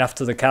probably coming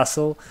after the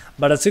castle.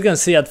 But as you can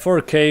see, at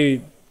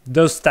 4K,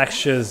 those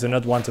textures do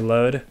not want to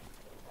load.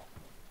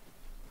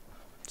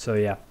 So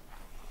yeah.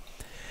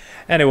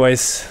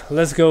 Anyways,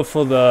 let's go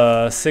for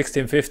the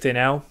 1650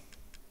 now.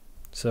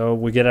 So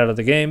we get out of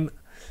the game.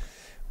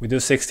 We do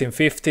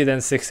 1650, then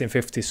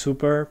 1650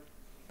 Super.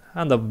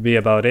 And that'll be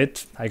about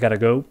it. I gotta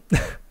go.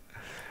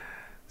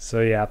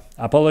 So yeah,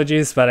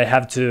 apologies, but I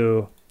have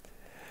to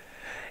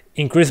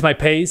increase my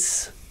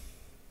pace.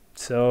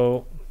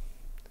 So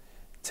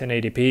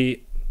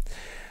 1080p.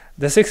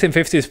 The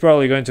 1650 is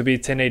probably going to be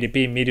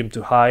 1080p medium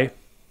to high.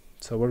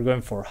 So we're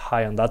going for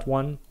high on that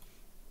one.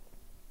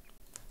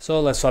 So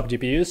let's swap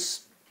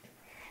GPUs.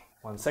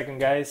 1 second,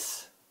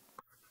 guys.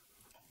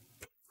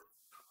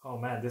 Oh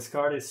man, this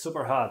card is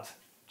super hot.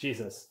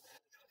 Jesus.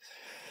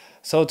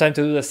 So time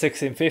to do the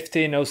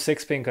 1650, no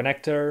 6-pin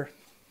connector.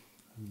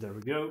 There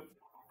we go.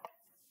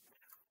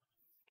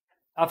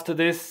 After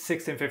this,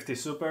 1650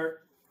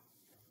 Super.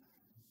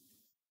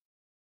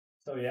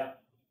 So yeah.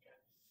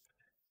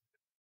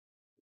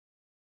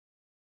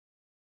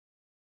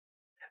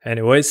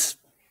 Anyways,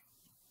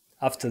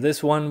 after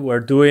this one,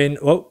 we're doing...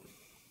 Oh,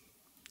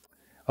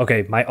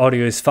 okay, my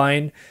audio is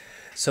fine.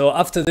 So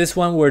after this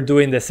one, we're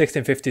doing the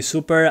 1650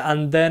 Super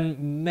and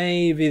then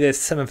maybe the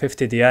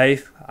 750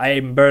 Ti.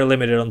 I'm very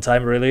limited on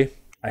time, really.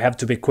 I have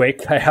to be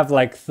quick. I have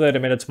like 30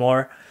 minutes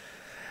more.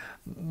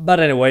 But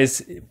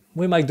anyways,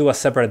 we might do a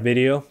separate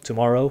video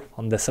tomorrow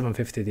on the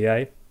 750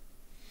 Ti.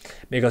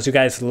 Because you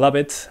guys love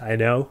it. I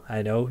know.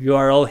 You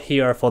are all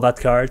here for that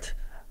card.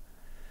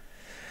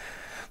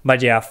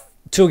 But yeah,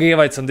 2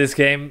 gigabytes on this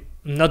game,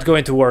 not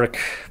going to work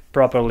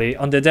properly.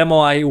 On the demo,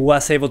 I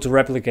was able to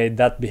replicate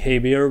that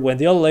behavior. When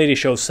the old lady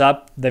shows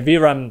up, the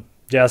VRAM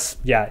just,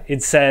 yeah,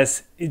 it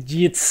says, it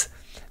yeets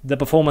the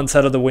performance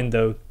out of the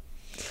window.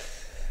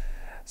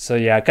 So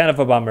yeah, kind of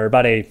a bummer,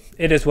 but hey,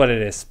 it is what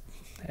it is.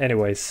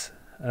 Anyways,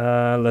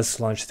 let's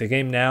launch the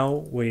game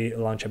now. We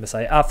launch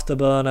MSI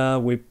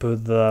Afterburner, we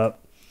put the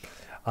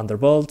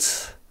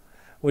Undervolt,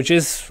 which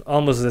is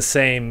almost the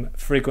same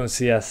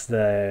frequency as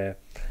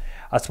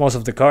most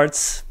of the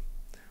cards,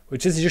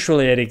 which is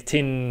usually at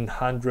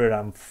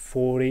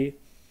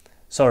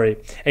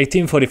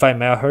 1845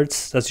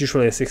 megahertz. That's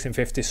usually a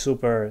 1650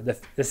 super, the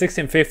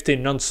 1650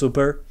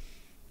 non-super,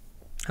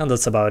 and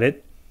that's about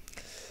it.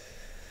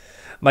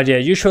 But yeah,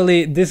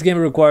 usually this game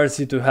requires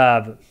you to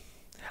have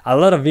a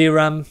lot of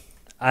VRAM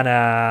and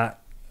a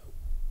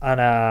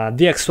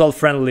DX12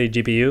 friendly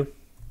GPU.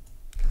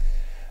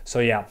 So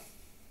yeah,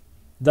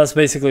 that's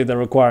basically the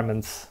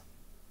requirements.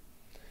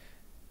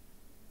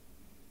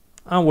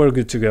 And we're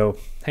good to go.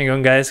 Hang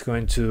on guys,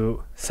 going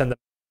to send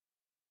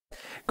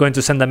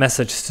a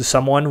message to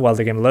someone while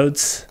the game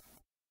loads.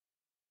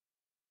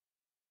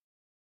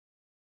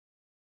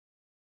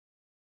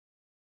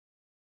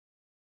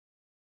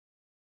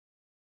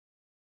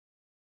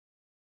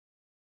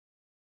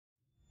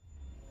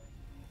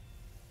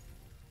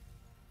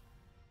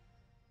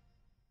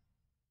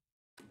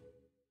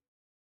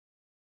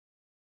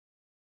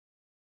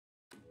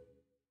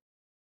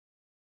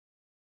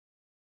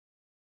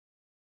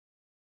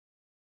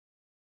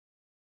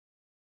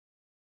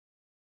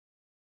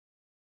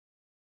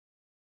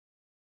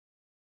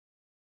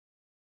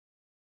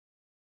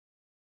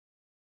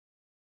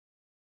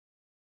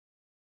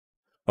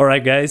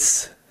 Alright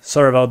guys,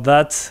 sorry about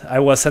that. I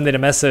was sending a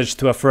message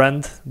to a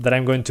friend that I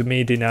was going to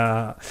meet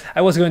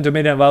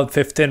in about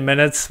 15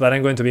 minutes, but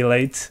I'm going to be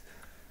late.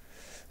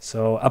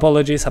 So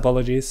apologies.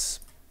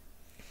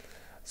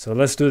 So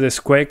let's do this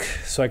quick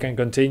so I can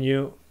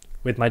continue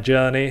with my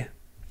journey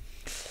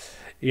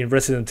in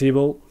Resident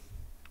Evil.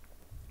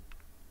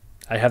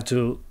 I have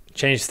to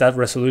change that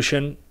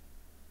resolution.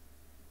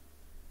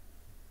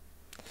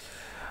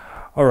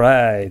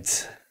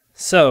 Alright,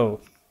 so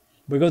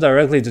we go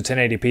directly to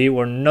 1080p.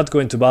 We're not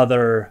going to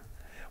bother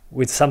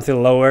with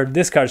something lower.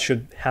 This card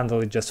should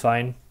handle it just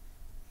fine.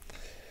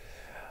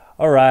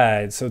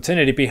 Alright, so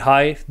 1080p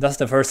high, that's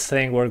the first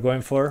thing we're going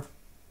for.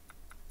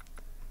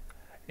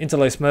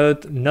 Interlace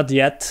mode, not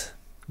yet.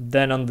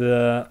 Then on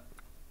the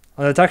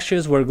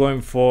textures, we're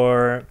going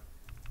for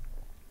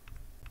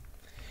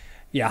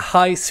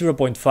high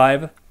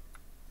 0.5.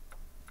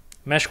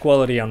 Mesh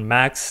quality on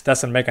max,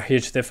 doesn't make a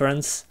huge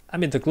difference.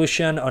 Ambient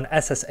occlusion on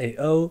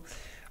SSAO.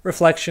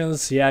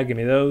 Reflections, yeah, give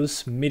me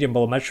those. Medium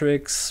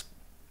volumetrics.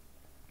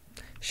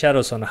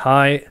 Shadows on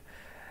high.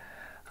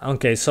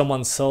 Okay,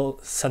 someone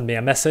sent me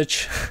a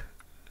message.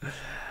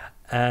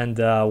 And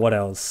what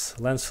else?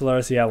 Lens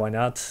flares, yeah, why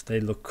not? They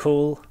look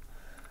cool.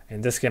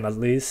 In this game at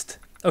least.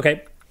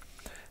 Okay,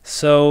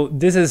 so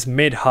this is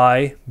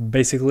mid-high,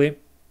 basically.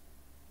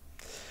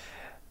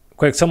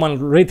 Quick, someone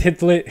read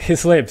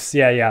his lips.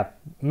 Yeah,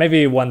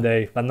 maybe one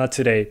day, but not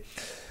today.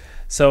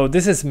 So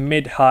this is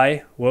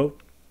mid-high. Whoa.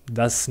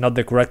 That's not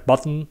the correct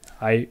button.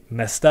 I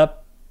messed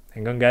up.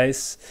 Hang on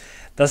guys.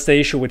 That's the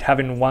issue with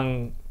having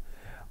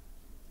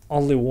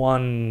only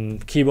one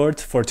keyboard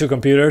for 2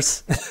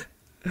 computers.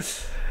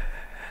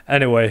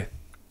 Anyway.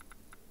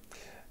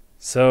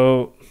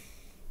 So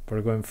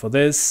we're going for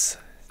this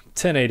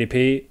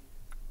 1080p.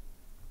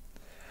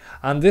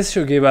 And this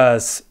should give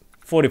us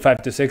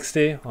 45 to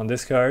 60 on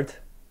this card.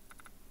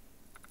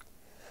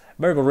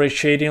 Variable rate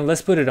shading,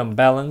 let's put it on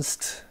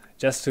balanced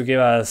just to give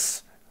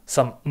us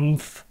some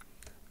oomph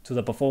to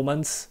the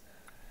performance.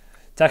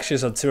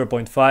 Textures at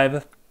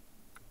 0.5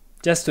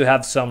 just to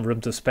have some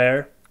room to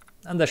spare,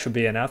 and that should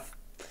be enough.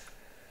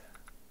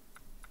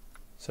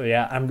 So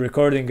yeah, I'm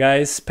recording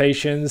guys,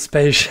 patience,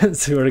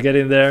 we're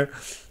getting there.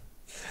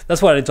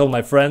 That's what I told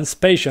my friends,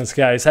 patience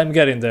guys, I'm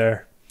getting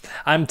there.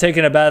 I'm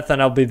taking a bath and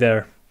I'll be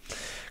there.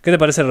 ¿Qué te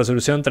parece la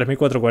resolución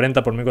 3440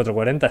 x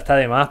 1440? Está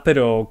de más,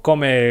 pero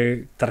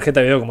come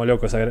tarjeta de video como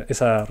loco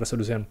esa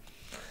resolución.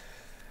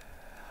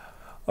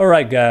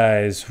 Alright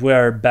guys,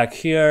 we're back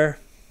here.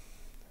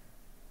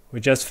 We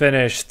just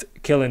finished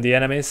killing the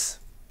enemies,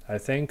 I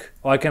think.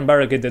 Oh, I can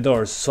barricade the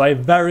doors. So I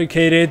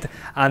barricaded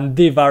and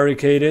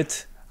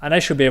de-barricaded, and I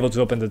should be able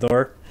to open the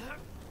door.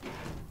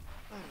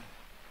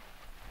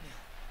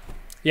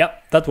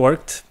 Yep, that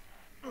worked.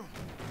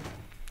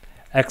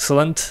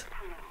 Excellent.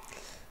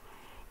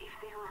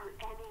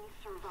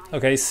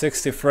 Okay,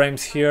 60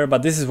 frames here,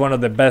 but this is one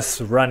of the best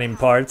running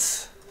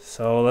parts.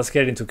 So let's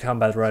get into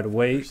combat right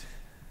away.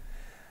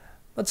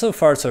 But so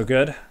far so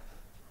good.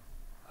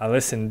 At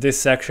least in this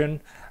section.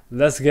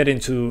 Let's get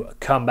into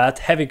combat,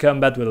 heavy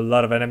combat with a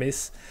lot of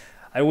enemies.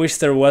 I wish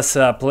there was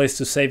a place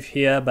to save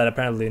here, but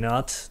apparently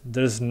not.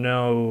 There's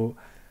no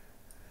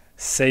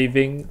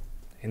saving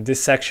in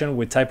this section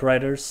with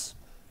typewriters.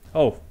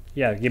 Oh,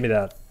 yeah, give me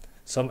that.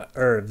 Some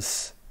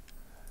herbs.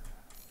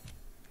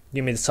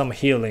 Give me some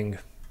healing.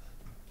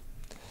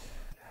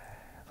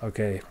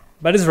 Okay,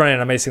 but it's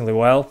running amazingly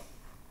well.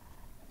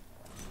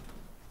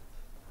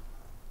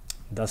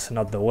 That's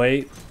not the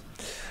way.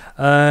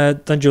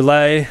 Don't you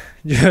lie?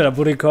 You had a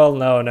booty call?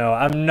 No, no,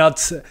 I'm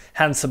not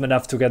handsome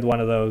enough to get one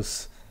of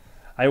those.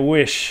 I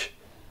wish.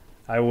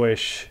 I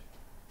wish.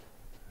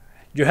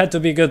 You had to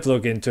be good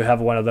looking to have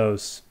one of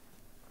those.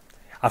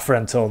 A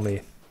friend told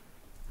me.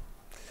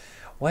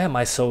 Why am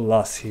I so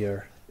lost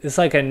here? It's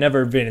like I've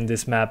never been in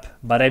this map,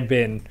 but I've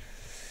been.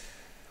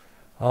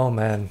 Oh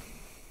man.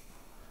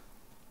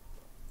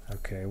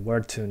 Okay, where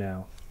to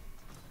now?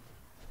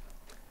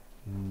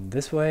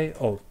 This way?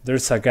 Oh,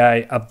 there's a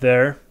guy up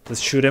there.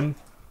 Let's shoot him.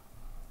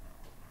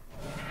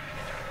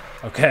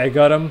 Okay, I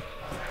got him.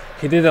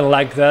 He didn't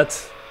like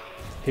that.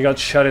 He got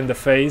shot in the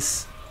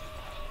face.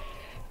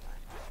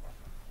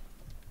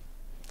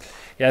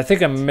 Yeah, I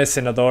think I'm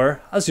missing a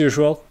door, as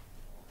usual.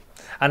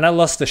 And I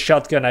lost the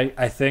shotgun,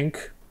 I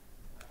think.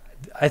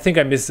 I think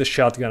I missed the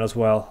shotgun as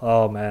well.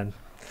 Oh man.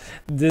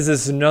 This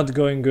is not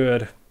going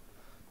good.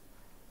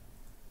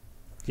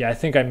 Yeah, I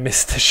think I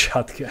missed the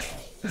shotgun.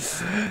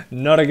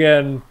 Not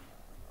again.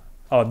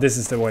 Oh, this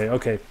is the way.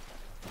 Okay.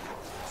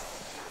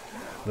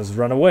 Let's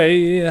run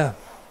away.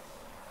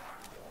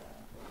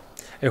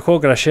 El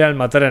juego crashea al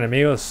matar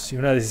enemigos y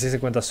una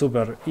 1650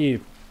 Super. Y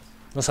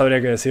no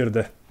sabría qué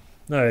decirte.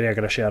 No debería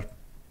crashear.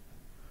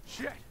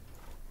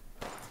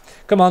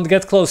 Come on,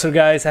 get closer,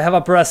 guys. I have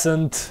a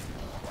present.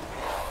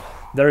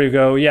 There you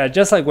go. Yeah,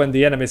 just like when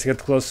the enemies get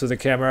close to the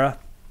camera.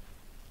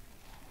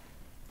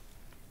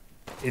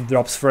 It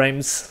drops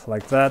frames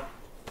like that.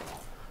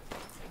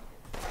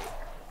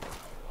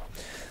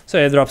 So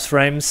it drops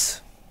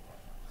frames.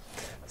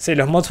 Sí,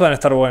 los mods van a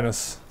estar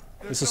buenos.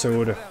 Eso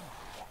seguro.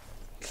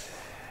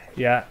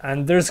 Yeah,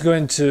 and there's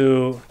going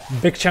to...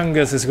 Big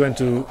Chungus is going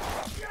to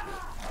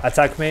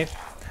attack me.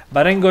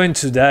 But I'm going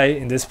to die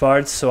in this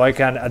part, so I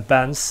can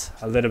advance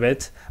a little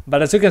bit.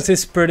 But as you can see,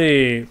 it's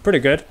pretty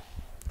good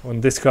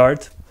on this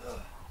card.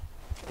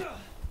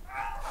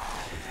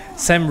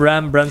 Same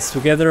RAM brands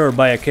together or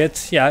buy a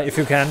kit? Yeah, if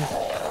you can.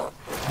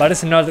 But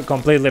it's not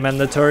completely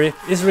mandatory.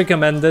 It's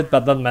recommended,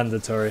 but not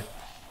mandatory.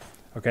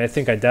 Okay, I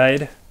think I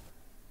died.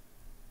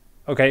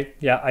 Okay,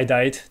 yeah, I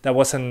died. That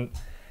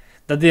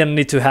didn't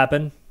need to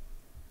happen.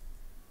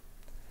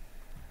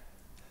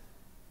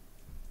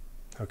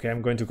 Okay,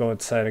 I'm going to go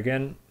outside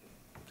again.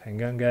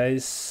 Hang on,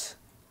 guys.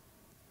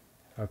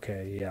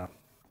 Okay, yeah.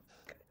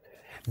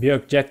 View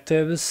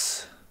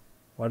objectives.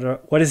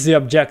 What is the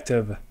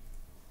objective?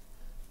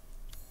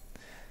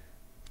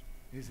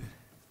 Is it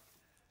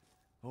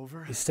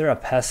over? Is there a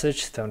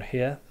passage down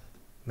here?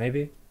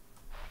 Maybe?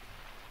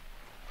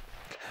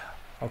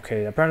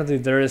 Okay, apparently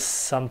there is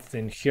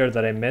something here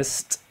that I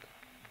missed.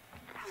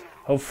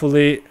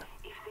 Hopefully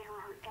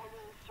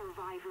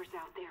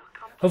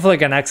I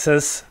can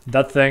access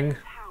that thing.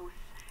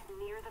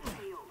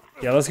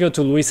 Yeah, let's go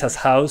to Luisa's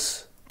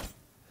house.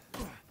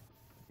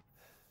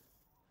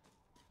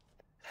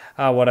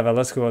 Ah, whatever,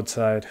 let's go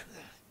outside.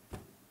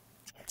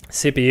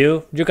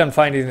 CPU, you can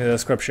find it in the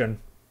description.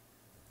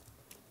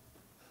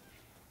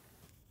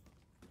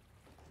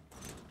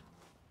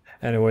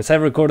 Anyways, I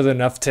recorded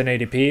enough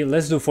 1080p.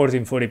 Let's do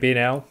 1440p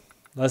now.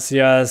 Let's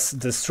just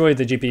destroy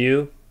the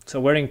GPU.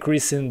 So we're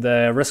increasing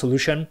the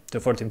resolution to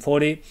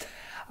 1440.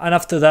 And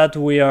after that,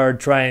 we are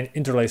trying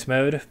interlace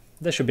mode.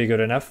 That should be good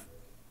enough,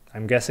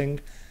 I'm guessing.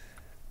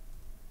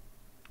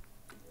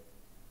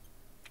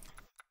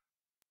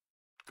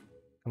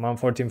 Come on,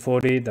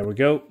 1440, there we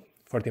go.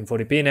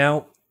 1440p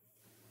now.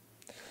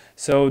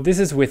 So this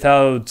is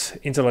without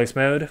interlace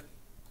mode.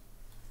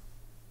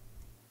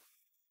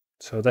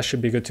 So that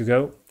should be good to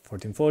go.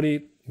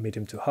 1440,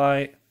 medium to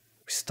high.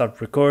 We start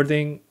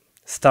recording.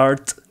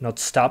 Start, not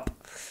stop.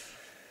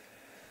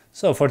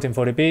 So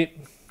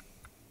 1440p.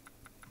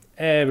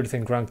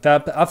 Everything cranked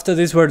up. After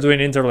this we're doing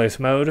interlace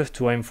mode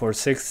to aim for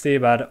 60,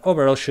 but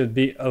overall should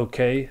be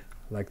okay,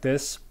 like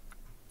this.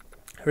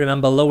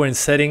 Remember, lowering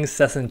settings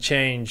doesn't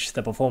change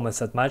the performance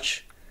that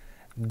much.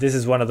 This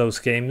is one of those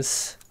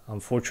games,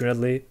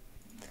 unfortunately.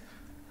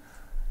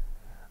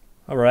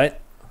 Alright.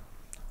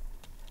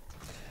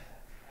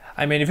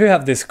 I mean, if you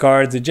have this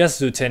card, just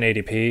do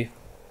 1080p.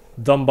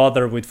 Don't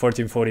bother with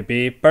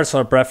 1440p.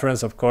 Personal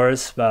preference, of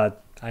course,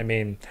 but I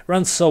mean,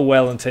 runs so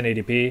well on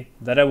 1080p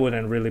that I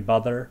wouldn't really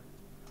bother.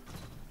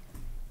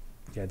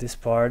 Yeah, this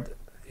part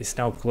is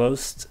now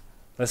closed.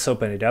 Let's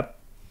open it up.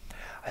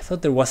 I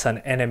thought there was an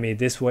enemy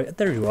this way.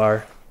 There you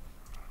are.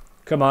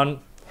 Come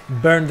on,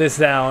 burn this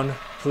down,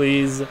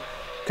 please.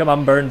 Come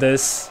on, burn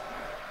this.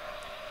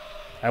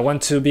 I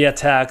want to be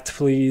attacked,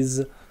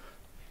 please.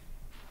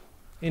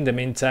 In the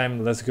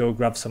meantime, let's go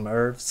grab some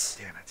herbs.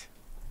 Damn it.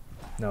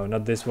 No,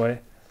 not this way.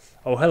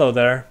 Oh, hello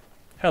there.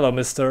 Hello,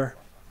 mister.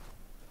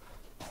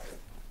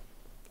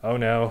 Oh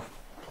no.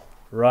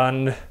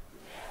 Run.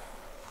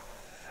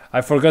 I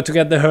forgot to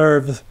get the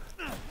herbs.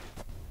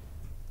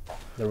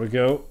 There we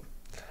go.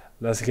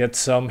 Let's get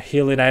some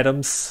healing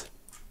items.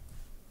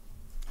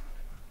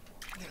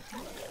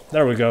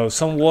 There we go.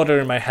 Some water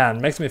in my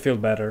hand. Makes me feel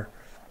better.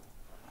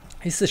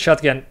 Is the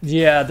shotgun?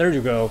 Yeah, there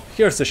you go.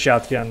 Here's the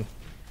shotgun.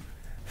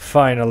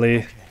 Finally.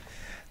 Okay.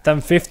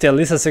 1050, at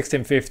least a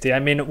 1650. I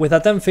mean, with a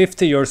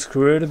 1050 you're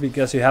screwed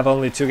because you have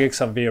only 2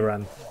 gigs of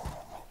VRAM,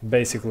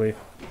 basically.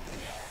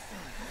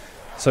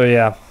 So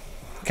yeah,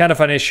 kind of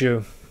an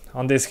issue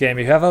on this game.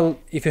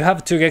 If you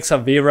have 2 gigs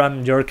of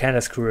VRAM, you're kind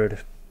of screwed.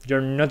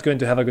 You're not going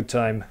to have a good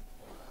time.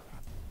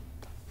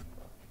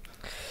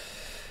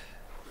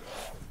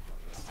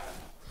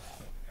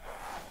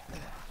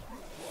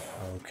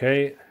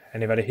 Okay,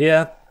 anybody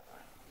here?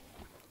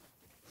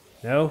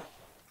 No?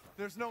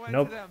 There's no end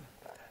Nope. to them.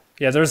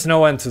 Yeah, there's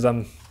no end to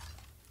them.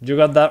 You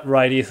got that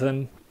right,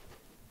 Ethan.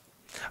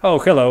 Oh,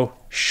 hello.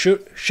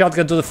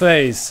 Shotgun to the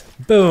face.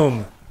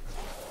 Boom.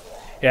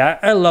 Yeah,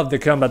 I love the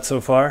combat so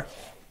far.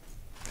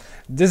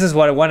 This is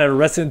what I wanted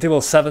Resident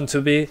Evil 7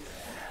 to be.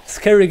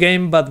 Scary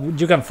game, but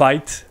you can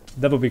fight.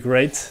 That would be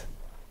great.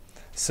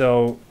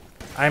 So,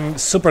 I'm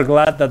super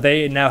glad that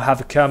they now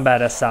have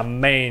combat as a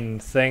main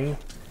thing,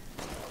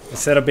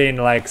 instead of being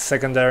like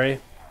secondary.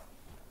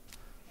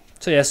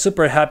 So yeah,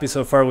 super happy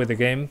so far with the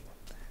game.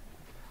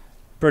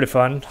 Pretty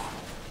fun.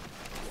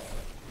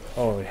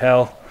 Holy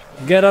hell.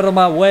 Get out of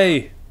my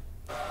way!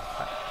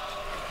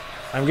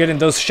 I'm getting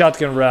those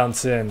shotgun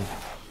rounds in.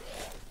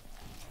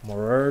 More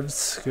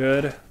herbs,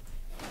 good.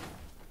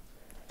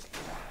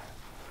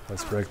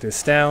 Let's break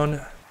this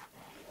down.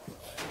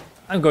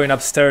 I'm going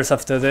upstairs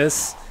after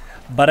this,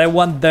 but I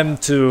want them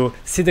to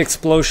see the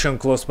explosion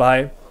close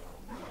by.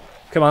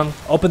 Come on,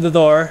 open the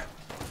door.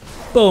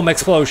 Boom,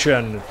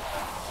 explosion.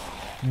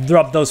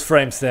 Drop those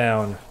frames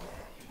down.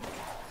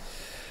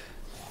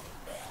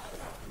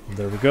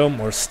 There we go,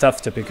 more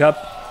stuff to pick up.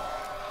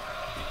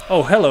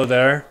 Oh, hello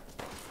there.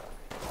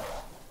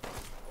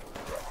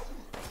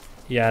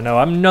 Yeah, no,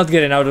 I'm not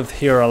getting out of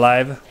here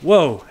alive.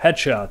 Whoa,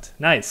 headshot,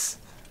 nice.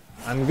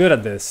 I'm good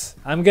at this.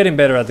 I'm getting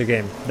better at the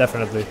game,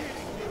 definitely.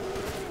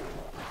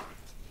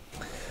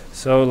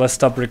 So let's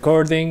stop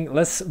recording.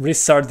 Let's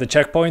restart the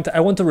checkpoint. I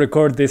want to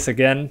record this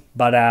again,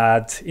 but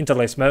at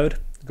interlace mode.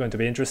 It's going to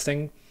be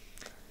interesting.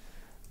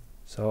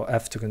 So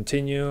F to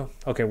continue.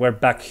 Okay, we're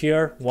back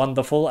here.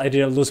 Wonderful. I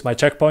didn't lose my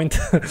checkpoint.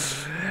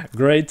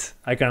 Great.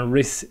 I can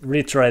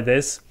retry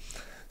this.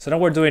 So now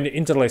we're doing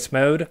interlace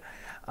mode,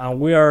 and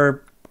we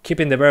are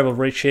keeping the variable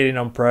rate shading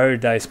on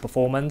prioritize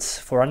performance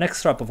for an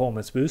extra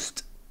performance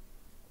boost.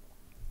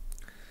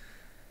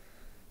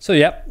 So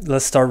yeah,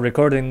 let's start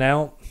recording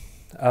now.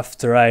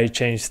 After I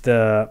change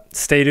the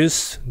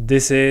status,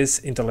 this is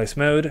interlace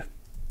mode.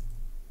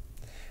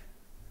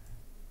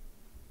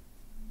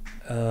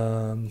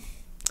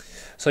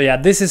 So yeah,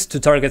 this is to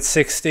target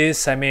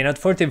 60s. I mean, at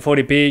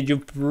 1440p, you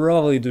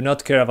probably do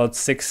not care about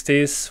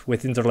 60s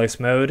with interlace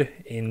mode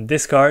in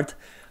this card.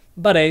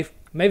 But hey,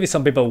 maybe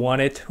some people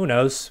want it, who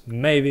knows,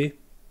 maybe.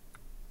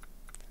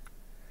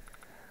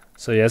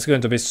 So yeah, it's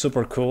going to be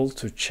super cool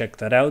to check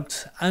that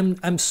out.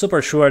 I'm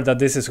super sure that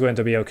this is going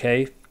to be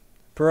okay.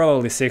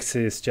 Probably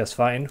 60 is just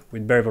fine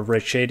with variable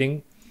rate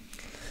shading.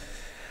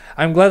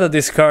 I'm glad that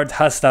this card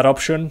has that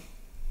option.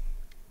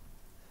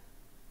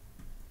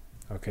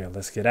 Okay,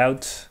 let's get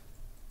out.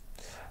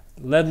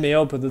 Let me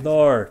open the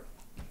door.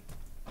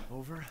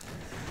 Over.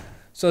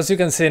 So as you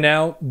can see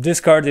now,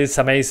 this card is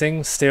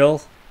amazing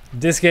still.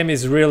 This game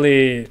is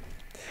really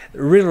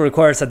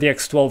requires a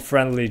DX12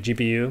 friendly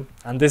GPU,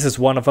 and this is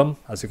one of them,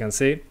 as you can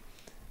see.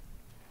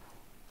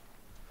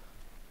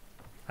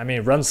 I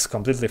mean, it runs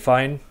completely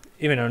fine,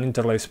 even on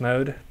interlace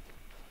mode.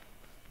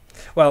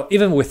 Well,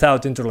 even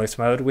without interlace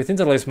mode. With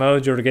interlace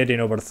mode, you're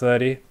getting over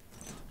 30.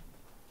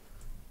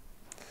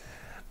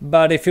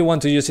 But if you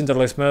want to use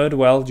interlace mode,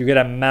 well, you get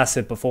a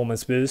massive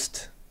performance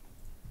boost.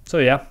 So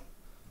yeah.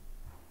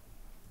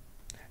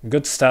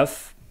 Good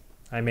stuff.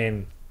 I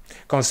mean,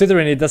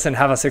 considering it doesn't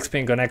have a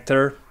 6-pin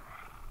connector,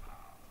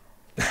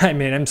 I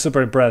mean, I'm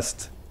super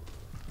impressed.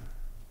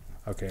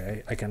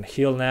 Okay, I can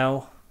heal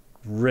now.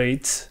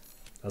 Great.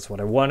 That's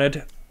what I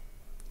wanted.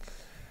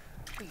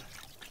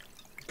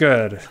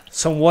 Good.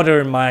 Some water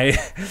in my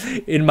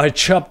in my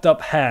chopped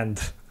up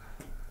hand.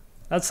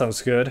 That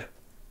sounds good.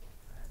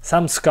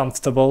 Sounds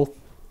comfortable.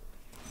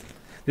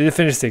 Did you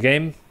finish the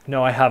game?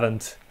 No, I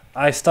haven't.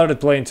 I started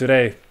playing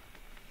today.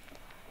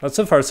 But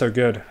so far so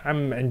good.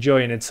 I'm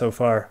enjoying it so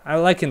far.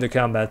 I'm liking the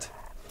combat.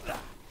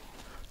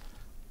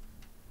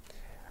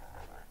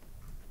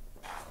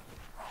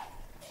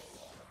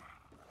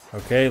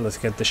 Okay, let's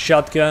get the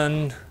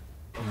shotgun.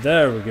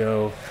 There we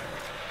go.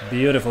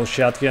 Beautiful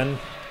shotgun.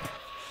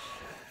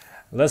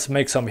 Let's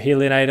make some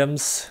healing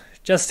items,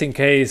 just in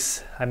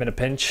case I'm in a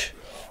pinch.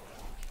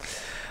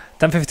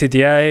 1050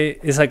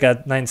 Ti is like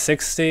at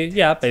 960,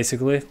 yeah,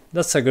 basically.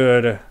 That's a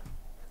good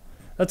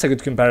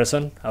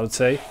comparison, I would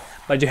say.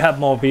 But you have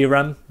more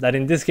VRAM, that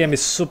in this game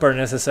is super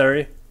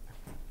necessary.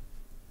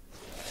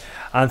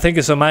 And thank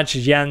you so much,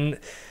 Jan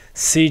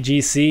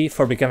CGC,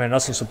 for becoming an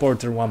awesome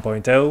supporter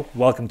 1.0.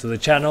 Welcome to the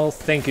channel.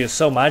 Thank you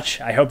so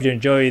much. I hope you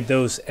enjoyed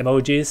those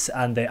emojis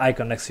and the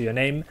icon next to your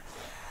name.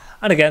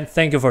 And again,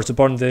 thank you for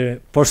supporting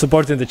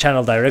the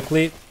channel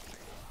directly.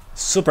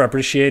 Super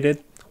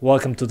appreciated.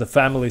 Welcome to the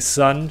family,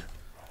 son.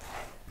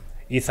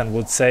 Ethan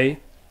would say.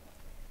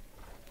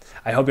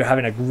 I hope you're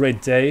having a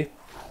great day.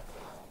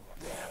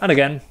 And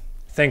again,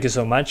 thank Thank you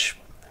so much.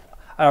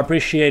 I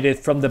appreciate it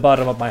from the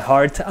bottom of my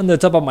heart and the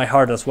top of my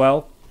heart as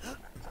well.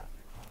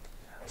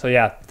 So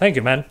yeah, thank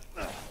you, man.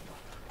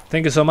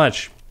 Thank you so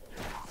much.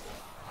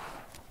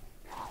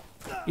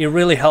 It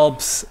really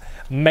helps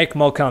make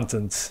more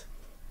content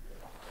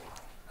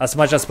as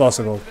much as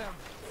possible.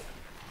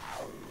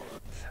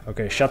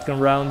 Okay, shotgun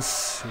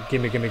rounds.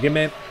 Gimme, gimme,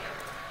 gimme.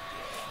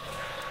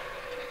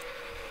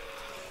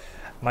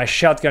 My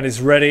shotgun is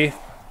ready.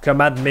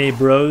 Come at me,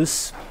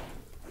 bros.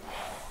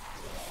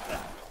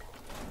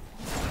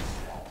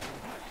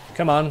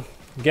 Come on,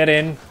 get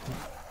in.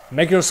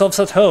 Make yourselves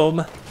at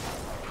home.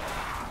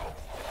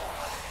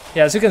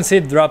 Yeah, as you can see,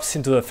 it drops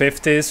into the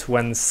 50s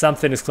when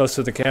something is close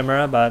to the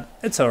camera, but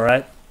it's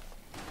alright.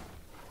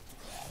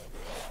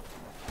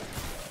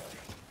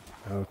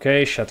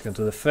 Okay, shotgun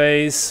to the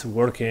face,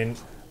 working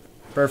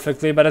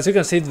perfectly, but as you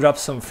can see, it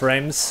drops some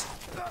frames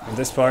on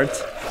this part.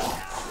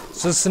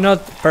 So it's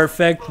not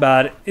perfect,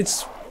 but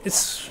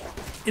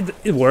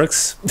it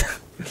works.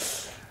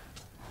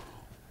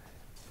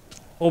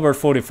 Over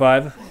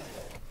 45.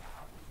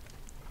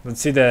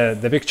 Let's see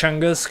the big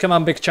chungus. Come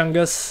on, big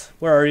chungus.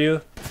 Where are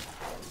you?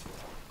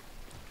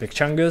 Big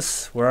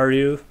chungus, where are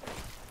you?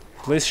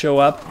 Please show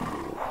up.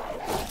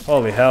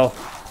 Holy hell.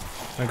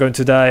 I'm going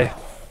to die.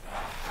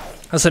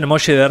 Hace un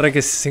emoji de R que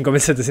es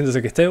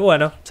 5700 XT.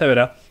 Bueno, se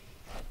verá.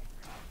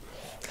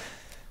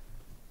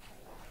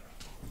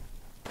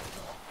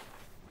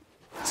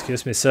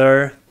 Excuse me,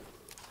 sir.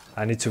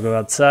 I need to go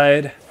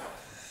outside.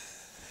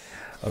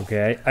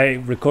 Okay, I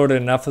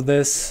recorded enough of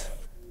this.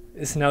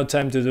 It's now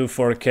time to do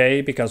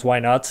 4K, because why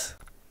not?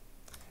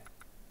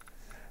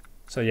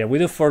 So yeah, we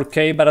do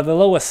 4K, but at the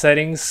lowest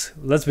settings.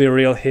 Let's be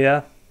real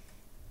here.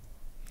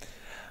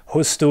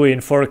 Who's doing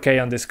 4K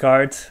on this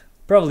card?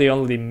 Probably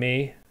only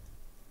me.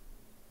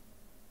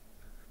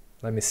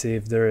 Let me see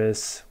if there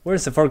is...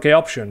 Where's the 4K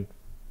option?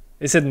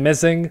 Is it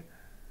missing?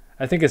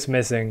 I think it's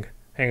missing.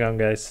 Hang on,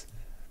 guys.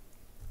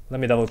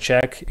 Let me double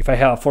check if I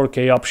have a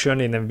 4K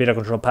option in the NVIDIA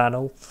control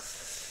panel.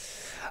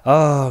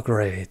 Oh,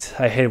 great.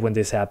 I hate when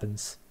this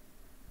happens.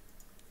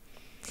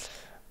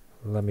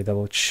 Let me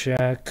double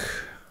check.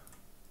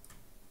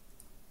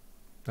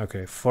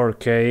 Okay,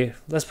 4K.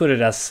 Let's put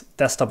it as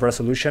desktop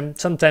resolution.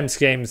 Sometimes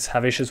games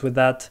have issues with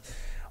that.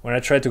 When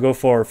I try to go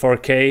for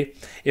 4K,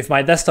 if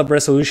my desktop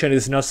resolution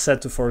is not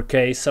set to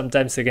 4K,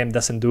 sometimes the game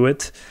doesn't do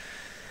it.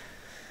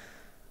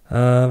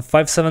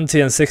 570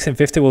 and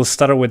 1650 will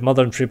start with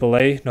modern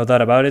AAA, no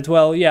doubt about it.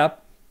 Well, yeah,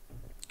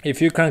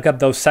 if you crank up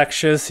those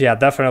sections, yeah,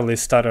 definitely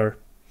stutter.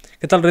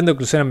 ¿Qué tal rinde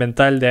oclusión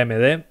ambiental de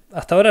AMD?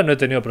 Hasta ahora no he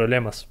tenido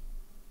problemas.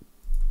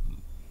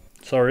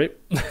 Sorry.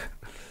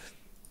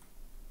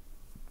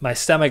 My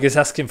stomach is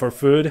asking for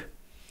food.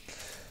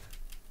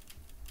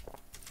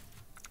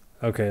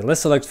 Okay,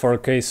 let's select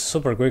 4K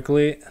super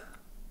quickly.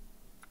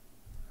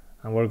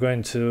 And we're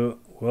going to,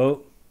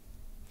 whoa.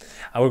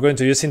 And we're going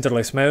to use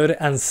interlace mode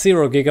and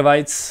 0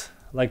 gigabytes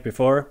like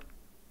before.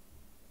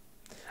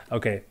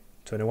 Okay,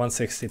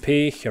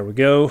 2160p, here we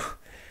go.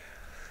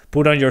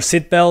 Put on your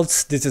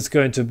seatbelts. This is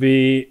going to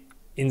be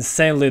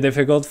insanely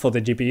difficult for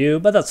the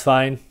GPU, but that's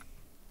fine.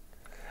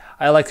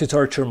 I like to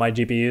torture my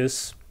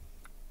GPUs.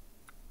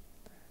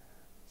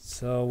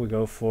 So we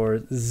go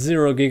for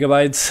 0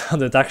 gigabytes on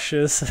the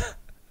taxes.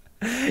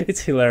 It's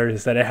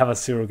hilarious that I have a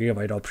 0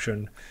 gigabyte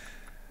option.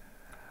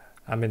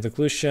 Ambient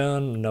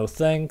occlusion, no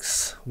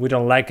thanks. We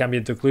don't like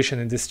ambient occlusion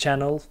in this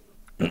channel.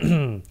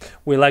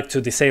 We like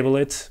to disable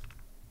it.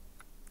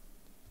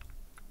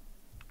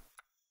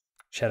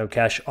 Shadow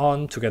cache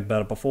on to get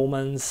better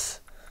performance.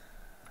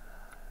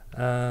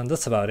 And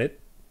that's about it.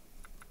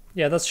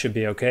 Yeah, that should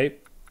be okay.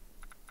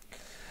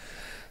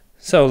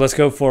 So let's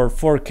go for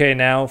 4K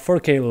now,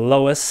 4K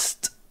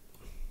lowest.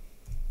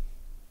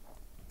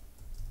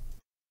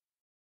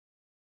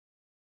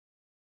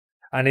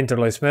 And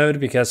interlace mode,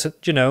 because,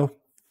 you know,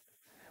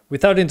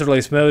 without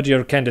interlace mode,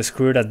 you're kinda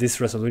screwed at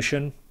this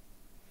resolution.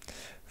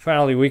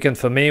 Finally, weekend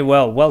for me.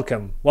 Well,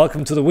 welcome.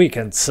 Welcome to the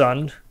weekend,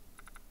 son.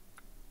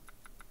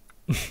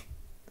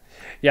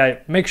 Yeah,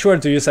 make sure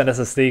to use an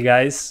SSD,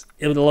 guys.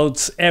 It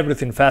loads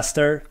everything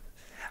faster.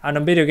 And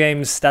on video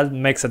games, that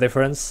makes a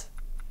difference.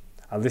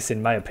 At least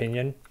in my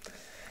opinion.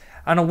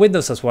 And on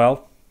Windows as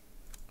well.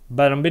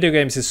 But on video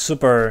games it's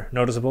super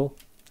noticeable.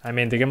 I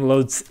mean, the game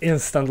loads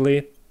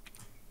instantly.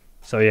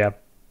 So yeah.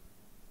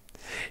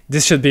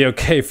 This should be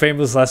okay,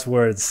 famous last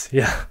words,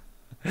 yeah.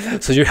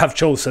 So you have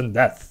chosen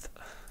death.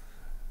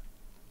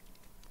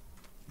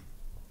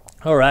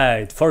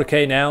 Alright,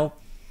 4K now.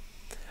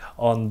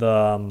 On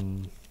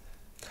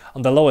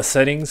the lowest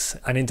settings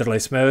and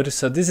interlace mode.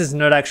 So this is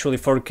not actually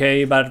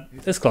 4K, but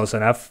it's close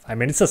enough. I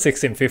mean, it's a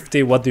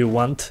 1650, what do you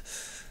want?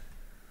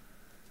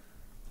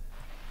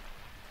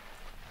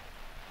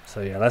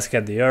 So yeah, let's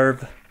get the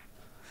herb.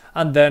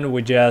 And then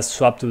we just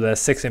swap to the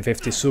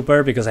 1650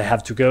 Super because I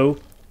have to go.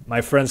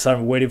 My friends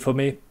are waiting for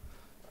me.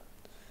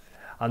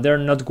 And they're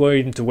not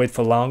going to wait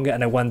for long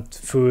and I want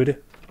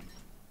food.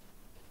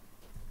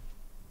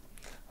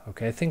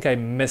 Okay, I think I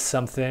missed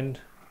something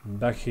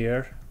back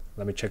here.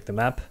 Let me check the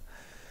map.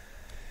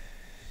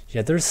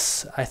 Yeah,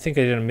 I think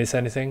I didn't miss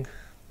anything.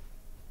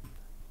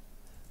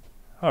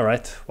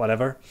 Alright,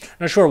 whatever.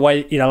 Not sure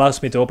why it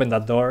allows me to open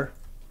that door.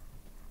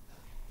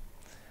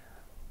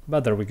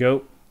 But there we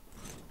go.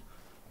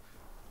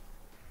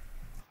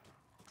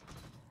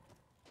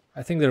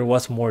 I think there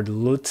was more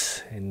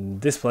loot in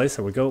this place.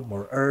 There we go,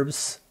 more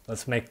herbs.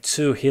 Let's make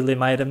 2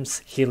 healing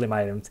items.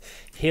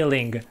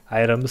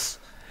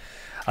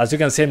 As you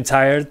can see, I'm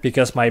tired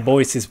because my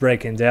voice is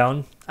breaking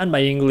down and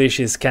my English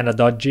is kinda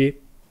dodgy.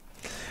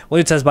 Will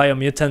you test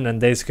Biomutant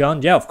and Days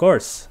Gone? Yeah, of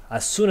course.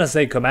 As soon as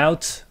they come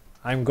out,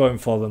 I'm going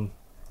for them.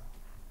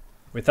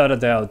 Without a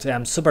doubt.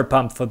 I'm super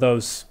pumped for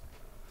those.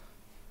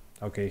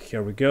 Okay,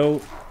 here we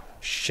go.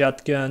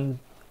 Shotgun.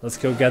 Let's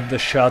go get the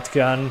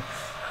shotgun.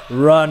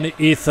 Run,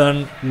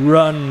 Ethan,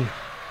 run.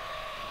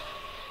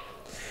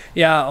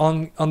 Yeah,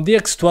 on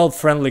DX12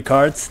 friendly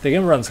cards, the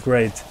game runs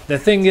great. The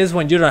thing is,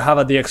 when you don't have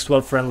a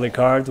DX12 friendly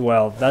card,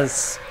 well,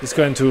 it's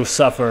going to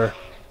suffer.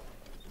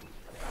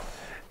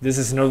 This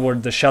is not where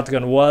the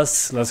shotgun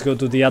was. Let's go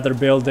to the other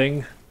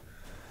building.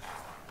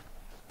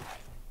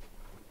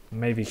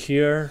 Maybe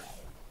here,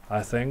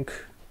 I think.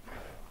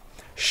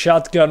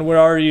 Shotgun, where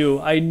are you?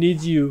 I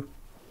need you.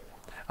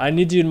 I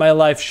need you in my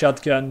life,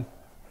 shotgun.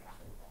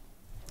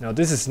 No,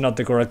 this is not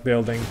the correct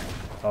building.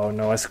 Oh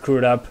no, I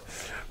screwed up.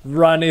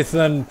 Run,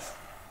 Ethan.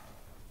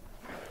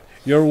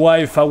 Your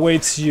wife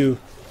awaits you.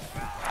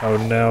 Oh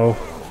no.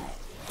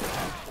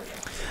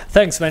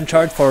 Thanks,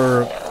 Manchart,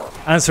 for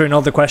answering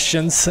all the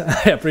questions.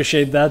 I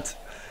appreciate that. It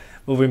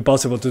would be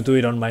impossible to do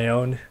it on my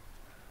own.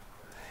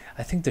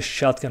 I think the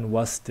shotgun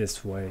was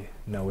this way.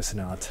 No, it's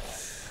not.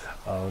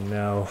 Oh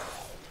no.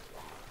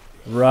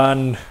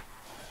 Run.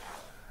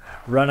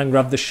 Run and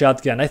grab the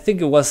shotgun. I think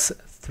it was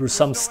through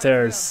some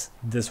stairs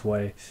this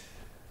way.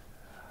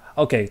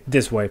 Okay,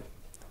 this way.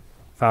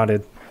 Found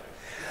it.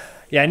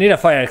 Yeah, I need a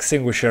fire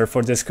extinguisher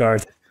for this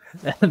card.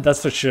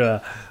 That's for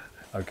sure.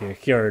 Okay,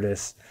 here it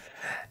is.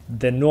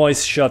 The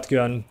noise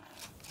shotgun.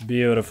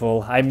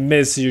 Beautiful. I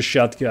miss you,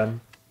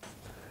 shotgun.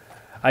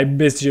 I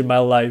miss you in my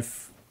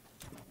life.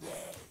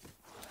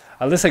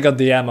 At least I got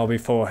the ammo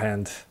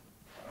beforehand.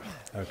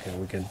 Okay,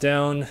 we get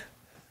down.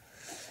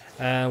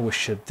 And we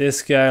shoot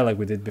this guy like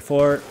we did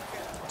before.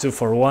 2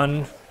 for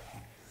 1.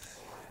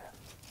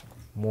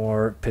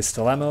 More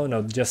pistol ammo.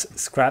 No, just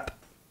scrap.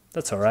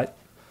 That's alright.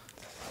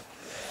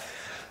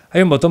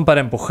 Hay un botón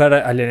para empujar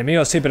al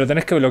enemigo. Sí, pero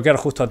tenés que bloquear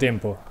justo a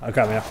tiempo.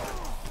 Acá, mira.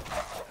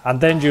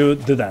 And then you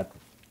do that.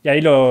 Y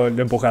ahí lo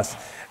empujas.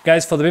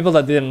 Guys, for the people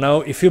that didn't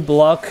know, if you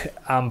block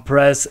and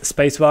press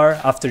spacebar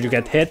after you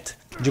get hit,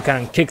 you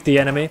can kick the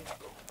enemy.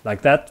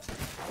 Like that.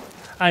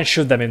 And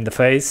shoot them in the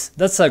face.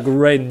 That's a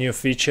great new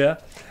feature.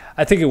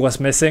 I think it was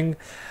missing,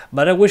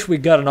 but I wish we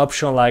got an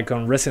option like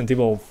on Resident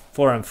Evil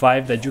 4 and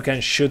 5 that you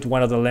can shoot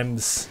one of the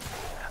limbs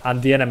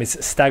and the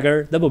enemies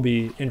stagger. That would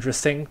be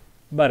interesting,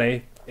 but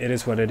hey, it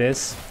is what it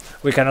is.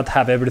 We cannot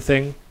have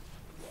everything.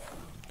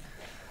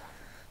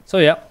 So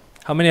yeah,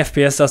 how many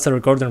FPS does the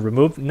recording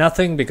remove?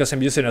 Nothing, because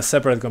I'm using a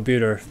separate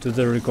computer to do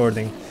the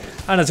recording.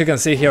 And as you can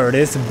see, here it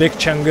is, Big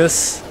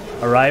Chungus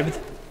arrived.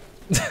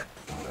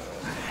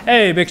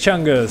 Hey, Big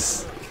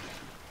Chungus!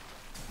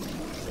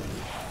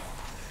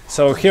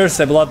 So here's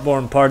the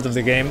Bloodborne part of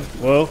the game.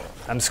 Whoa,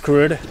 I'm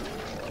screwed.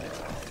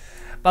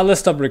 But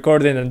let's stop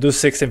recording and do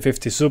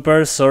 1650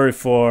 Super. Sorry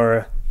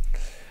for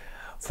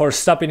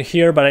stopping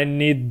here, but I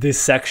need this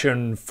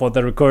section for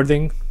the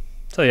recording.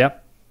 So yeah.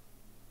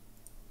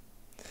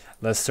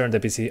 Let's turn the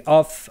PC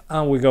off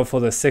and we go for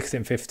the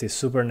 1650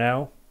 Super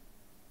now.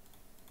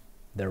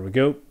 There we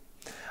go.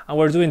 And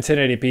we're doing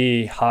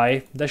 1080p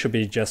high. That should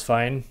be just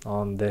fine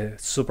on the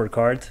Super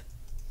card.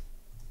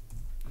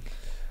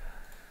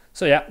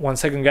 So yeah, 1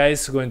 second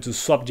guys, going to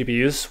swap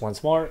GPUs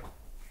once more.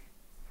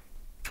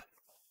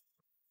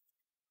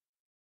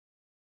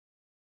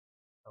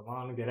 Come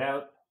on, get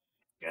out.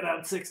 Get out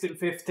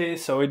 1650.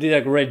 So we did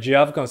a great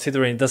job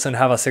considering it doesn't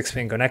have a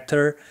 6-pin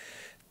connector.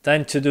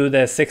 Time to do the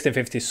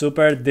 1650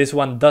 Super. This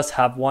one does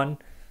have one.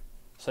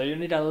 So you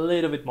need a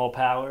little bit more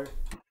power.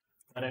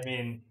 But I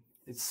mean,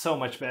 it's so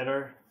much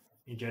better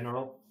in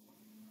general.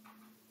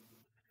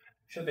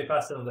 Should be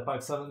faster than the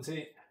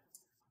 570.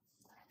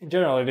 In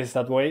general, it is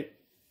that way.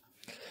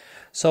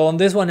 So on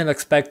this one I'm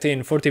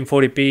expecting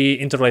 1440p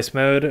interlace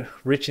mode,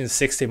 reaching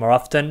 60 more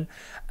often,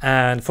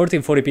 and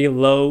 1440p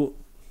low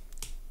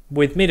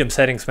with medium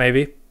settings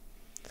maybe.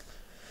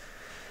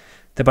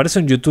 ¿Te parece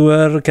un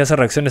youtuber que hace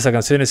reacciones a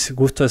canciones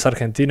Gusto es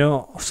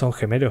argentino? ¿Son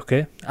gemelos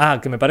qué?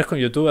 Ah, que me parezco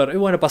un youtuber. Y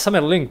bueno, pasame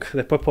el link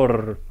después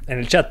en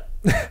el chat.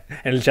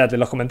 En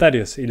los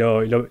comentarios y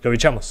lo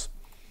bichamos.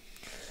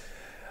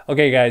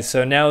 Okay guys,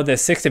 so now the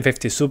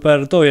 1650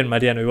 Super. Todo bien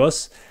Mariano y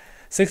vos.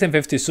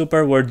 1650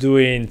 Super, we're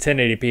doing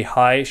 1080p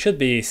high, should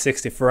be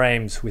 60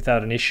 frames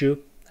without an issue,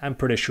 I'm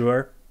pretty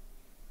sure.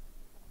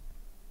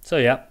 So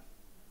yeah,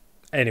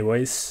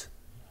 anyways.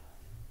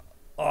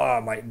 Oh,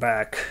 my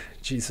back,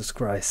 Jesus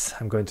Christ,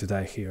 I'm going to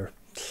die here.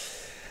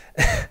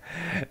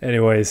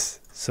 Anyways,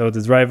 so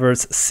the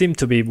drivers seem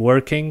to be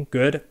working,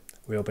 good.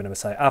 We open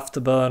MSI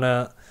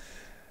Afterburner,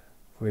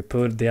 we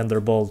put the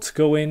underbolt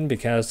going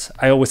because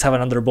I always have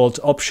an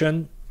underbolt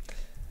option.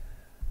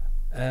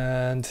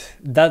 And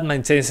that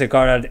maintains the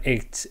card at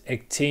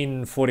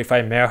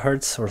 1845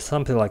 MHz or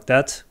something like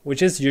that,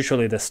 which is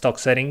usually the stock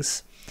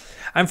settings.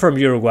 I'm from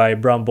Uruguay,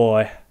 brown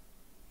boy.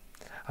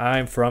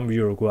 I'm from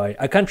Uruguay,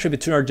 a country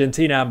between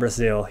Argentina and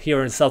Brazil,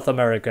 here in South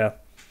America.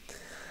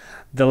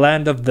 The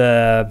land of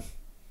the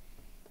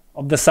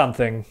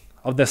something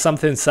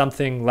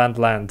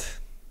land.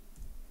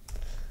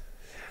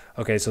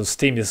 Okay, so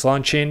Steam is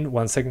launching.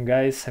 1 second,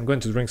 guys. I'm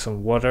going to drink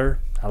some water.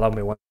 Allow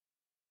me one.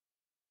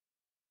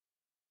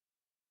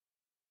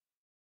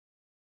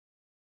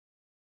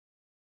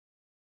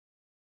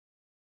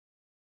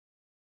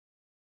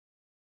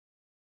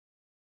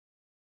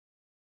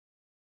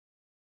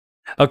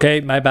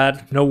 Okay, my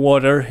bad. No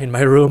water in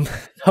my room.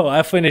 Oh,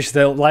 I finished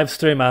the live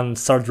stream and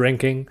start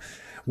drinking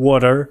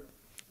water.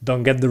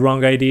 Don't get the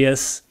wrong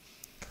ideas.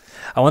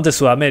 I want the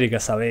Sudamérica,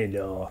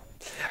 sabelo.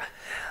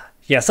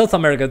 Yeah, South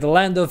America, the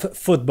land of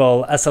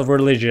football as a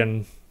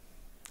religion.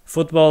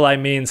 Football, I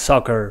mean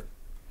soccer.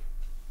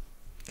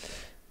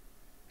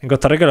 En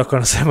Costa Rica los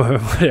conocemos de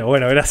memoria.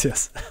 Bueno,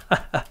 gracias.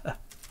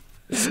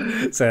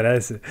 Se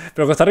agradece.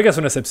 Pero Costa Rica es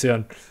una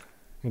excepción.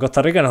 En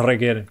Costa Rica nos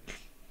requieren.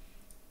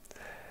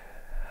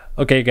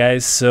 Okay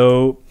guys,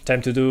 so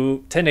time to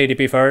do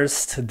 1080p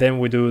first, then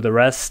we do the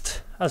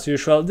rest. As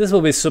usual, this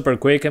will be super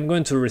quick. I'm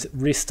going to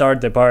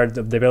restart the part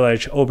of the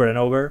village over and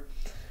over,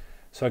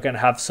 so I can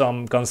have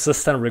some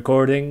consistent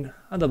recording,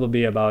 and that will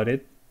be about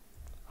it.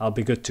 I'll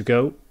be good to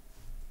go.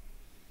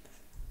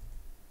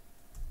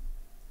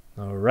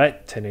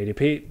 Alright,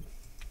 1080p.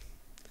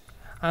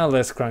 And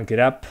let's crank it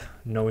up.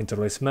 No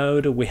interlace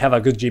mode. We have a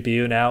good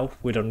GPU now.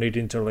 We don't need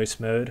interlace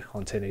mode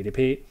on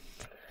 1080p.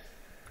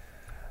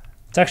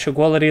 Texture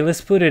quality, let's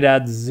put it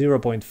at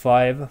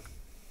 0.5.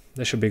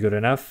 That should be good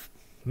enough.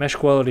 Mesh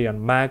quality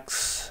on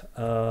max.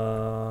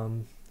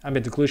 Ambient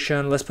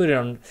occlusion, let's put it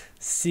on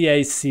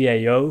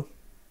CACAO,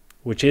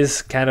 which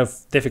is kind of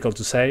difficult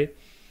to say.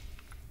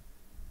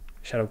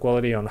 Shadow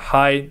quality on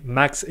high,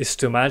 max is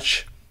too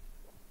much.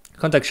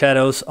 Contact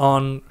shadows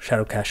on,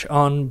 shadow cache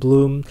on,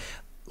 bloom,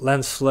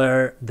 lens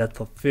flare, depth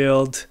of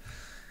field.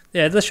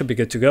 Yeah, that should be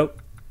good to go.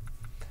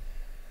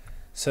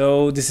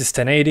 So this is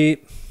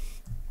 1080.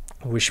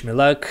 Wish me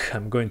luck,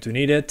 I'm going to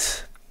need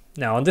it.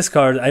 Now on this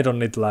card I don't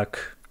need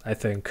luck, I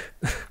think.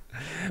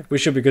 We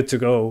should be good to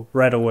go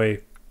right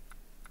away.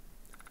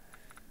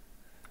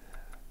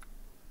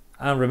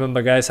 And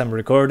remember guys, I'm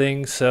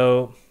recording,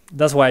 so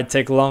that's why I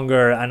take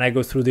longer and I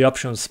go through the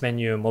options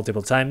menu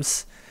multiple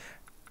times.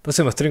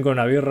 Próximo stream con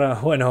una birra,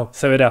 bueno,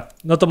 se verá.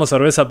 No tomo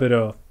cerveza,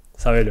 pero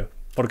sabelo,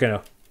 ¿por qué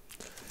no?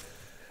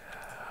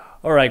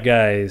 Alright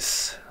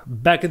guys.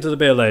 Back into the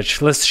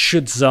village, let's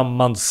shoot some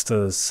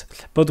monsters.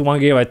 Put 1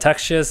 GB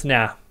textures?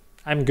 Nah,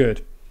 I'm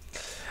good.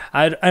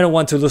 I don't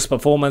want to lose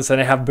performance and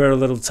I have very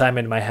little time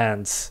in my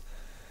hands.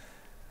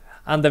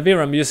 And the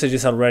VRAM usage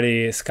is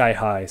already sky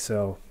high,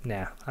 so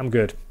nah, I'm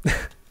good.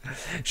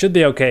 Should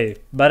be okay,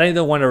 but I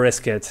don't want to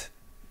risk it.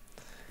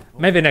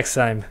 Maybe next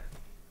time.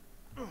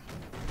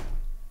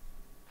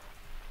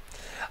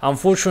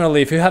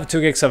 Unfortunately, if you have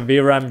 2 gigs of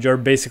VRAM, you're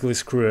basically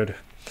screwed.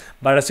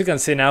 But as you can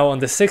see now, on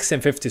the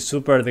 1650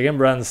 Super, the game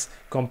runs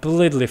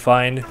completely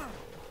fine.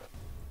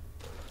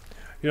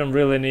 You don't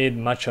really need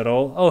much at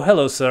all. Oh,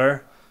 hello,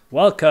 sir.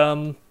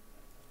 Welcome.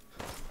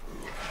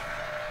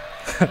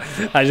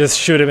 I just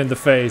shoot him in the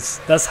face.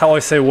 That's how I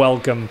say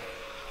welcome.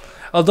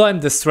 Although I'm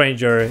the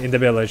stranger in the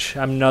village,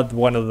 I'm not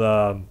one of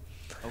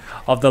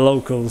the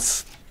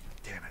locals.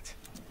 Damn it.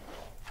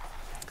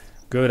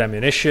 Good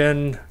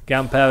ammunition,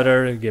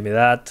 gunpowder, give me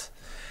that.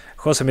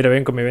 José, mira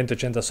bien con mi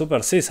 2080 Super.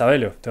 Sí,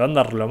 sabelo, te va a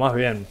andar lo más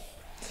bien.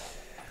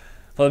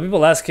 For the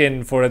people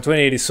asking for a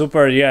 2080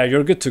 Super, yeah,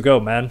 you're good to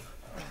go, man.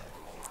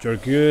 You're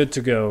good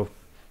to go.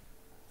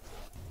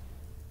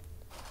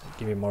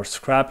 Give me more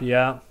scrap,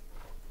 yeah.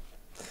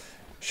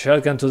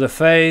 Shotgun to the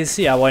face,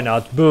 yeah, why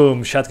not?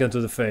 Boom, shotgun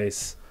to the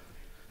face.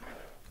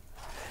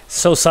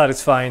 So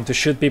satisfying to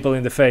shoot people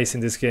in the face in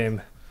this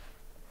game.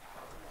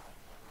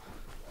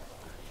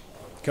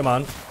 Come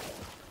on.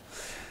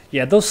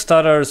 Yeah, those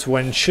stutters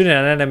when shooting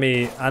an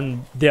enemy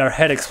and their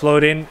head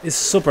exploding is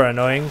super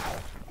annoying.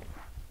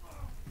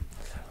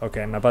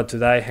 Okay, I'm about to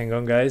die. Hang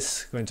on,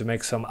 guys. Going to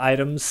make some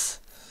items.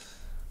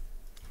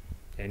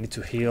 I need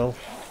to heal.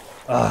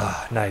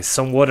 Ah, nice.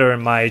 Some water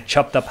in my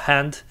chopped up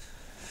hand.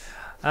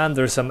 And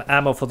there's some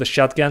ammo for the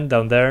shotgun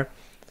down there.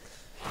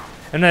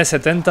 En una de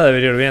 70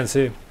 debería ir bien,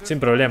 sí. Sin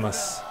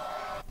problemas.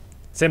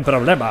 Sin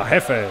problema,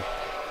 jefe.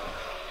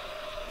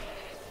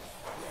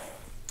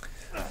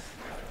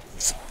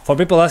 For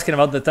people asking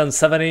about the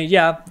 1070,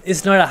 yeah,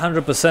 it's not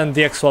 100%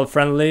 DX12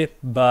 friendly,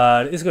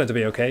 but it's going to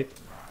be okay.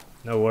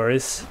 No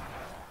worries.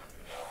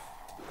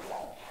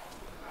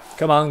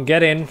 Come on,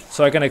 get in,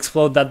 so I can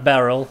explode that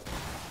barrel.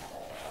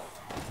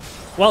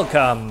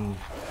 Welcome!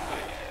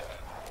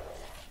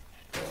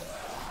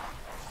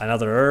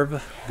 Another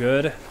herb,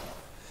 good.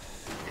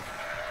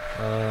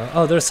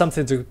 Oh, there's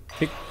something to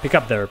pick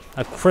up there.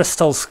 A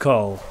crystal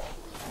skull.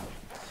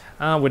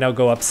 And we now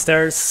go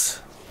upstairs.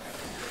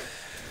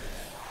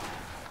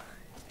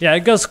 Yeah,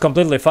 it goes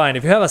completely fine.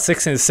 If you have a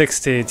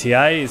 1660 Ti,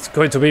 it's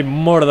going to be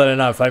more than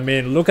enough. I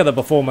mean, look at the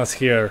performance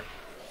here.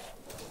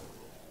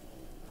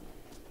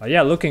 But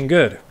yeah, looking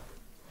good.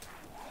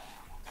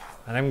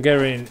 And I'm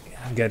getting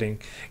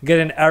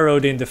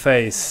arrowed in the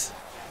face,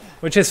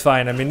 which is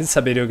fine. I mean, it's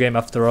a video game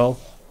after all.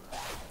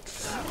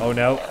 Oh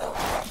no,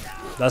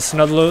 that's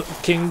not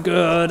looking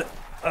good.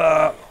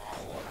 That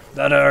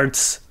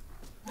hurts.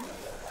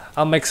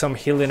 I'll make some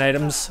healing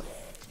items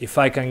if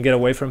I can get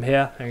away from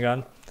here. Hang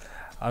on.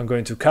 I'm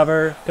going to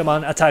cover. Come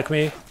on, attack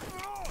me.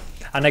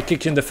 And I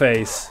kick you in the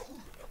face.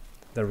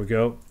 There we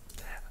go.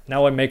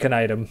 Now I make an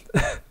item.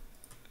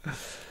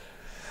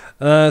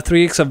 3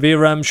 gigs of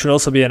VRAM should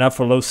also be enough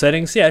for low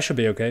settings. Yeah, it should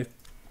be okay.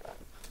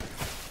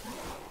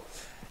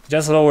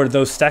 Just lower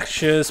those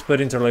textures,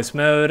 put interlace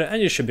mode, and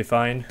you should be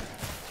fine.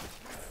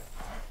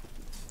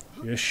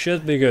 You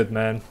should be good,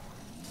 man.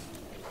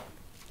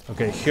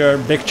 Okay, here,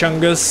 big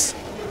chungus.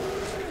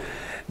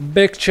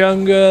 Big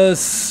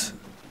chungus.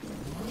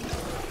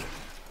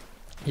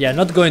 Yeah,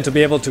 not going to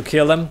be able to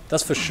kill them,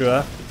 that's for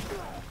sure.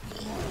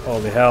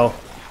 Holy hell.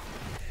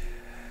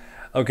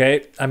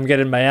 Okay, I'm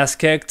getting my ass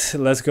kicked.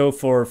 Let's go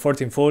for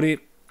 1440.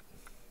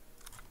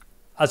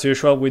 As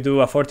usual, we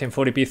do a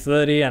 1440p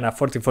 30 and a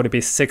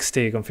 1440p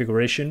 60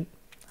 configuration,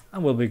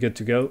 and we'll be good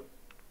to go.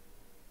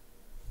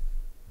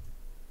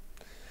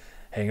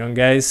 Hang on,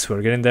 guys,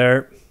 we're getting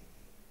there.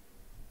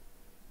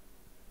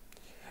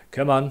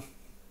 Come on.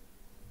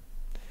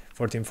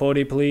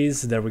 1440,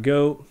 please. There we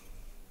go.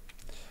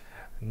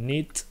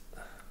 Neat.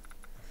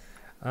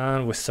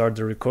 And we start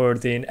the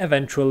recording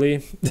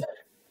eventually.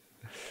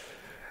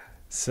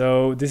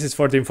 So this is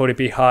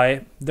 1440p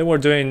high. Then we're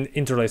doing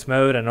interlace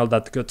mode and all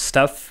that good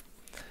stuff.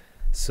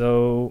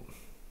 So,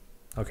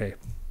 okay,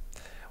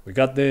 we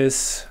got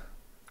this.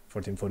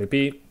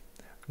 1440p,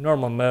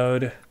 normal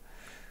mode,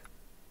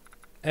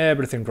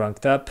 everything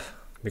cranked up,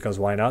 because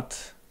why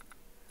not?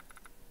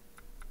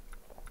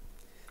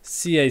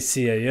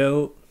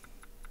 CACAO.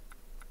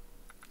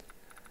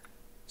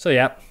 So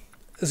yeah,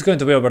 it's going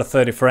to be over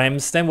 30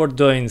 frames. Then we're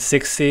doing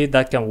 60,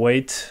 that can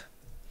wait.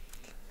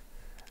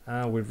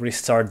 And we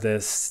restart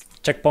this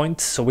checkpoint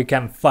so we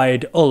can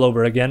fight all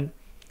over again.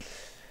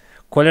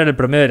 ¿Cuál era el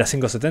promedio de las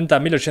 570?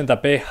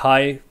 1080p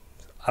high,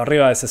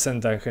 arriba de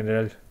 60 en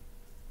general,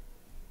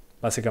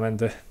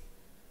 básicamente.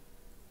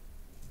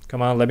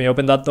 Come on, let me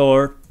open that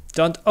door.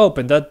 Don't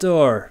open that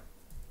door.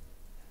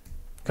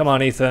 Come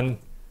on, Ethan.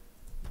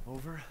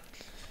 Over?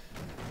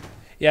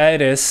 Yeah,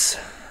 it is.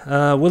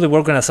 Will it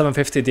work on a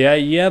 750 Ti?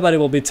 Yeah, but it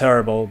will be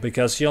terrible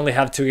because you only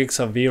have 2 gigs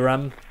of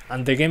VRAM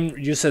and the game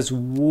uses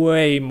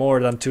way more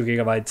than 2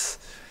 gigabytes.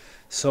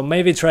 So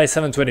maybe try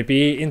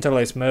 720p,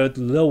 interlace mode,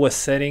 lowest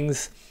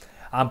settings,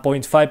 and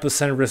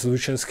 0.5%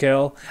 resolution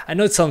scale. I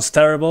know it sounds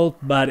terrible,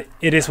 but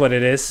it is what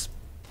it is.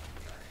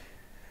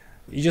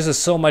 It uses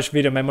so much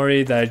video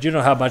memory that you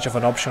don't have much of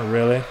an option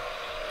really.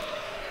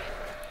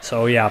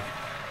 So yeah.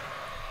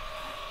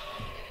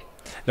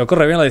 ¿Lo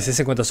corre bien la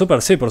 1650 Super?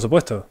 Sí, por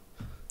supuesto.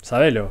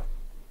 Sabelo.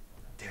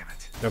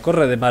 Lo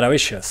corre de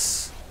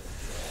maravillas.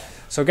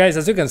 So guys,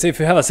 as you can see, if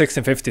you have a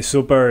 1650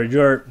 Super,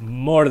 you're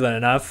more than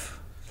enough.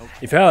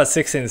 If you have a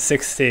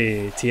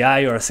 1660 Ti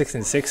or a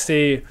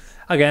 1660,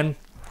 again,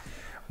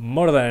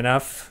 more than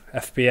enough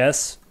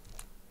FPS.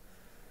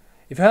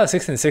 If you have a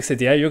 1660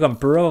 Ti, you can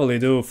probably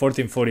do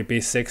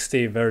 1440p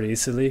 60 very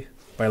easily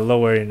by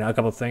lowering a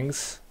couple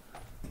things.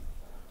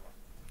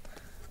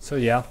 So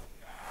yeah.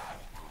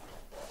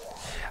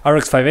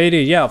 RX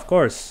 580, yeah, of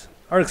course.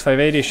 RX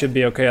 580 should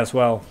be okay as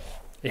well.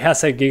 It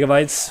has 8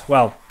 gigabytes.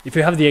 Well, if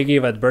you have the 8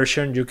 gigabyte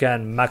version, you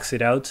can max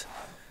it out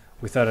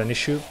without an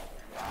issue.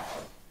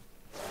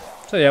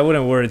 So yeah, I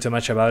wouldn't worry too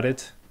much about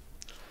it.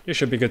 You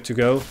should be good to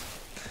go.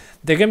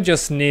 The game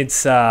just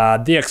needs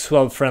a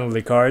DX12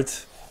 friendly card,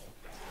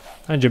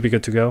 and you'll be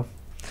good to go.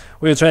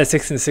 We'll try a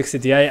 1660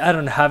 Ti. I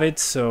don't have it,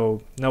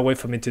 so no way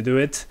for me to do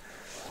it.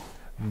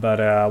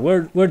 But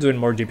we're doing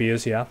more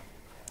GPUs, yeah.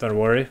 Don't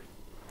worry.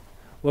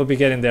 We'll be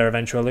getting there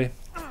eventually.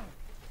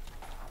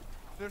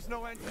 There's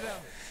no end to them.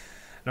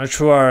 Not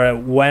sure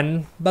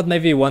when, but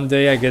maybe one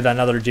day I get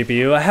another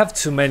GPU. I have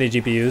too many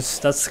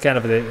GPUs. That's kind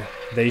of the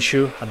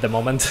issue at the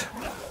moment.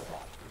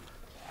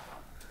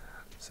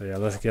 So yeah,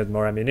 let's get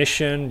more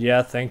ammunition.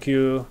 Yeah, thank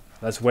you.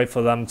 Let's wait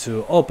for them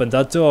to open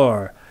that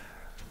door.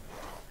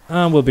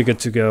 And we'll be good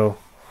to go.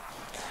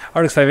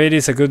 RX 580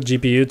 is a good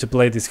GPU to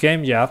play this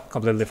game. Yeah,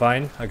 completely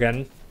fine.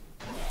 Again,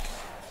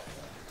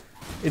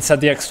 it's a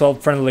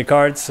DX12 friendly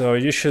card, so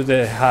you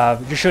shouldn't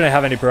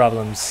have any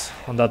problems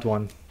on that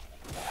one.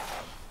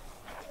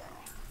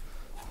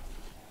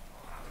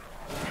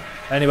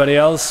 Anybody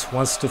else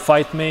wants to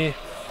fight me?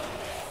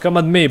 Come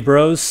at me,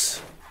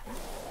 bros.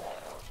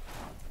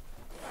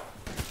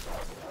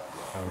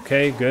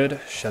 Okay, good.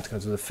 Shotgun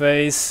to the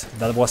face.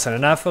 That wasn't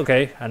enough.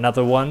 Okay,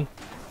 another one.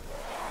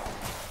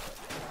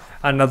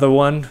 Another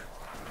one.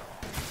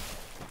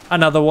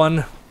 Another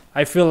one.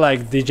 I feel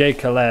like DJ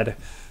Khaled.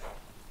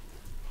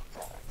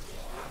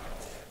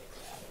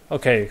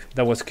 Okay,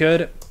 that was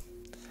good.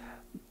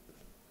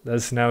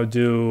 Let's now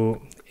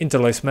do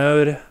interlace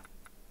mode.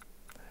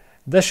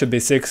 That should be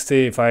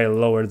 60 if I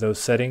lower those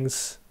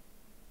settings.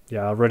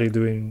 Yeah, already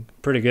doing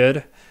pretty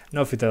good.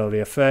 No fidelity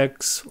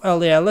effects.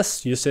 Well, yeah,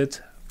 let's use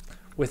it.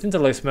 With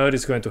interlace mode,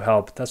 it's going to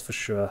help, that's for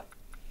sure.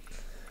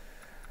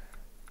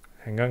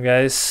 Hang on,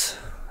 guys.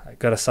 I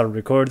gotta start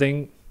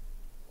recording.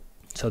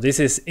 So this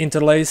is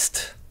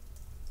interlaced.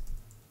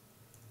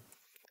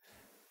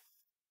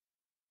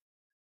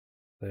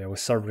 So yeah, we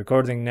start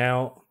recording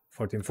now.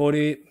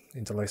 1440,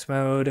 interlace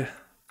mode.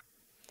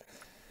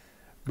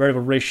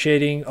 Variable rate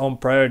shading on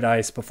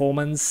prioritized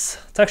performance.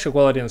 Texture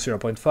quality on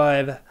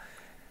 0.5.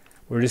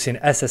 We're using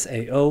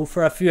SSAO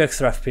for a few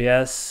extra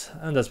FPS,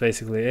 and that's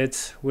basically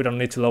it. We don't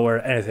need to lower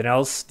anything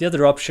else. The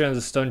other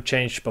options don't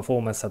change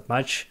performance that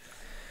much,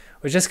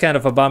 which is kind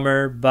of a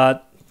bummer,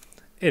 but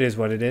it is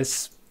what it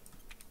is.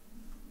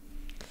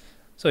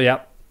 So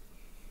yeah.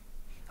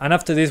 And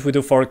after this we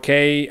do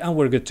 4K and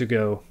we're good to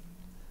go.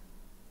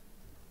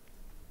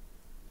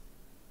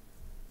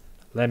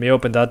 Let me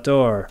open that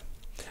door.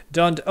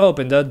 Don't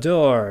open that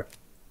door.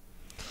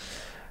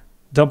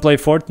 Don't play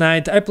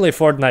Fortnite. I play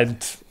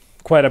Fortnite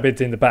quite a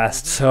bit in the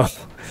past, so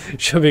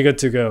should be good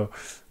to go.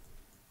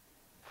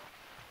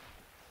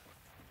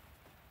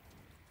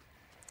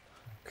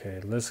 Okay,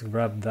 let's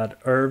grab that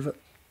herb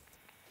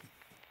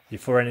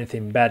before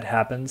anything bad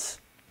happens.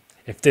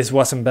 If this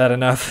wasn't bad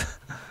enough.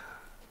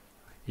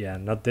 Yeah,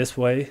 not this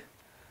way.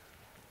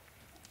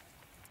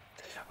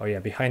 Oh yeah,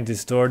 behind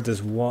this door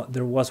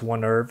there was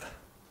one herb.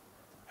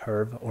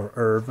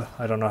 Herb,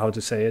 I don't know how to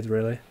say it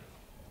really.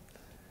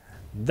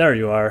 There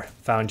you are,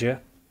 found you.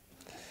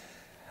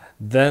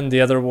 Then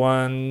the other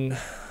one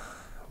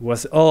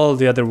was all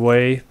the other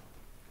way.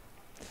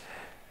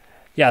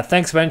 Yeah,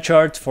 thanks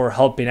Benchart for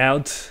helping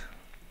out.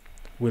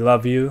 We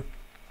love you.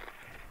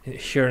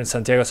 Here in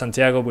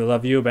Santiago, we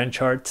love you,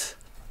 Benchart.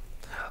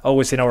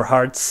 Always in our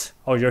hearts.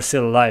 Oh, you're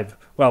still alive.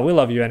 Well, we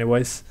love you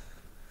anyways.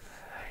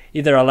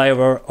 Either alive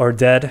or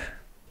dead.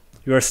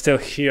 You are still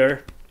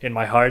here in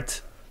my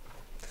heart.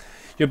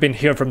 You've been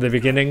here from the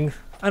beginning,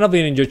 and I've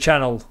been in your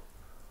channel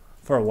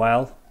for a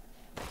while.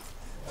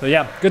 So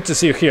yeah, good to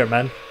see you here,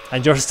 man.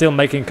 And you're still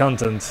making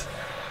content.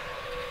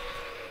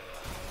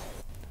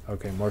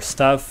 Okay, more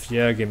stuff.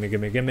 Yeah, gimme.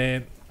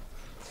 Gimme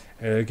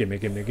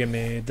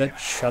that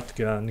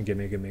shotgun.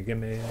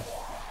 Gimme.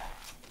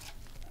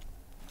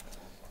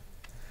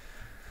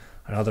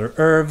 Another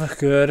herb.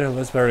 Good.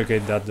 Let's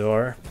barricade that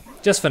door.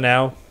 Just for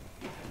now.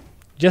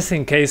 Just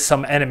in case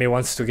some enemy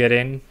wants to get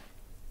in.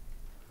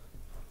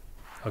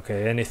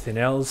 Okay, anything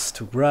else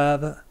to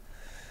grab?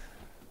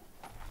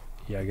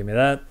 Yeah, give me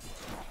that.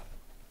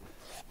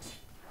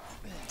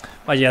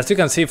 But yeah, as you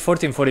can see,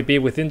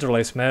 1440p with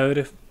interlace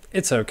mode,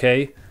 it's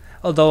okay.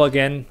 Although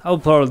again, I'll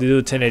probably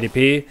do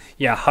 1080p.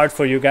 Yeah, hard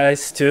for you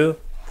guys too.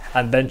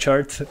 And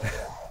Benchart.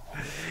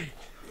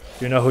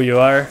 You know who you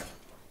are.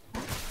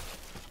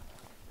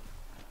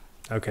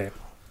 Okay,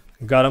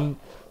 got him.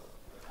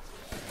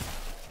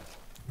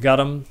 Got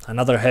him.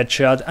 Another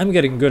headshot. I'm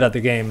getting good at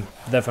the game,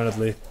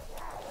 definitely.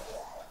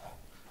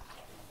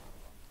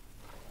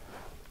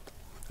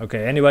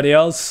 Okay, anybody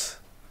else?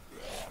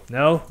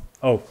 No?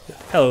 Oh,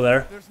 hello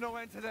there. There's no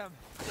end to them.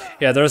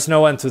 Yeah, there's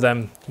no end to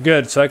them.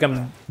 Good, so I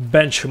can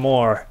bench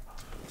more.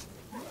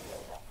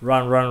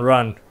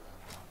 Run.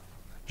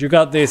 You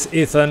got this,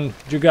 Ethan.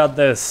 You got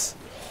this.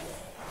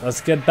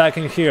 Let's get back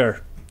in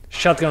here.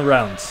 Shotgun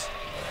rounds.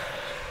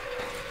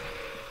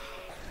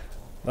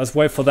 Let's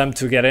wait for them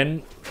to get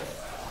in.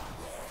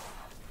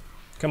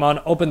 Come on,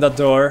 open that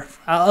door.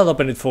 I'll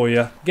open it for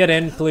you. Get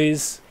in,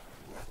 please.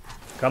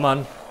 Come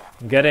on,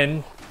 get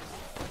in.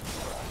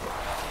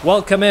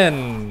 Welcome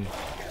in.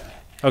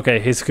 Okay,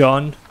 he's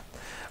gone.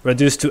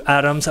 Reduced to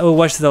atoms. I will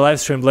watch the live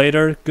stream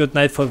later. Good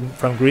night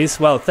from Greece.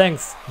 Well,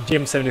 thanks,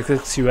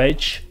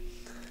 GM76UH.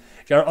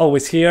 You're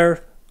always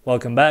here.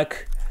 Welcome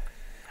back.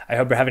 I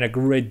hope you're having a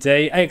great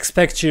day. I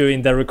expect you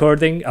in the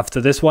recording after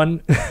this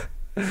one.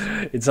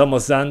 It's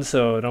almost done,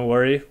 so don't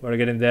worry. We're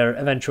getting there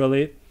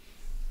eventually.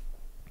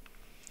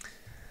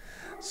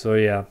 So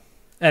yeah.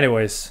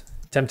 Anyways,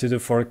 time to do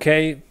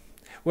 4K.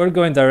 We're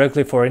going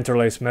directly for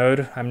interlace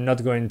mode. I'm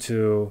not going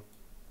to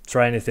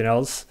try anything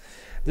else.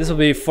 This will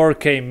be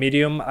 4K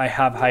medium. I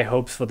have high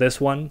hopes for this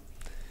one.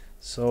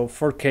 So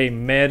 4K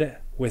mid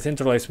with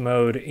interlace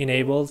mode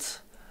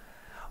enabled.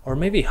 Or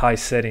maybe high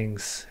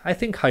settings. I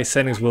think high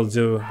settings will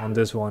do on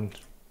this one.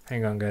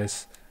 Hang on,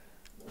 guys.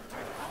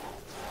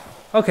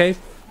 Okay.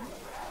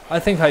 I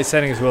think high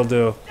settings will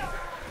do.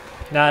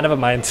 Nah, never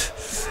mind.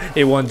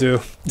 It won't do.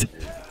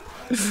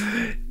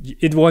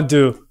 It won't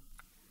do.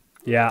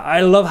 Yeah, I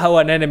love how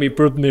an enemy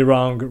proved me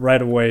wrong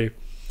right away.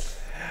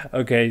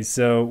 Okay,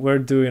 so we're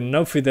doing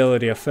no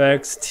fidelity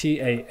effects,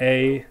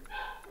 TAA.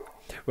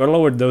 We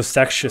lowered those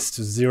textures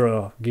to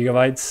 0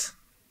 gigabytes.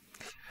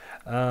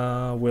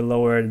 We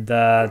lowered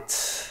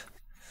that.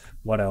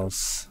 What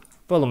else?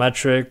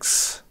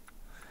 Volumetrics,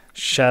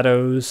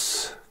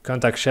 shadows,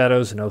 contact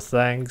shadows, no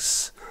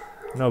thanks.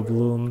 No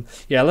bloom.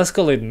 Yeah, let's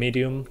call it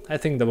medium. I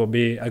think that will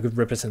be a good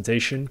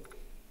representation.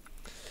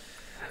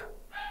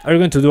 Are you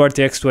going to do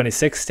RTX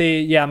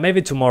 2060? Yeah,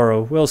 maybe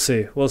tomorrow. We'll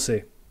see. We'll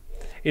see.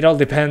 It all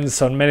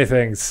depends on many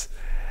things.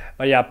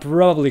 But yeah,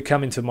 probably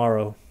coming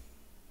tomorrow.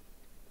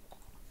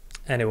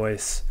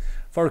 Anyways,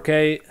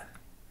 4K,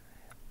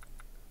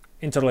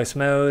 interlace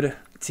mode,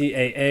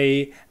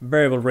 TAA,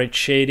 variable rate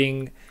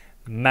shading,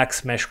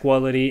 max mesh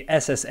quality,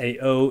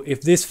 SSAO.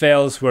 If this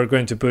fails, we're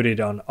going to put it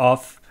on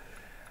off.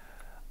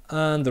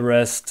 And the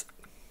rest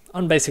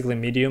on basically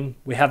medium.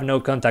 We have no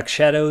contact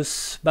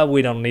shadows, but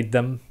we don't need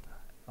them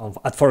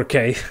at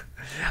 4K.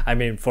 I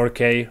mean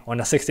 4K on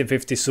a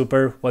 1650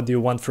 Super, what do you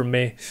want from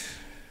me?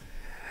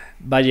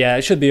 But yeah,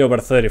 it should be over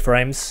 30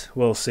 frames.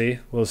 We'll see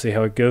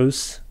how it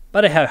goes.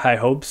 But I have high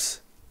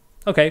hopes.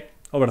 Okay,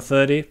 over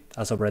 30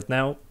 as of right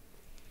now.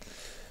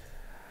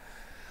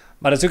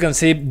 But as you can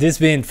see, this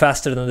being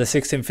faster than the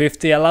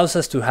 1650 allows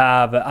us to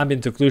have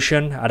ambient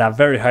occlusion at a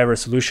very high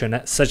resolution,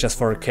 such as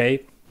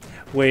 4K,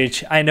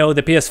 which I know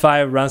the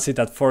PS5 runs it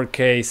at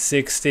 4K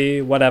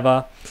 60,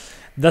 whatever.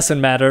 Doesn't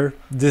matter,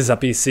 this is a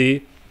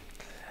PC.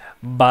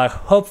 But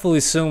hopefully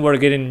soon we're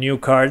getting new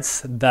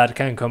cards that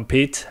can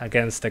compete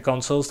against the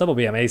consoles. That would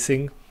be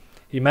amazing.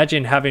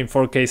 Imagine having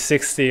 4K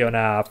 60 on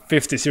a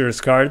 50 series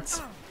card.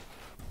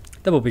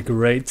 That would be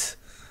great.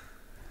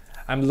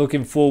 I'm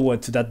looking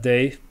forward to that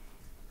day.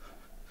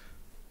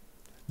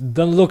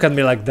 Don't look at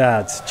me like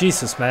that.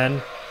 Jesus,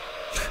 man.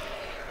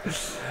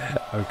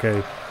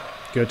 Okay.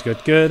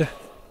 Good.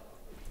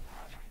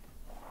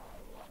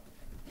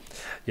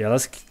 Yeah,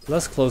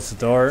 let's close the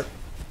door.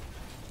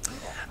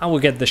 And we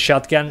get the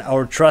shotgun,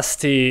 our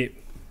trusty,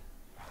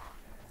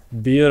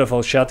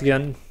 beautiful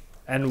shotgun,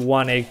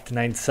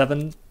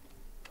 N1897.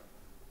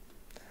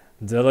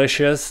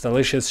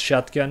 Delicious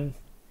shotgun.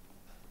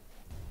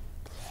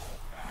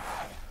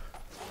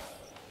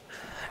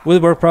 Will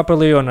work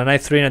properly on an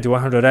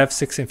i3-9100F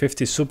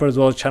 1650 Super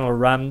Dual Channel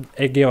RAM,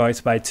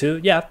 8GB by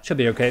 2. Yeah, should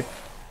be okay.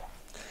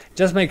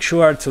 Just make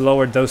sure to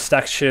lower those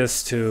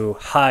taxes to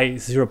high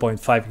 0.5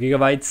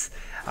 gigabytes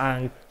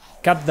and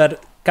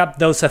cap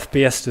those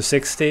FPS to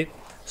 60,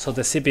 so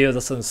the CPU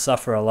doesn't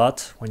suffer a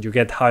lot when you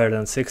get higher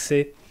than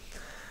 60,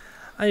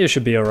 and you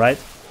should be alright.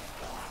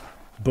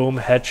 Boom,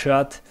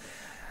 headshot.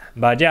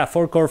 But yeah,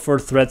 4-core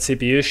 4-thread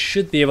CPU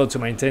should be able to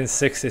maintain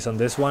 60s on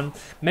this one.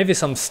 Maybe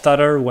some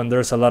stutter when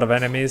there's a lot of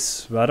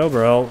enemies, but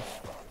overall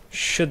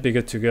should be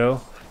good to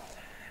go.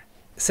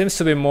 Seems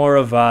to be more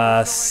of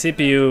a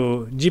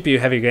GPU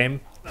heavy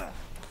game.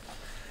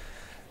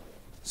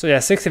 So yeah,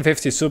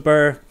 1650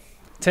 Super,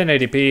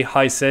 1080p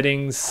high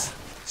settings,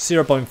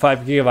 0.5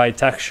 GB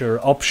texture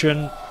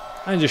option,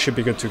 and you should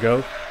be good to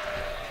go.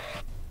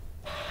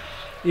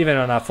 Even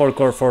on a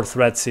 4-core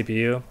 4-thread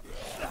CPU.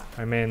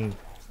 I mean,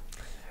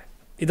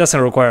 it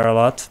doesn't require a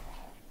lot.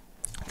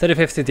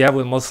 3050 Ti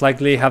will most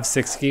likely have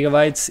 6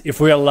 GB if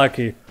we are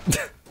lucky.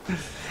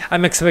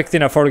 I'm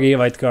expecting a 4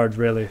 GB card,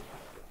 really.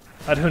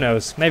 But who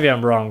knows, maybe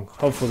I'm wrong.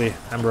 Hopefully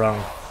I'm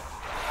wrong.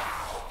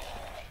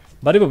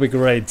 But it would be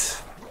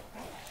great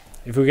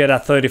if we get a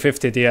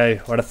 3050 Ti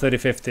or a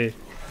 3050.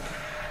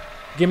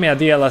 Give me a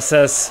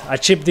DLSS, a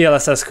cheap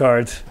DLSS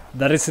card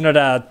that is not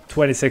a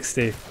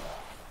 2060.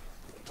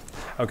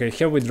 Okay,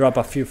 here we drop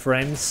a few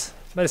frames,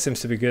 but it seems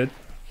to be good.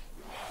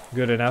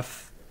 Good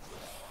enough.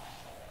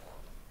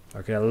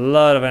 Okay, a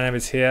lot of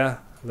enemies here.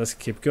 Let's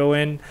keep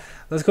going.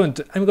 I'm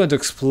going to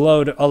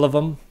explode all of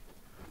them.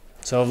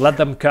 So let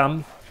them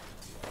come.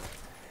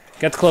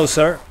 Get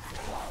closer.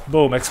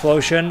 Boom,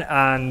 explosion,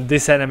 and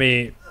this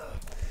enemy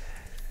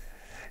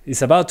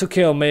is about to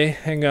kill me.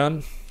 Hang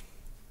on.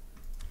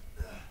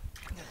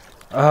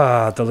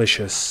 Ah,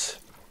 delicious.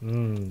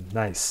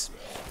 Nice.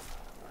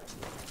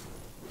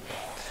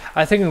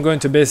 I think I'm going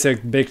to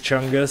basic Big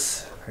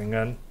Chungus. Hang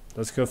on.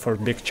 Let's go for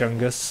Big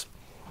Chungus.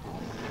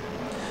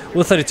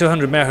 Will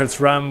 3200 MHz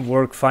RAM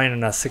work fine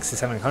on a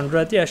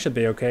 6700? Yeah, should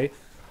be okay.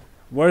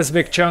 Where's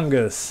Big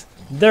Chungus?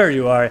 There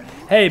you are.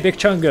 Hey, Big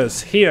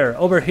Chungus, here,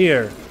 over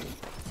here.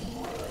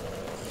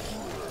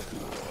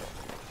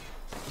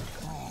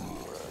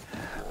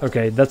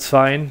 Okay, that's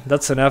fine.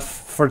 That's enough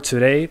for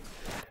today.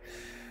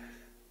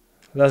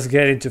 Let's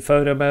get into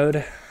photo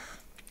mode.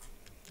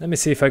 Let me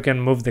see if I can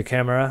move the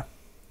camera.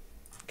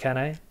 Can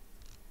I?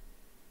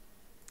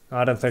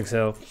 I don't think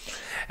so.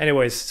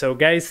 Anyways, so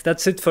guys,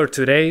 that's it for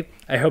today.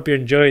 I hope you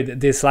enjoyed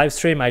this live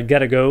stream. I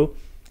gotta go.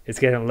 It's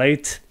getting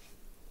late.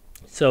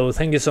 So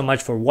thank you so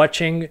much for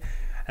watching.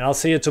 And I'll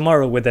see you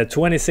tomorrow with the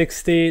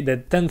 2060, the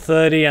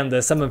 1030 and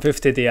the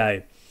 750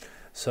 Ti.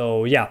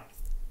 So yeah,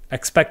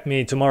 expect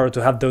me tomorrow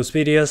to have those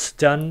videos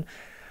done.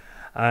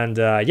 And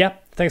yeah,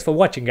 thanks for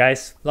watching,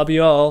 guys. Love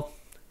you all.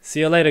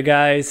 See you later,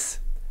 guys.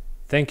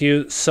 Thank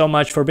you so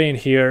much for being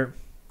here.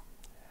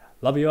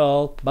 Love you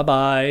all.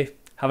 Bye-bye.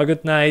 Have a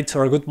good night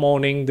or a good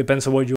morning, depends on what you